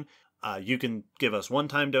description. You can give us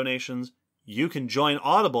one-time donations. You can join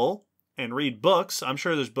Audible and read books. I'm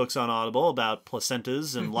sure there's books on Audible about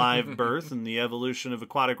placentas and live birth and the evolution of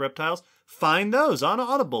aquatic reptiles. Find those on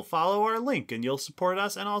Audible. Follow our link and you'll support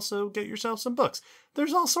us and also get yourself some books.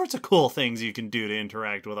 There's all sorts of cool things you can do to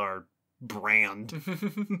interact with our brand.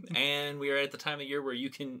 And we are at the time of year where you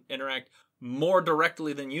can interact more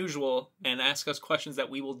directly than usual and ask us questions that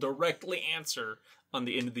we will directly answer on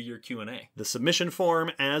the end of the year Q&A. The submission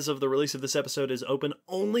form as of the release of this episode is open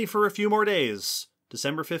only for a few more days.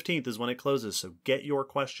 December 15th is when it closes, so get your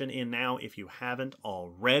question in now if you haven't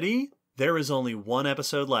already. There is only one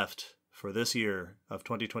episode left for this year of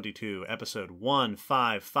 2022, episode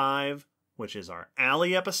 155, which is our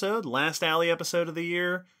Alley episode. Last Alley episode of the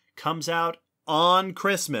year comes out on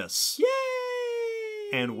Christmas.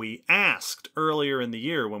 Yay! And we asked earlier in the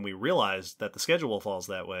year, when we realized that the schedule falls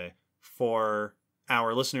that way, for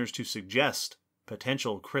our listeners to suggest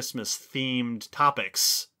potential Christmas-themed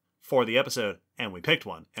topics for the episode, and we picked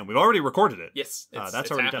one, and we've already recorded it. Yes,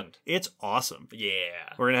 that's already done. It's awesome.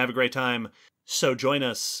 Yeah. We're going to have a great time. So join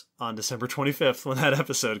us on December 25th when that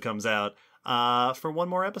episode comes out for one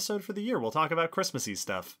more episode for the year. We'll talk about Christmassy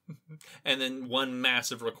stuff. And then one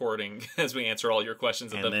massive recording as we answer all your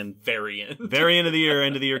questions at the very end. Very end of the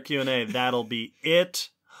year Q&A. That'll be it.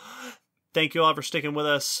 Thank you all for sticking with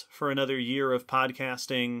us for another year of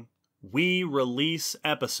podcasting. We release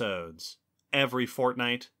episodes every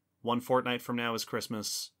fortnight. One fortnight from now is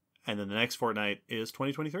Christmas, and then the next fortnight is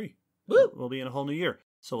 2023. Woo! We'll be in a whole new year.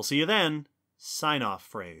 So we'll see you then. Sign off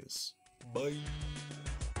phrase. Bye.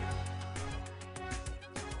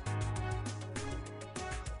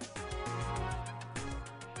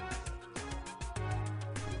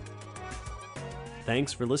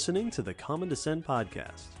 Thanks for listening to the Common Descent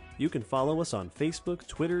podcast. You can follow us on Facebook,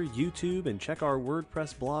 Twitter, YouTube, and check our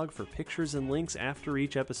WordPress blog for pictures and links after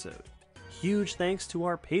each episode. Huge thanks to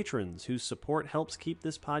our patrons whose support helps keep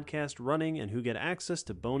this podcast running and who get access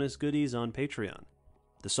to bonus goodies on Patreon.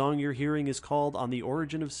 The song you're hearing is called On the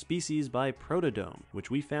Origin of Species by Protodome,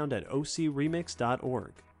 which we found at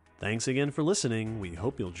ocremix.org. Thanks again for listening. We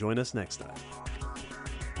hope you'll join us next time.